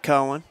to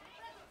Cohen.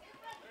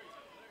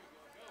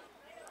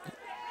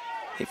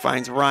 He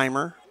finds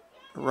Reimer.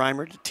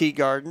 Reimer to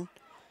Teagarden.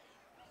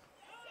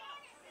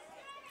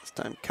 This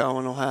time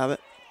Cohen will have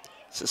it.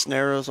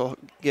 Cisneros will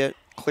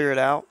clear it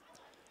out.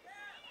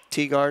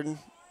 Teagarden.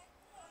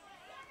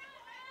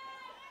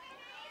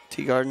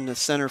 Teagarden to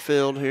center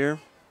field here.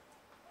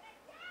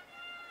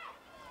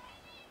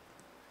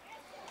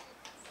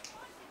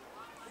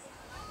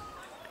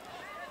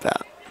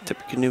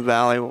 Tippecanoe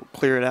Valley will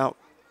clear it out.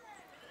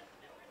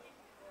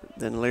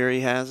 Then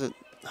Leary has it.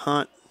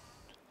 Hunt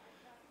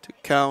to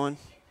Cohen.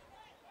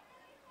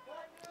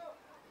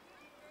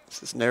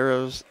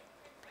 Cisneros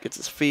gets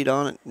his feet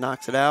on it,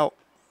 knocks it out.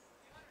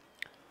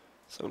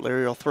 So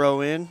Leary will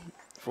throw in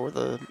for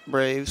the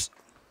Braves.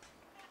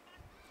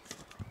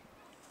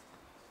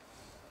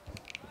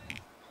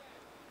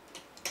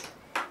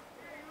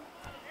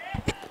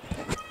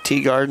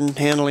 Teagarden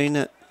handling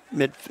it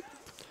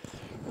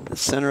the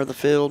center of the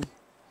field.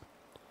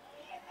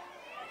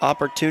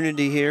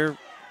 Opportunity here.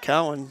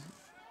 Cowan.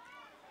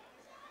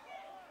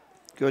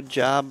 Good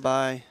job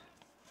by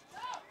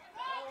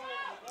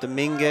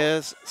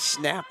Dominguez.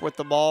 Snap with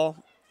the ball.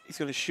 He's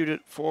going to shoot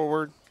it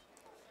forward.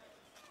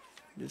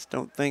 Just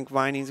don't think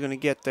Vining's going to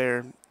get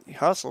there. He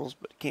hustles,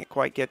 but can't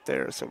quite get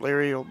there. So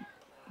Larry will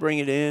bring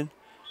it in.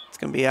 It's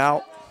going to be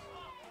out.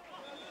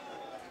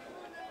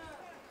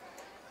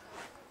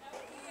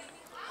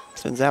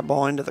 Sends that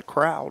ball into the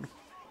crowd.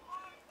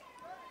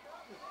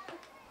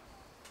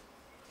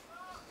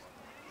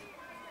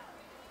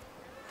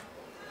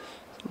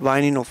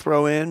 Vining will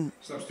throw in.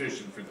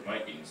 Substitution for the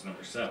Vikings,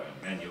 number 7,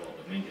 Manuel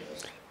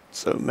Dominguez.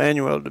 So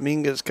Manuel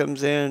Dominguez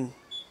comes in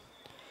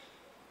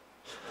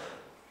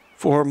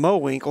for Mo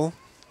Winkle.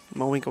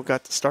 Mo Winkle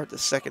got to start the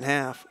second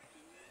half.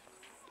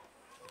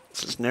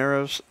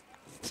 Cisneros.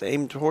 It's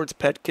aimed towards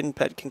Petkin.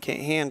 Petkin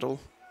can't handle.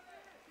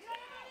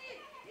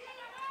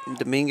 And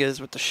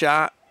Dominguez with the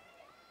shot.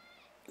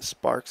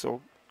 Sparks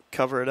will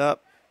cover it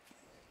up.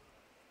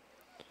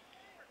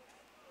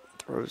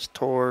 Throws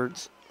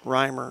towards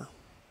Reimer.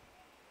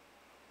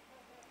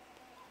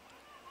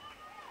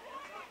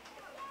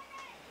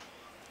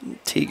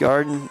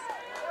 Teagarden.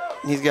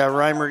 He's got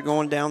Reimer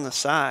going down the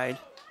side.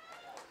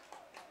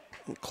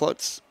 And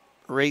Klutz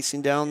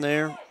racing down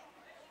there.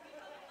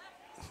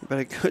 But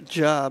a good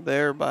job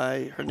there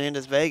by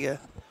Hernandez Vega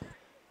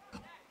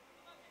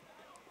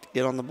to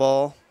get on the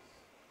ball.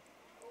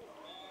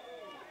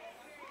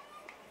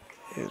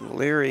 And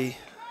Leary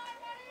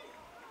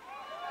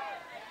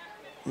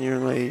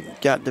nearly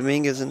got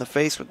Dominguez in the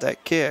face with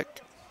that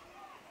kick.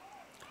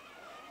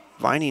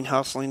 Vining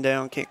hustling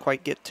down, can't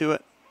quite get to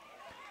it.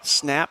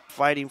 Snap,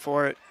 fighting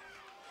for it.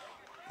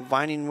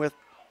 Vining with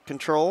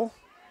control,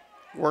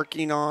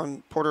 working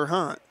on Porter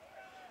Hunt.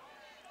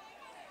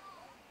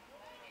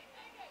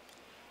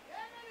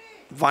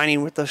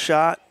 Vining with the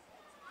shot.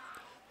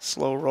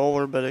 Slow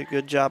roller, but a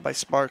good job by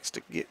Sparks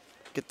to get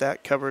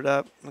that covered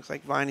up. Looks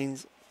like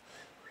Vining's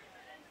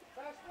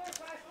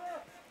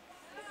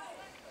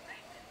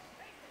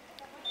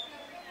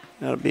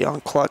that'll be on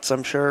Klutz,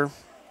 I'm sure.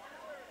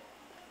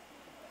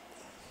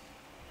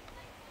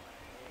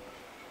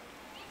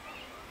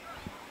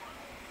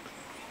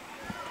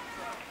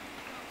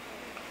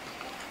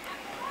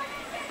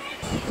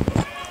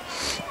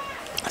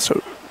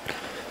 So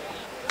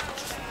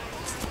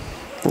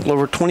a little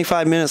over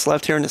 25 minutes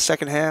left here in the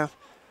second half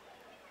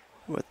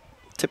with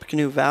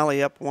Tippecanoe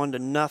Valley up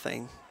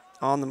 1-0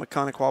 on the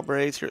Maconaquah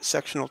Braves here at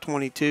Sectional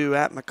 22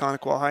 at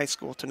Maconaquah High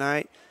School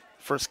tonight.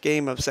 First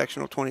game of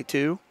Sectional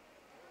 22.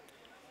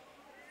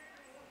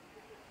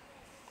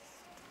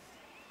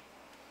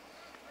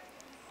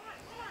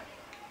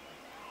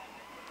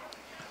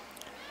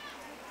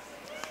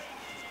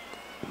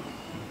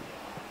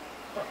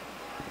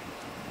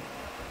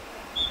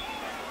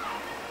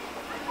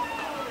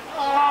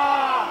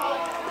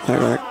 They're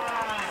going to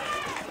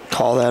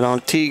call that on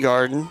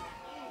Teagarden.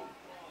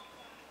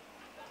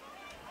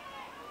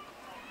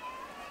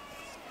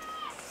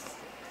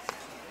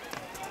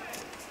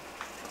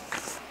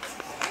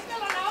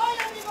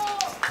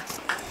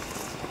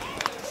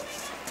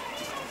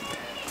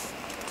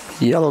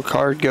 Yellow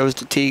card goes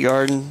to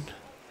Teagarden.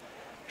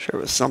 Sure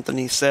it was something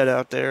he said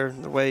out there,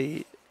 the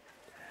way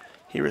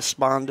he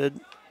responded.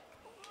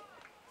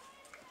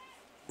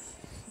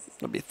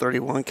 There'll be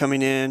 31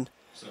 coming in.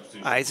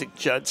 Isaac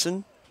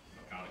Judson.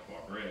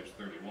 Maconaquah Braves,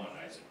 31,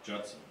 Isaac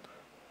Judson.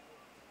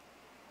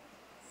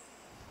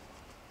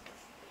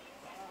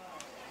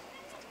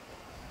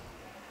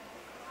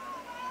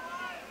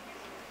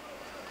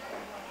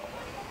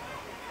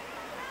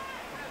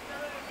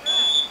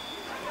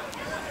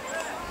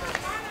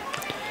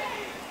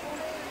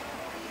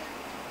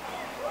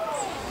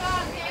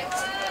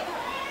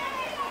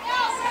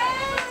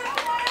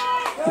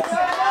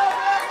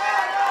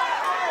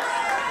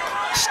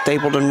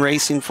 Stapleton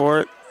racing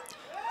for it.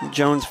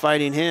 Jones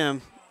fighting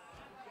him.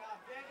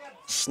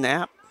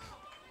 Snap.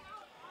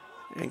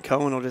 And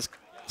Cohen will just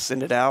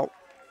send it out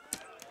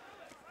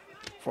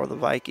for the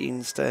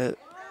Vikings to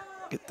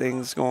get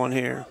things going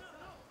here.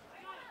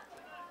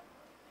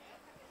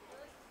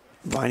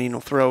 Vining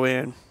will throw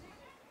in.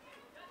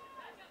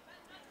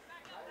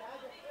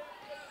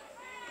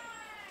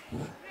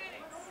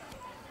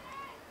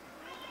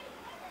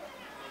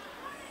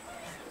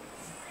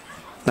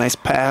 Nice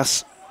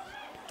pass.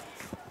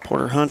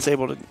 Porter Hunt's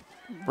able to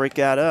break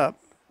that up.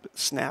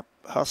 Snap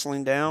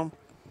hustling down.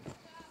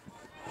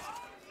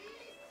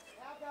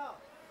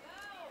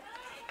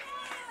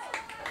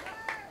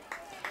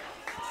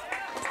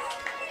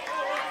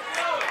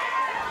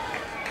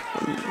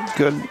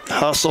 Good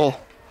hustle.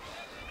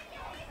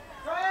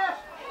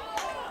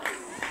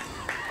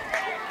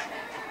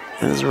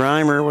 There's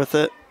Reimer with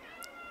it.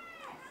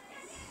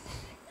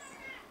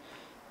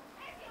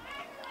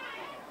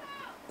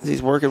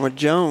 He's working with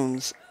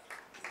Jones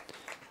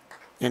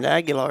and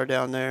Aguilar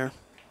down there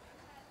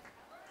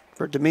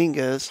for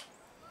Dominguez.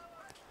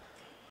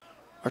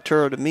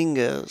 Arturo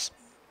Dominguez.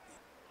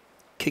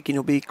 Kicking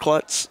will be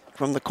Klutz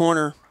from the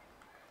corner.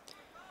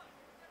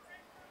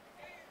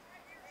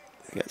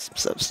 We got some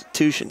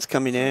substitutions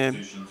coming in.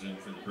 Substitutions in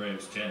for the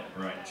Braves, 10,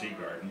 Brian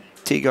Teagarden.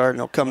 Teagarden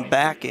will come 23,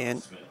 back Paul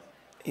in, Smith.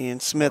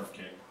 and Smith Fourth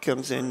kick.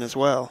 comes in as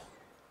well.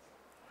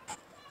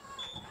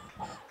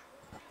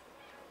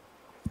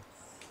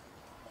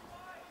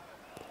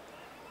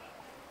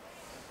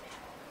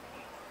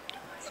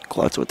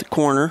 Klutz with the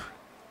corner.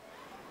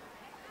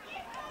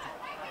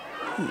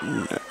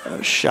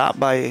 A shot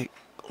by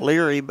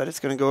Leary, but it's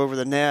going to go over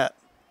the net.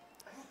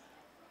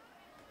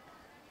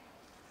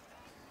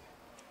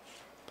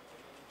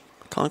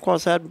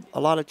 Maconaquah's had a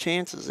lot of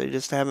chances. They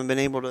just haven't been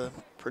able to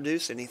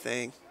produce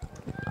anything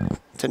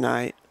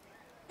tonight.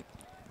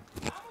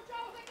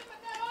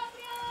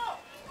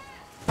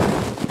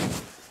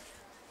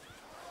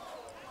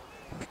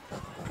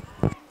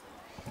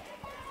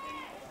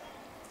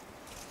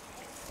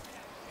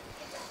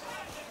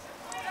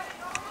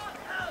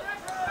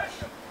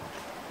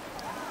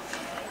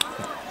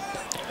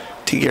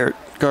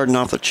 Teagarden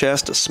off the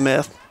chest to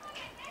Smith.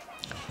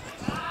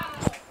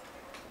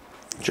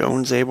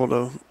 Jones able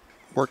to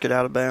work it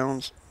out of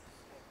bounds.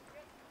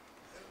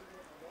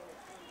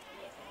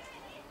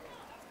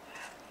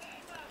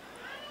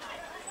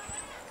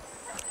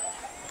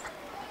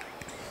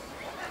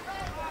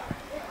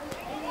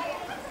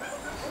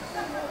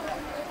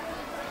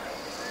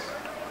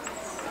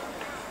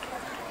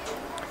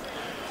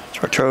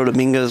 Arturo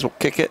Dominguez will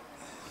kick it.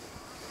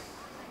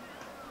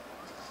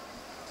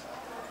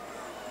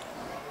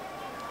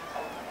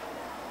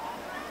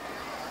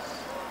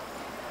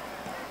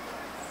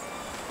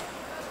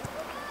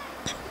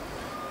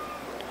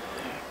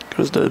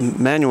 Goes to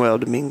Manuel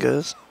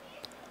Dominguez.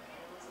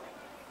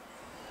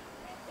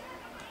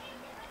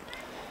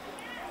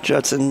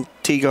 Judson,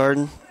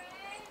 Teagarden.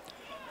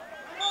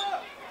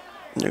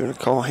 They're going to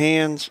call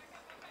hands.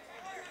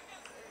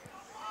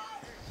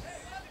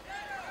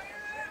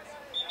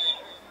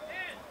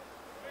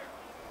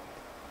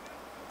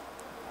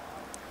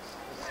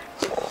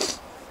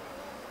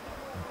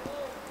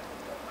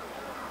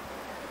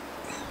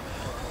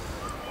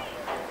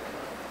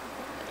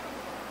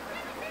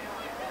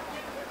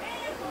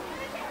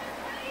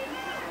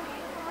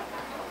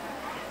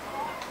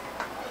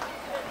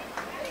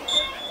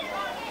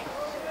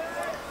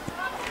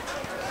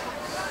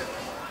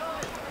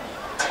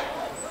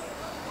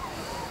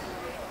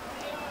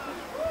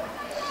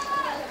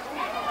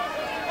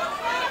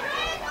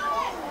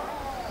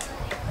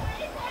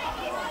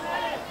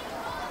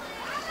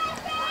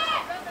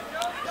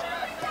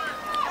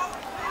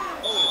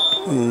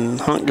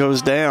 Hunt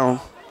goes down.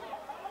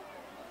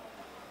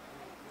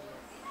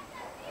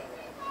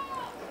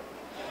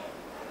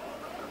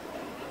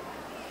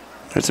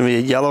 There's going to be a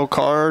yellow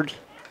card.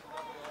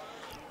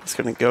 It's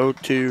going to go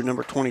to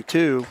number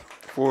 22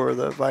 for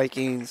the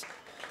Vikings,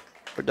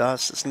 Verdas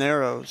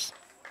Cisneros.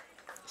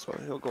 So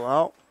he'll go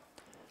out.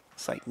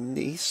 It's like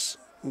Nice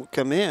will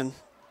come in.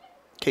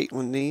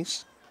 Caitlin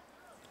Nice,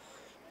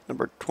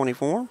 number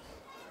 24.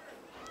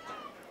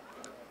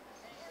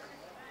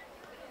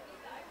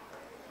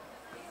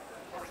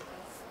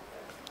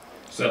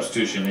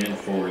 Substitution in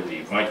for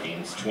the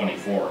Vikings,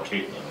 24,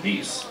 Caitlin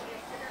Nice.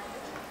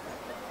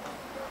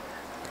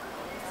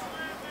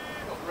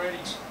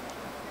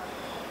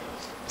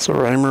 So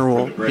Reimer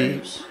will be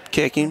Braves,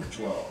 kicking.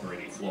 12,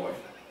 Brady Floyd.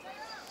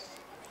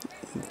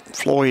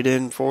 Floyd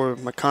in for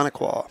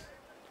Maconaquah.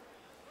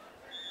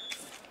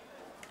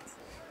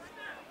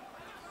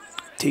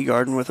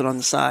 Teagarden with it on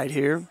the side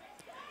here.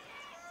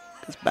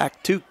 Goes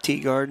back to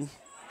Teagarden.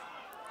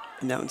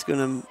 And that one's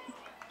going to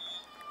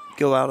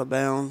go out of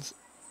bounds.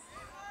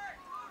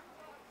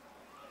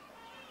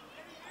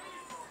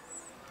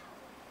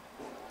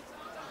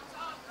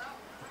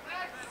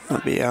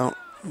 Not be out.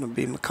 It'll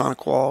be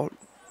Maconaquah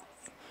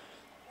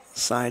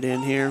side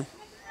in here.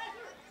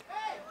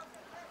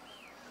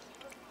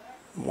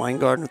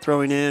 Weingartner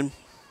throwing in.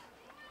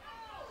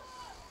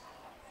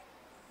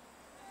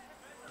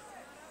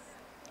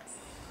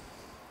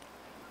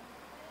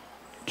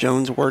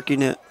 Jones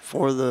working it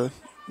for the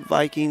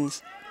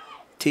Vikings.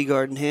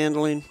 Teagarden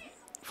handling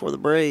for the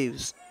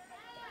Braves.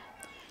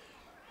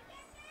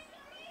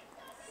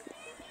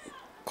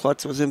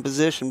 Klutz was in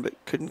position but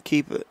couldn't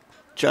keep it.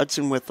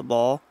 Judson with the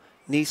ball.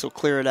 Nice will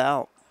clear it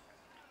out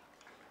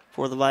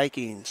for the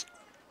Vikings.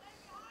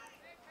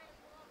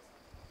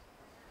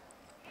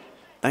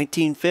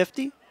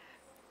 1950,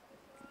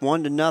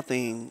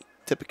 1-0,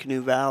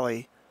 Tippecanoe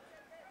Valley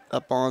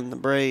up on the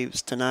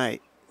Braves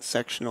tonight.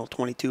 Sectional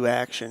 22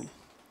 action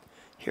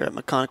here at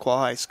Maconaquah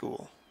High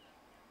School.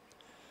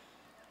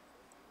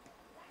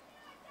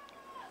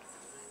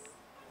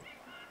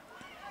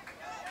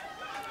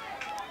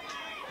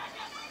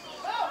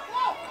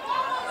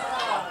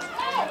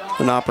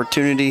 An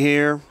opportunity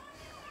here.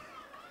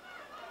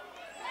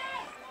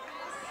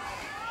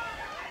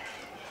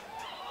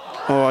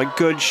 Oh, a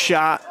good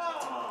shot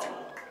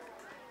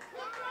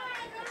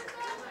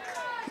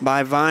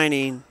by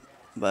Vining,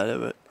 but it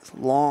was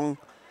long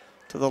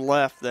to the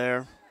left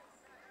there.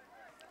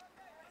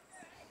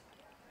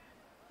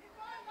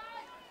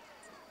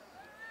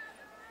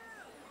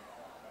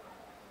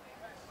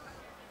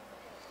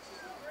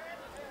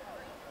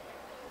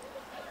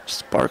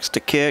 Sparks to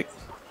kick.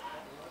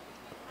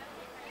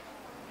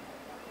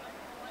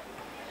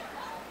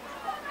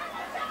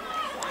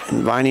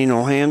 And Vining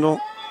will handle.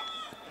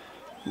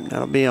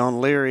 That'll be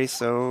on Leary,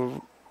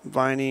 so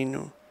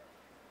Vining,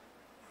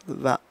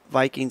 the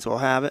Vikings will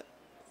have it.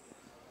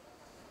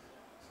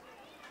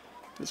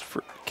 This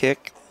for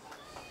kick.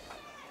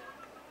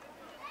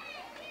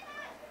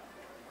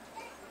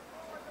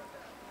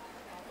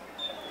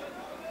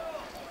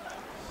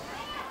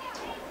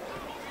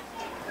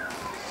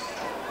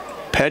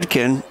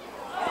 Pedkin.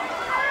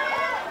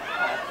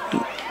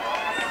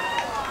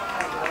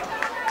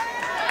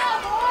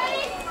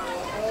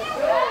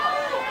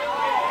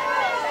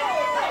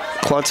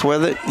 Klutz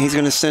with it. He's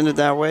going to send it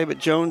that way, but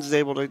Jones is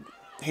able to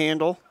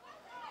handle.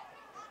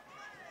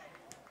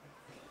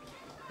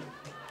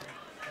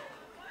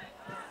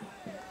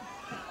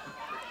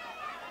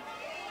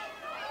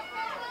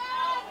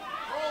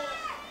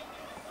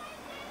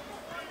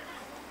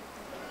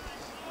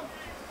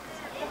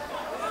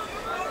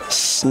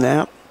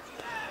 Snap.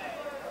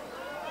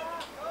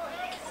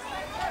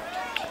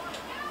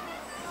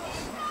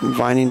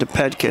 Vining to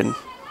Pedkin.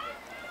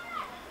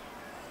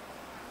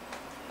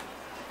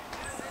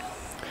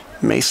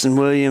 Mason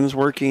Williams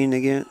working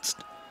against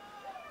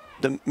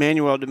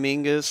Manuel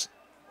Dominguez.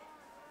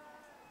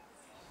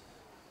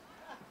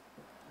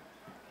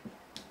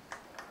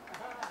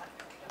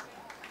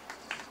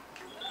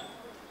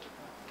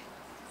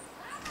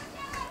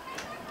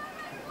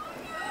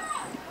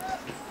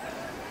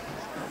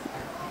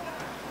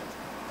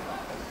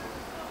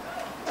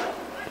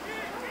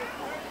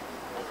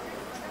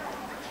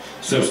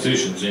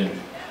 Substitutions in.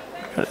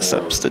 Got a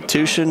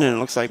substitution, and it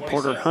looks like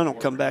Porter Hunt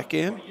will come back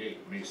in.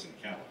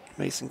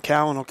 Mason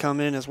Cowan will come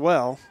in as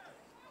well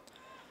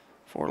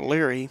for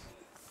Leary.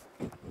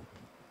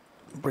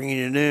 Bringing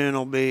it in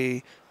will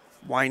be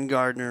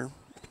Weingartner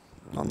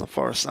on the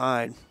far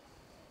side.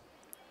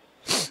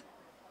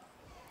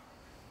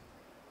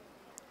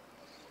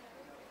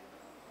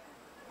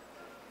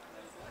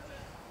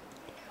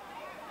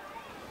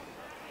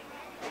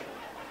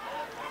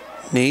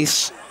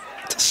 Nice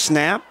to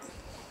snap.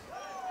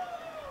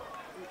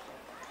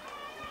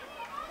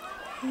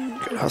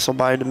 Good hustle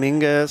by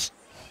Dominguez.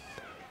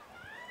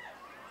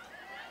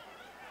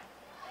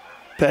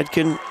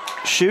 Pedkin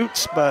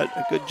shoots, but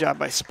a good job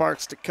by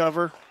Sparks to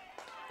cover.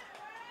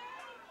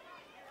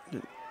 Be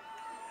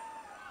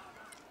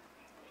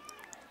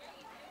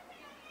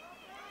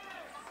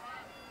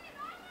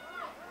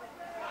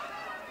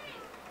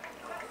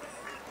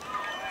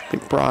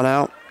brought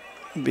out,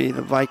 be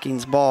the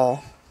Vikings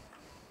ball.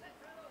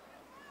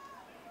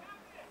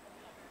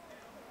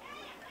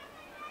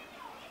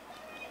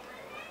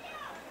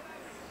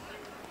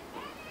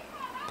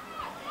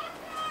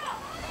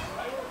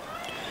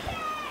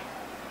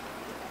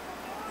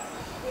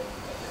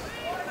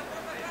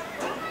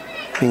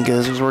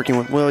 Dominguez was working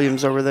with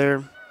Williams over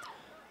there.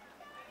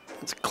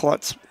 It's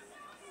Klutz.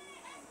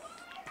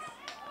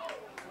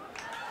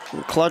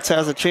 Klutz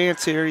has a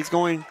chance here. He's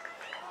going.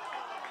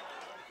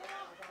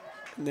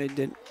 They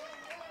did.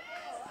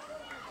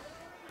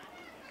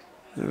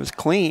 It was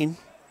clean.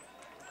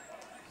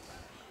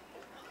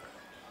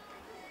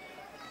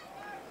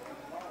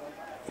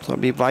 So it'll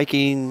be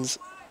Vikings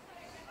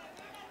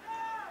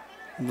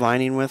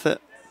Vining with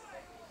it.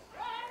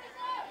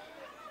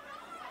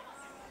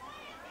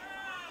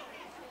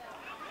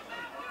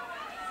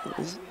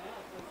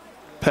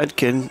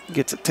 Pedkin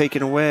gets it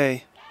taken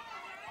away.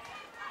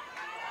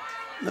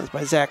 That's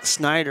by Zach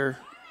Snyder.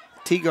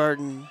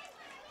 Teagarden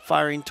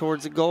firing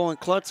towards the goal, and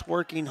Klutz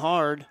working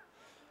hard.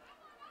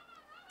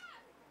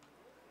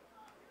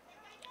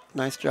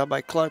 Nice job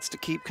by Klutz to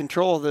keep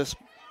control of this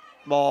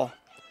ball.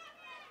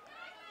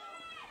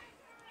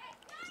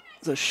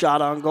 It's a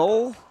shot on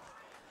goal.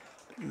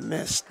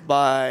 Missed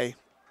by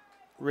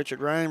Richard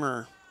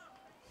Reimer.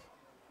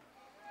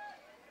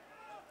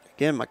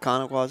 Again,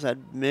 Maconaquah's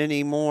had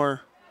many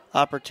more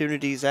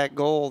opportunities at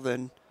goal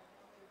than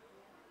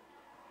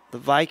the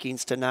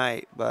Vikings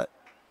tonight, but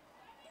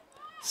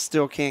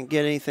still can't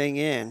get anything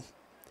in.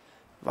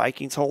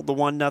 Vikings hold the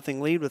 1-0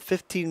 lead with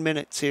 15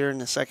 minutes here in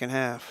the second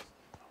half.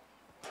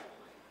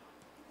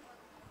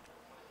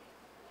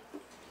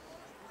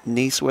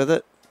 Nice with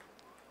it.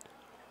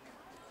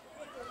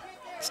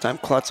 This time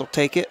Klutz will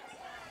take it.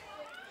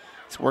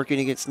 He's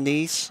working against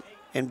Nice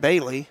and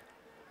Bailey.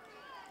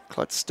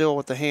 Klutz still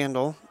with the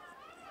handle.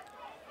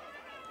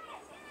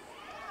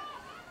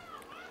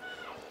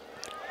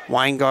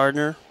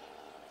 Weingartner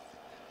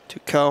to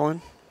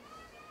Cohen.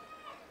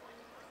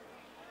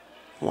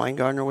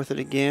 Weingartner with it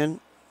again.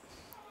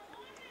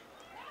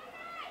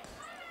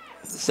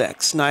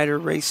 Zach Snyder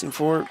racing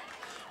for it.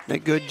 And a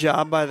good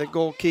job by the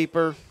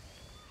goalkeeper,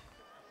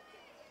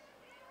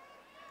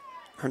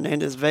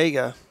 Hernandez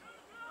Vega,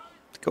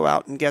 to go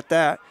out and get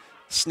that.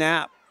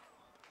 Snap.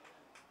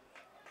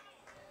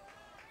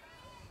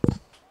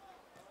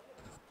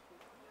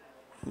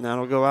 And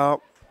that'll go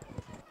out.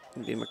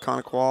 It'll be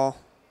Maconaquah.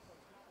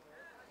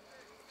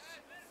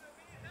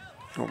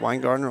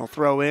 Weingartner will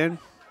throw in.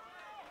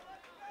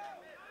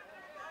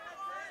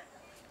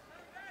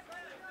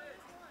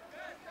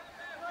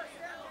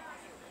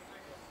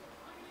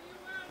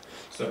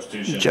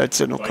 Substitution.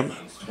 Judson will come.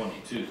 Vikings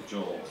 22,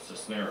 Joel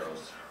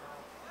Cisneros.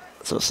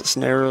 So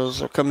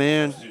Cisneros will come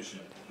in. Substitution.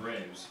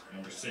 Braves,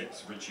 number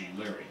 6, Richie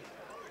Leary.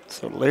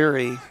 So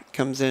Leary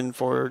comes in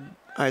for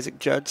Isaac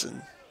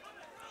Judson.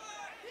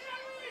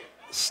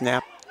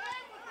 Snap.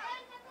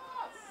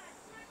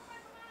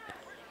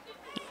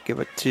 Give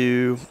it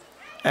to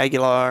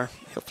Aguilar.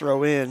 He'll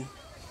throw in.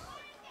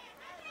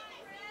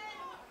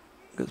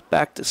 Goes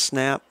back to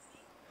snap.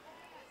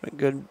 A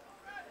good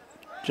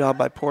job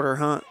by Porter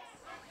Hunt.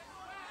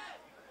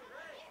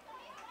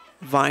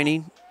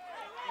 Vining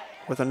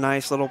with a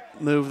nice little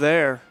move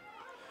there.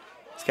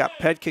 He's got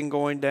Petkin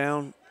going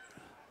down.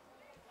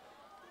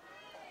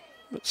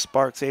 But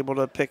Sparks able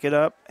to pick it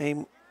up,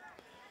 aim,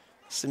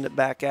 send it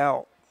back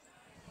out.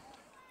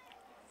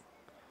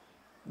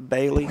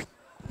 Bailey.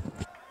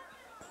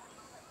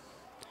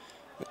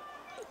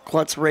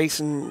 Klutz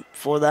racing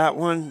for that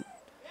one.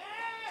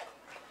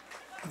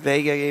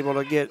 Vega able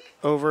to get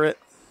over it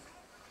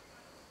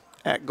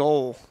at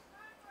goal.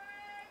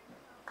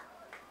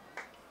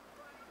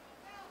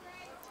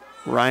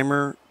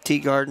 Reimer,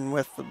 Teagarden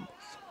with the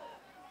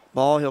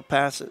ball. He'll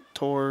pass it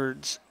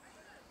towards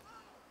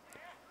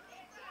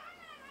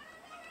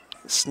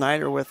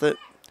Snyder with it.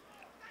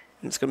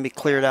 And it's going to be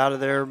cleared out of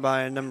there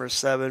by number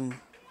 7,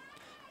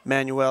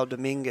 Manuel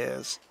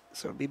Dominguez.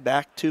 So it'll be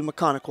back to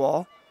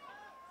Maconaquah.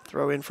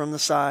 Throw in from the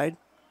side.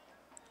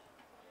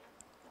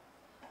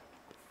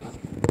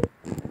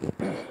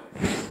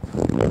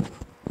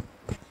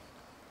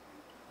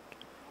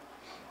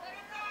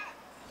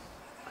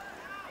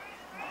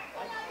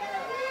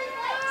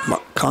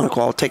 Maconaquah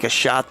will take a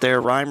shot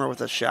there. Reimer with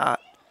a shot.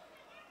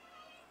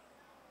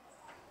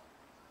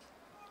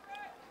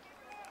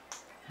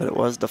 But it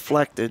was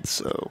deflected,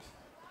 so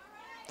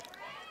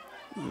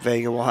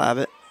Vega will have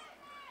it.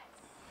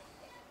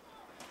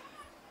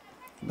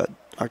 But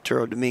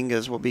Arturo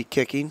Dominguez will be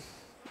kicking.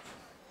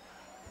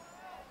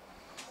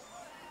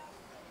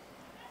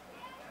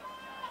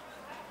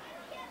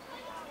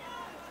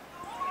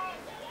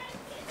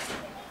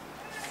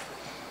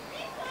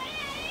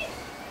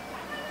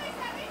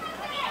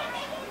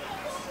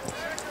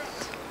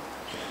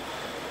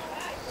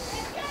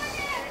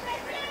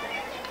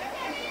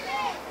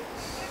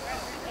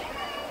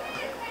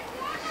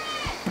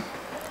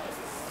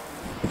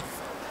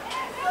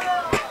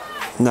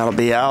 And that'll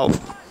be out.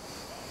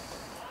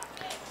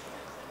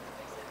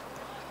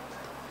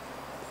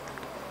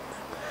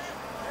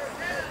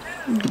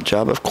 Good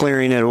job of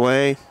clearing it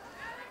away.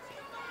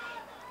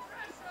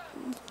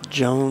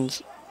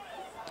 Jones.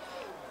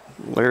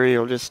 Larry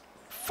will just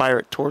fire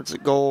it towards the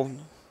goal.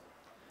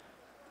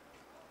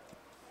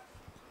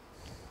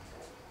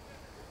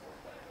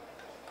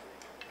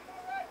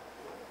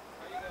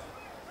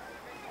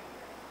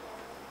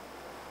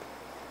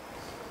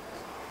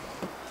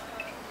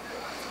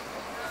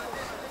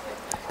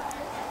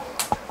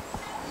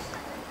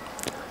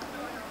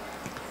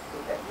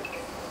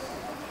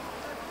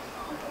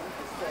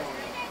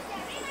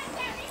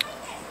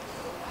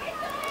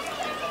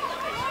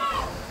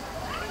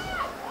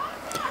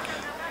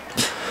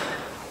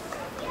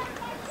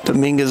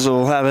 Dominguez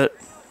will have it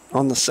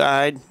on the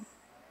side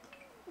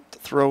to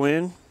throw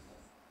in.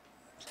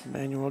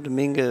 Manuel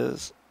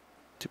Dominguez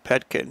to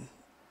Petkin.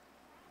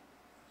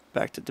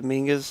 Back to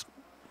Dominguez.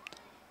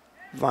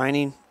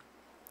 Vining.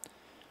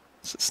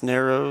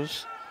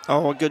 Cisneros.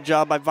 Oh, a good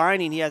job by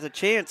Vining. He has a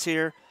chance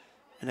here.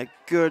 And a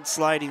good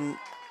sliding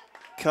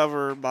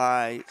cover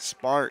by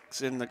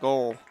Sparks in the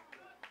goal.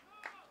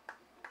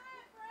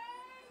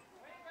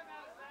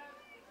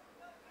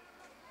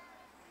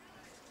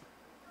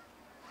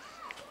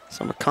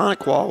 So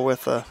Maconaquah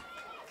with a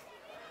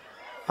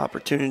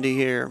opportunity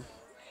here.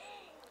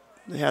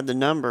 They had the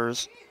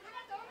numbers.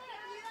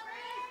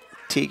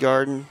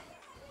 Teagarden.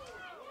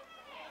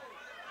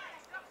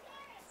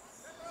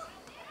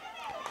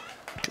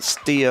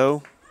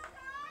 Castillo.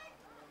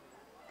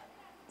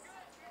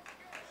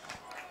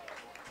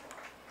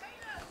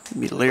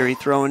 Be Leary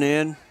throwing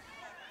in.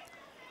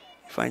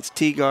 Finds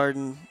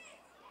Teagarden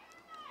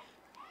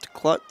to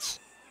Klutz.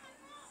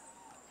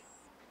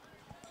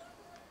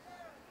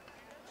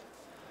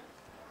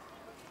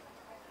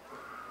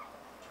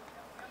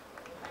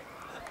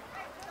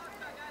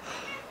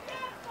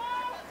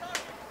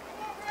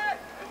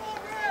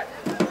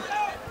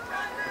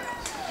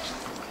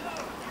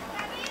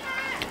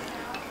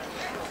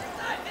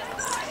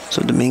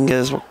 So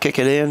Dominguez will kick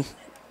it in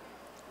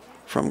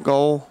from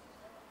goal.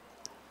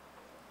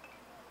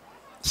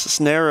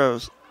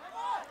 Cisneros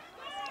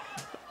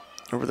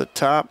over the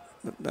top.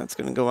 That's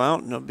going to go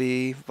out, and it'll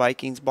be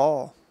Vikings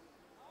ball.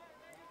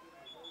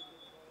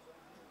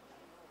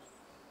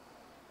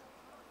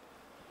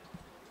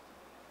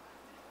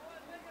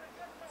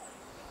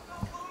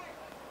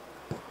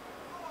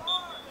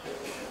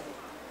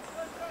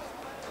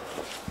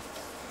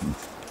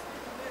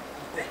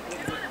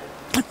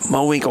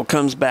 Mowinkle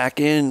comes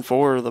back in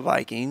for the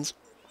Vikings.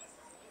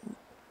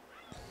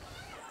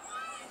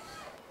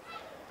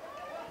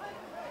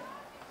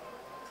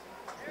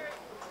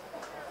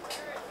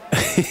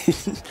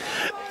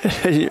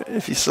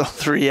 If you saw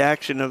the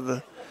reaction of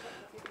the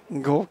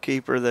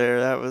goalkeeper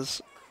there. That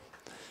was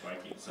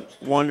Viking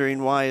substitution.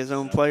 wondering why his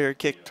own player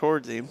kicked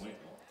towards him.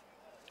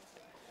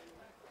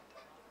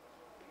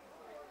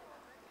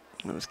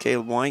 It was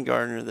Caleb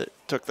Weingartner that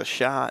took the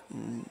shot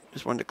and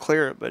just wanted to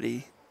clear it, but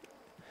he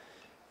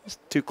was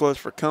too close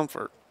for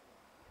comfort.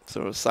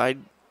 So a side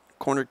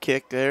corner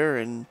kick there,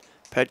 and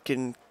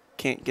Petkin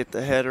can't get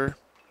the header.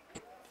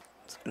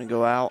 It's going to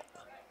go out.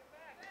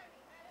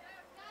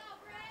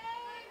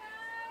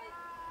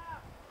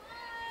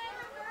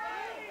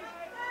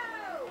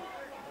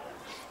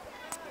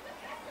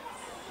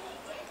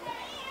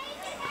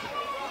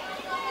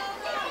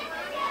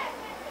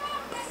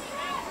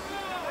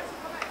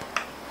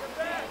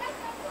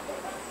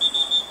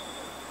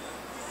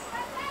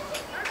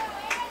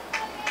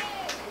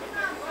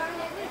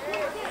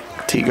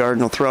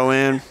 Teagarden will throw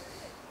in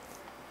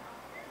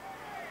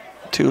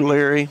to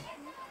Leary.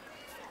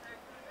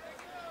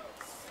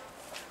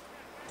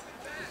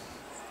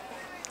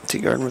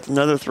 Teagarden with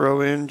another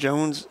throw in.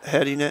 Jones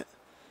heading it.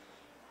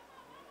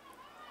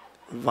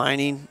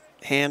 Vining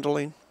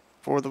handling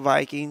for the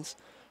Vikings.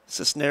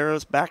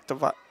 Cisneros back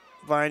to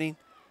Vining.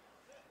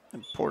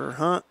 And Porter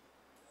Hunt.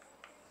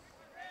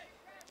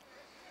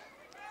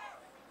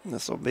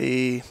 This will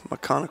be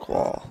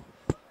Maconaquah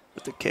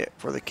with the kick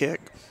for the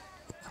kick.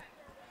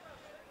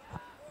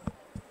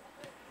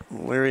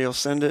 Leary will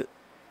send it.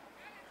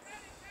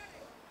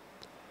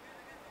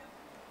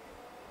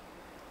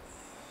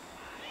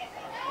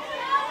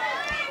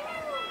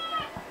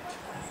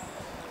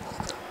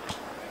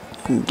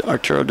 And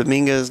Arturo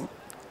Dominguez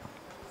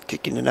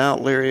kicking it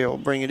out. Leary will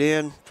bring it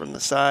in from the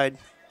side.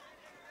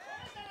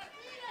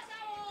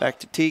 Back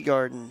to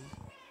Teagarden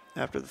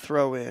after the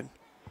throw in.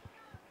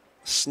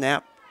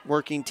 Snap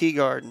working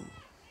Teagarden.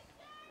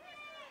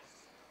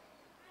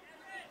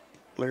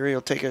 Leary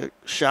will take a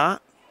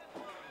shot.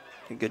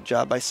 A good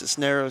job by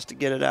Cisneros to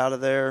get it out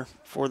of there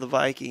for the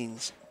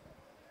Vikings.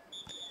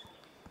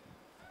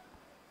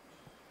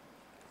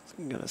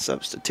 Got a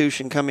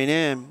substitution coming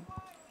in.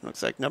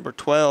 Looks like number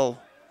 12,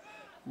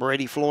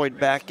 Brady Floyd,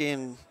 back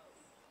in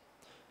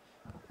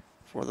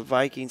for the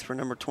Vikings for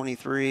number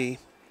 23,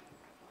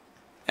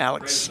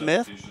 Alex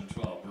Smith.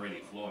 12,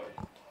 Brady Floyd.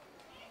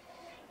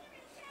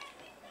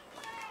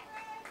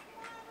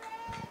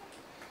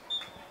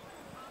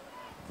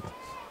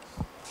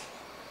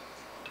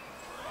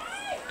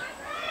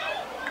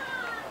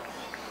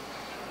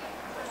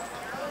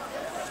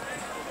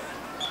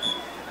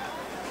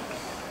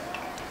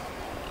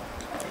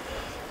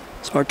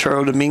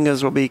 Arturo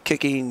Dominguez will be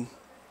kicking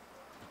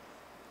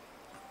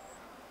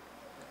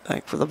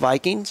back for the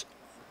Vikings.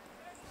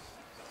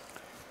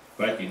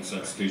 Viking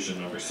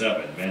substitution number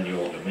 7,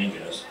 Manuel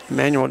Dominguez.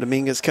 Manuel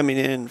Dominguez coming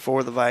in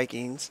for the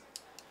Vikings.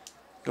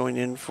 Going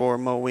in for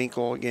Mo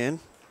Winkle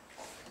again.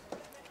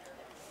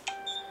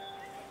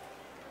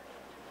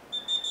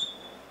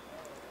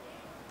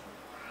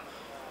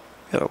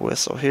 Got a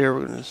whistle here.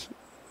 We're going to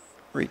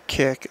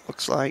re-kick, it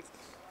looks like.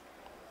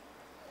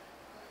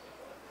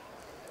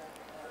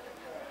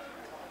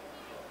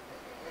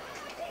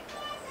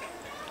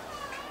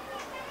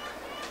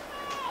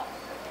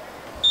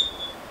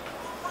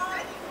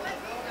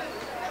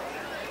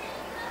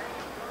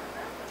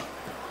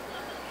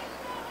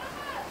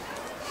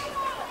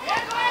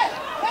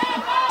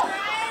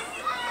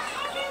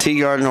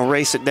 Teagarden will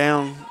race it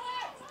down.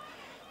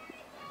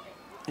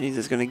 He's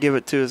just going to give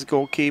it to his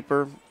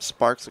goalkeeper.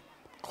 Sparks will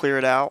clear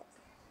it out.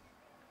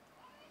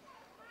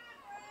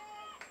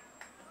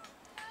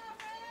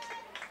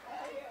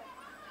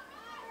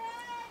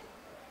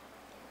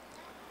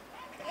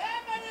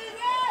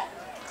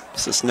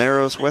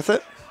 Cisneros with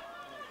it.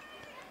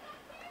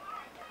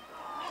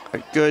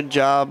 A good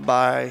job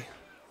by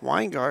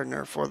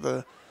Weingartner for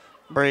the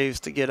Braves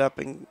to get up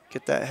and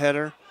get that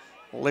header.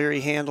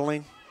 Leary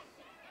handling.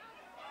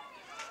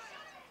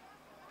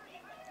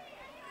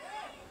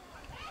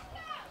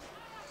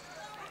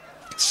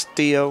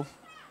 Castillo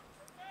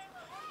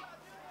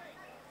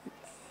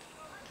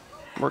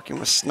working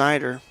with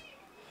Snyder.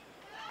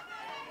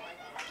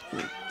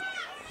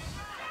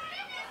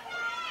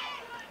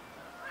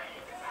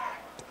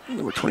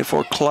 Number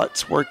 24,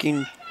 Klutz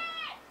working.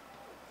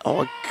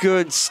 Oh, a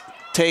good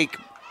take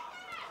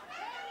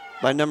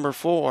by number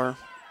 4,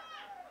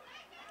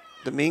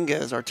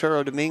 Dominguez,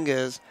 Arturo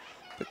Dominguez.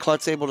 But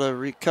Klutz able to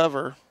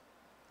recover.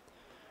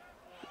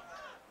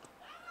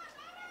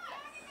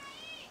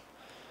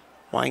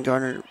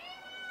 Weingartner.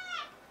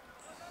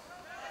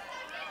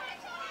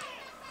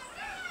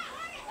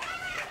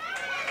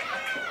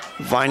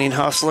 Vining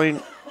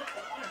hustling.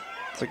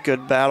 It's a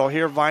good battle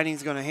here.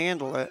 Vining's going to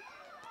handle it.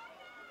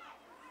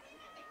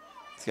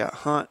 He's got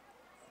Hunt.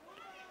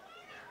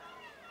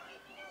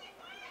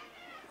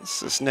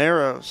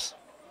 Cisneros.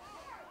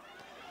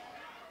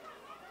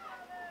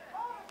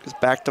 Goes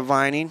back to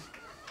Vining.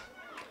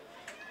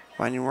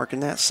 Vining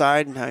working that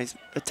side. Now he's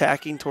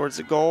attacking towards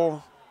the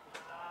goal.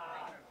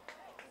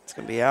 It's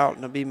going to be out,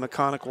 and it'll be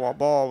Maconaquah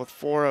ball with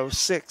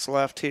 4:06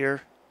 left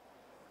here.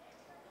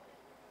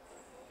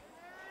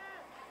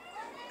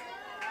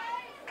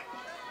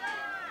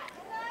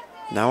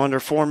 Now under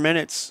 4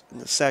 minutes in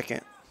the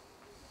second.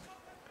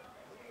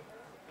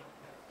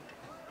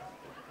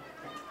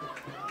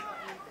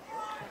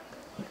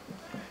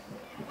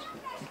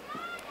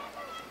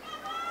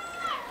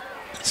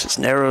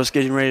 Cisneros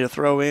getting ready to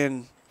throw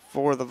in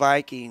for the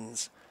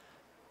Vikings.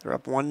 They're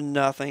up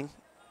 1-0.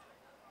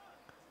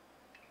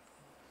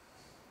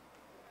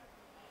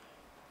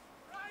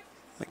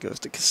 That goes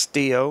to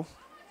Castillo.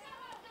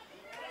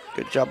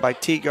 Good job by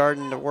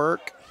Teagarden to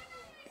work.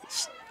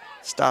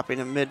 Stopping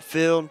in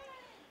midfield.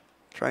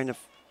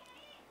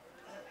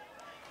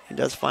 He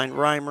does find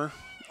Reimer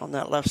on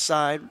that left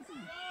side.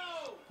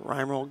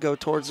 Reimer will go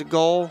towards the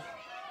goal.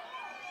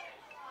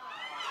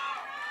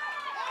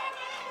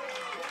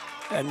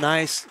 A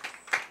nice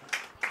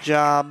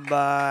job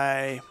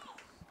by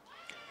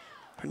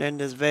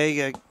Hernandez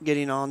Vega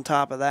getting on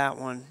top of that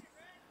one.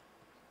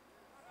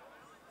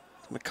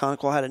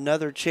 Maconaquah had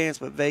another chance,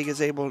 but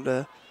Vega's able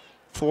to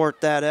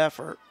thwart that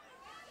effort.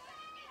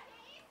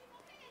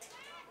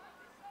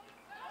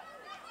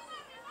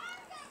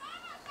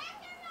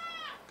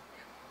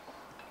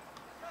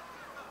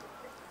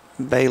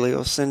 Bailey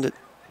will send it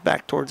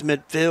back towards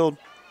midfield.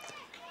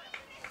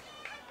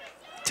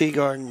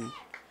 Teagarden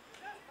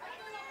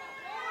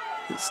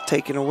is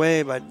taken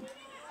away by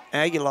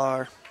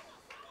Aguilar.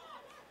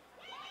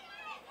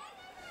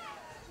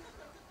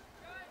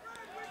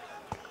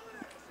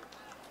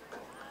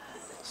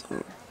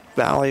 So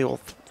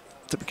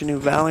Tippecanoe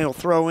Valley will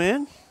throw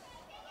in.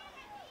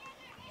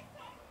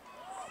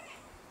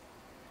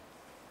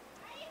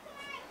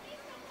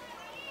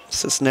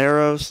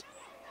 Cisneros.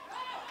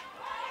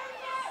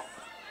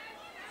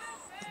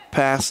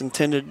 Pass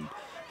intended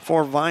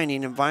for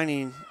Vining, and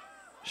Vining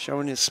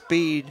showing his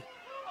speed.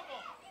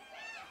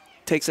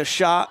 Takes a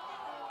shot,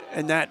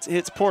 and that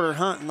hits Porter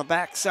Hunt in the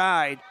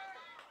backside.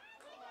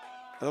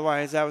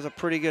 Otherwise, that was a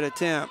pretty good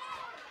attempt.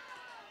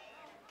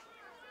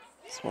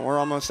 So we're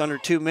almost under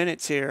 2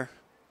 minutes here.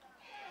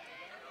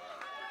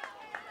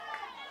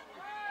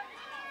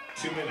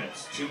 2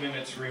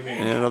 minutes remaining.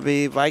 And it'll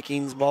be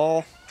Vikings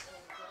ball.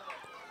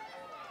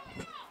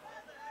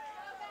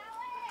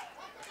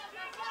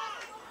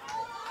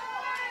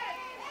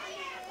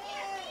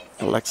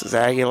 Alexis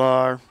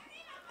Aguilar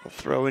will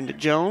throw into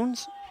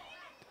Jones.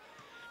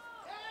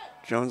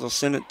 Jones will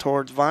send it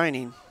towards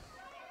Vining.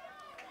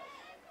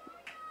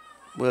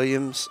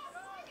 Williams.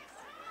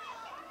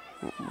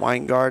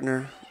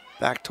 Weingardner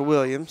back to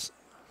Williams.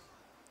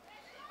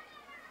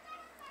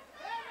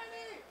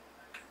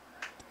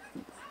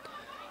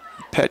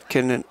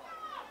 Petkin and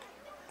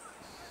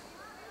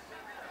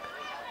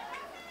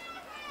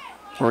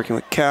working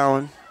with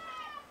Cowan.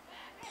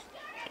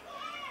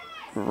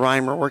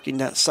 Reimer working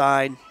that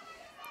side.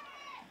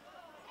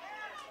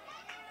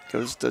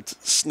 Goes to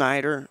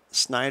Snyder.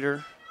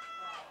 Snyder.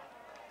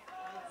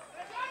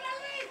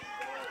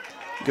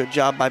 Good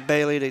job by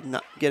Bailey to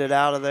not get it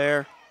out of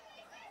there.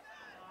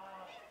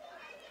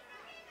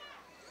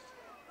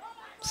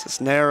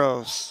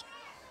 Cisneros.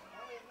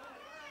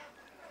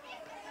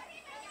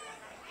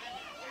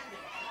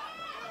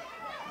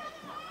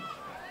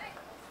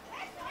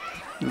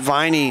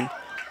 Vining.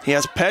 He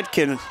has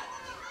Petkin.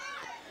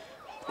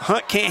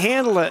 Hunt can't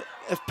handle it.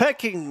 If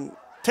Petkin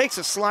takes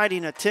a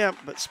sliding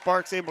attempt, but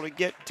Sparks able to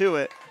get to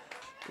it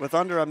with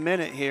under a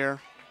minute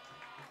here.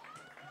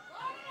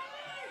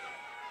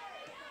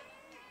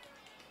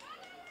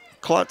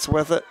 Klutz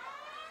with it.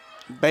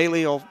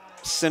 Bailey will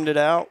send it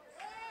out.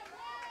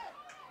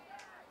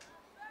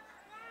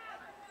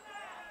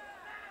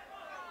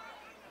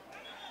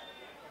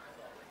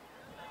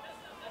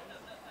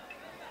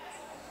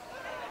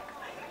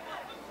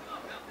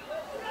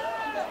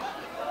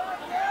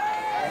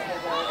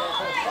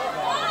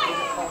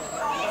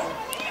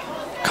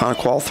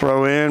 Maconaquah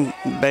throw in.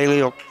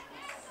 Bailey will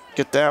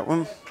get that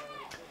one.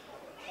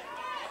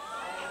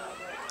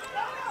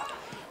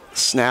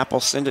 Snap will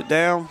send it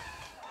down.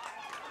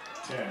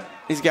 10,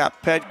 He's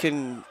got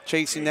Petkin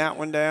chasing that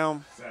one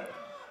down 7,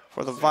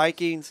 for the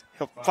Vikings.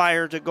 He'll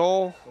fire to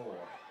goal. 4,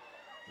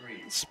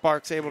 3,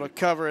 Sparks able to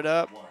cover it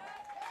up. 1.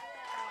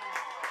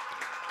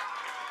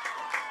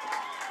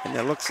 And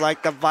it looks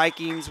like the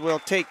Vikings will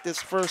take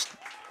this first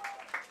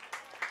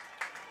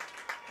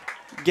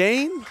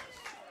game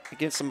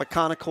against the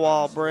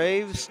Maconaquah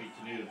Braves.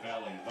 Tippecanoe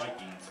Valley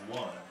Vikings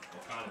 1,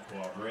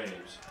 Maconaquah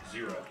Braves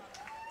 0.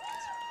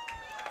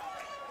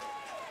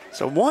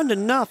 So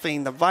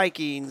 1-0, the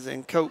Vikings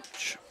and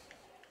coach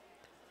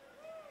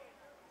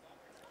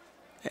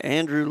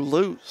Andrew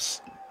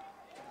Luce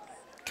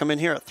come in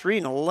here at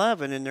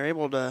 3-11, and they're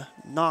able to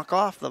knock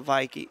off the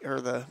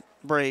the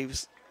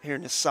Braves here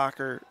in the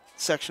soccer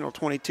sectional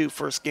 22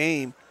 first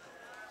game.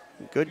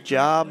 Good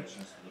job.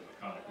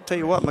 Tell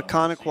you what,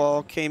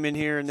 Maconaquah came in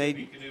here and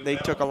they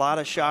took a lot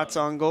of shots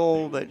on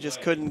goal, but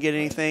just couldn't get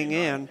anything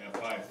in.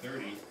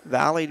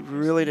 Valley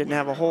really didn't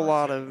have a whole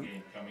lot of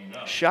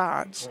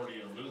shots,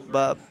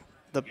 but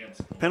the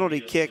penalty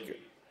kick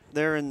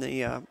there in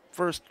the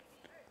first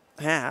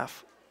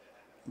half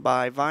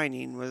by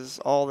Vining was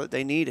all that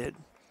they needed.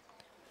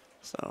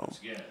 So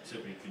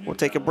we'll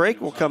take a break.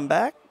 We'll come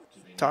back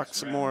talk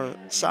some more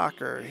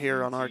soccer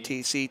here on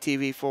RTC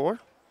TV4,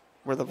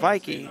 where the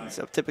Vikings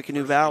of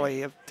Tippecanoe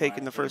Valley have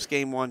taken the first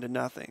game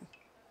 1-0.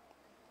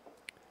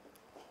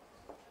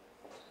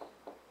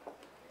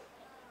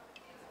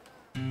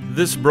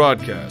 This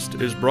broadcast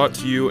is brought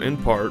to you in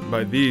part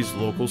by these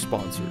local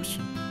sponsors.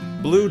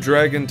 Blue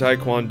Dragon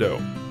Taekwondo.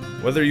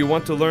 Whether you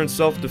want to learn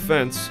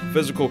self-defense,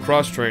 physical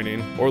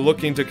cross-training, or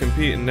looking to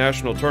compete in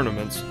national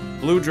tournaments,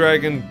 Blue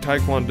Dragon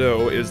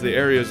Taekwondo is the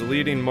area's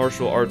leading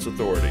martial arts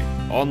authority.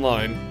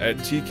 Online at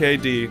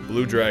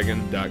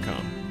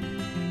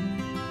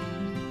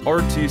tkdbluedragon.com.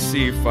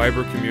 RTC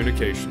Fiber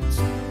Communications.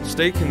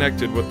 Stay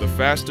connected with the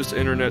fastest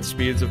internet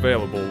speeds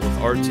available with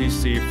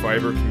RTC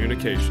Fiber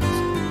Communications.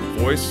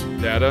 Voice,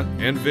 data,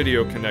 and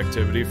video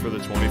connectivity for the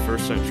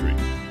 21st century.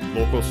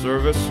 Local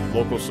service,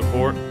 local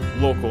support,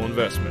 local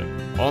investment.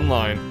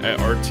 Online at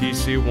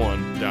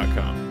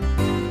rtc1.com.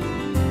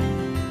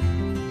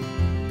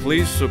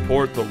 Please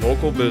support the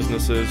local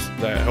businesses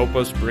that help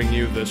us bring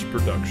you this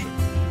production.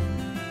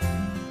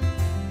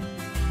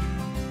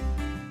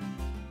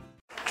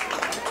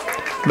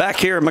 Back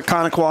here at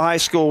Maconaquah High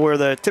School, where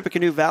the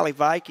Tippecanoe Valley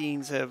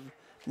Vikings have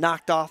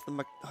knocked off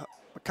the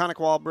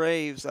Maconaquah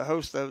Braves, the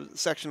host of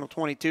Sectional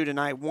 22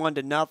 tonight,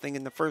 1-0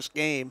 in the first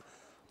game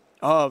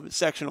of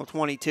Sectional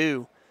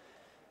 22.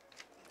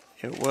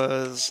 It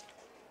was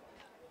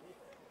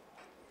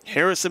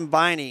Harrison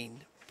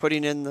Bining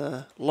putting in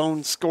the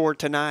lone score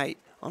tonight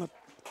on a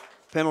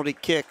penalty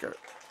kick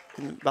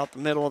in about the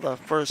middle of the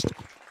first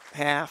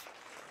half.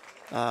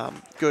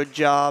 Good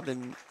job,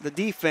 and the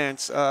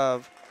defense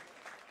of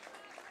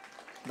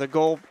the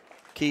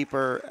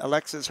goalkeeper,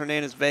 Alexis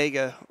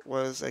Hernandez-Vega,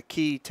 was a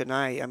key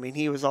tonight. I mean,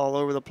 he was all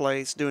over the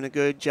place, doing a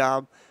good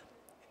job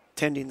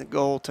tending the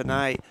goal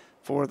tonight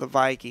for the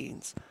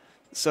Vikings.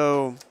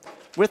 So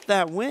with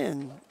that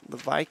win, the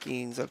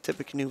Vikings of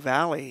Tippecanoe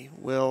Valley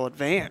will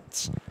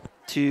advance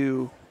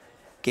to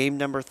game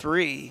number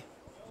 3,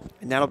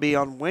 and that'll be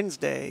on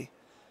Wednesday,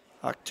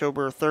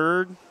 October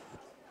 3rd,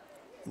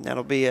 and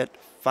that'll be at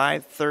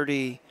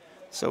 5:30.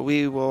 So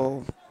we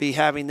will be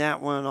having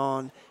that one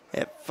on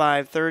at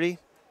 5:30.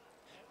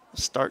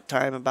 Start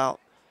time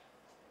about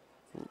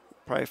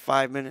probably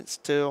 5 minutes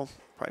till,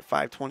 probably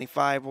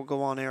 5:25 we'll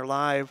go on air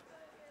live.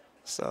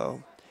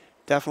 So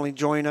definitely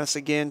join us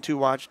again to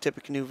watch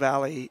Tippecanoe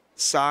Valley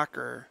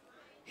soccer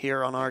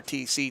here on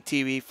RTC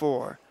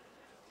TV4.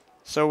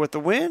 So with the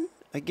win,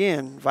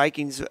 again,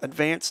 Vikings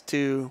advance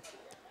to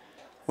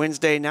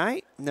Wednesday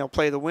night, and they'll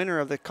play the winner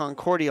of the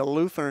Concordia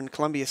Lutheran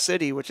Columbia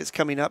City, which is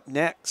coming up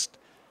next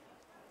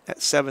at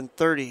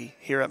 7:30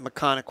 here at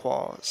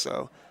Maconaquah.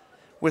 So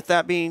with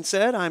that being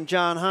said, I'm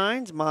John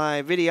Hines,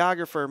 my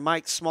videographer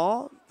Mike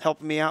Small,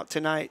 helping me out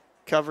tonight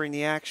covering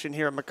the action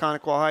here at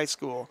Maconaquah High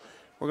School.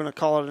 We're going to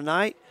call it a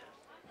night.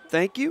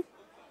 Thank you,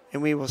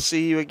 and we will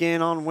see you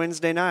again on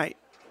Wednesday night,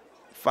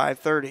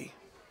 5:30.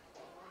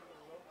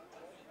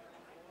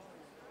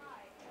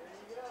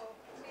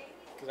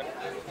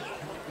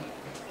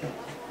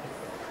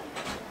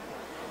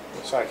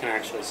 So I can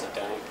actually sit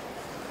down.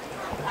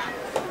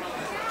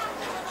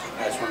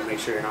 I just want to make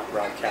sure you're not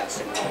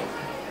broadcasting,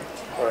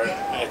 or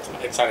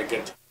it's at a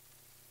good time.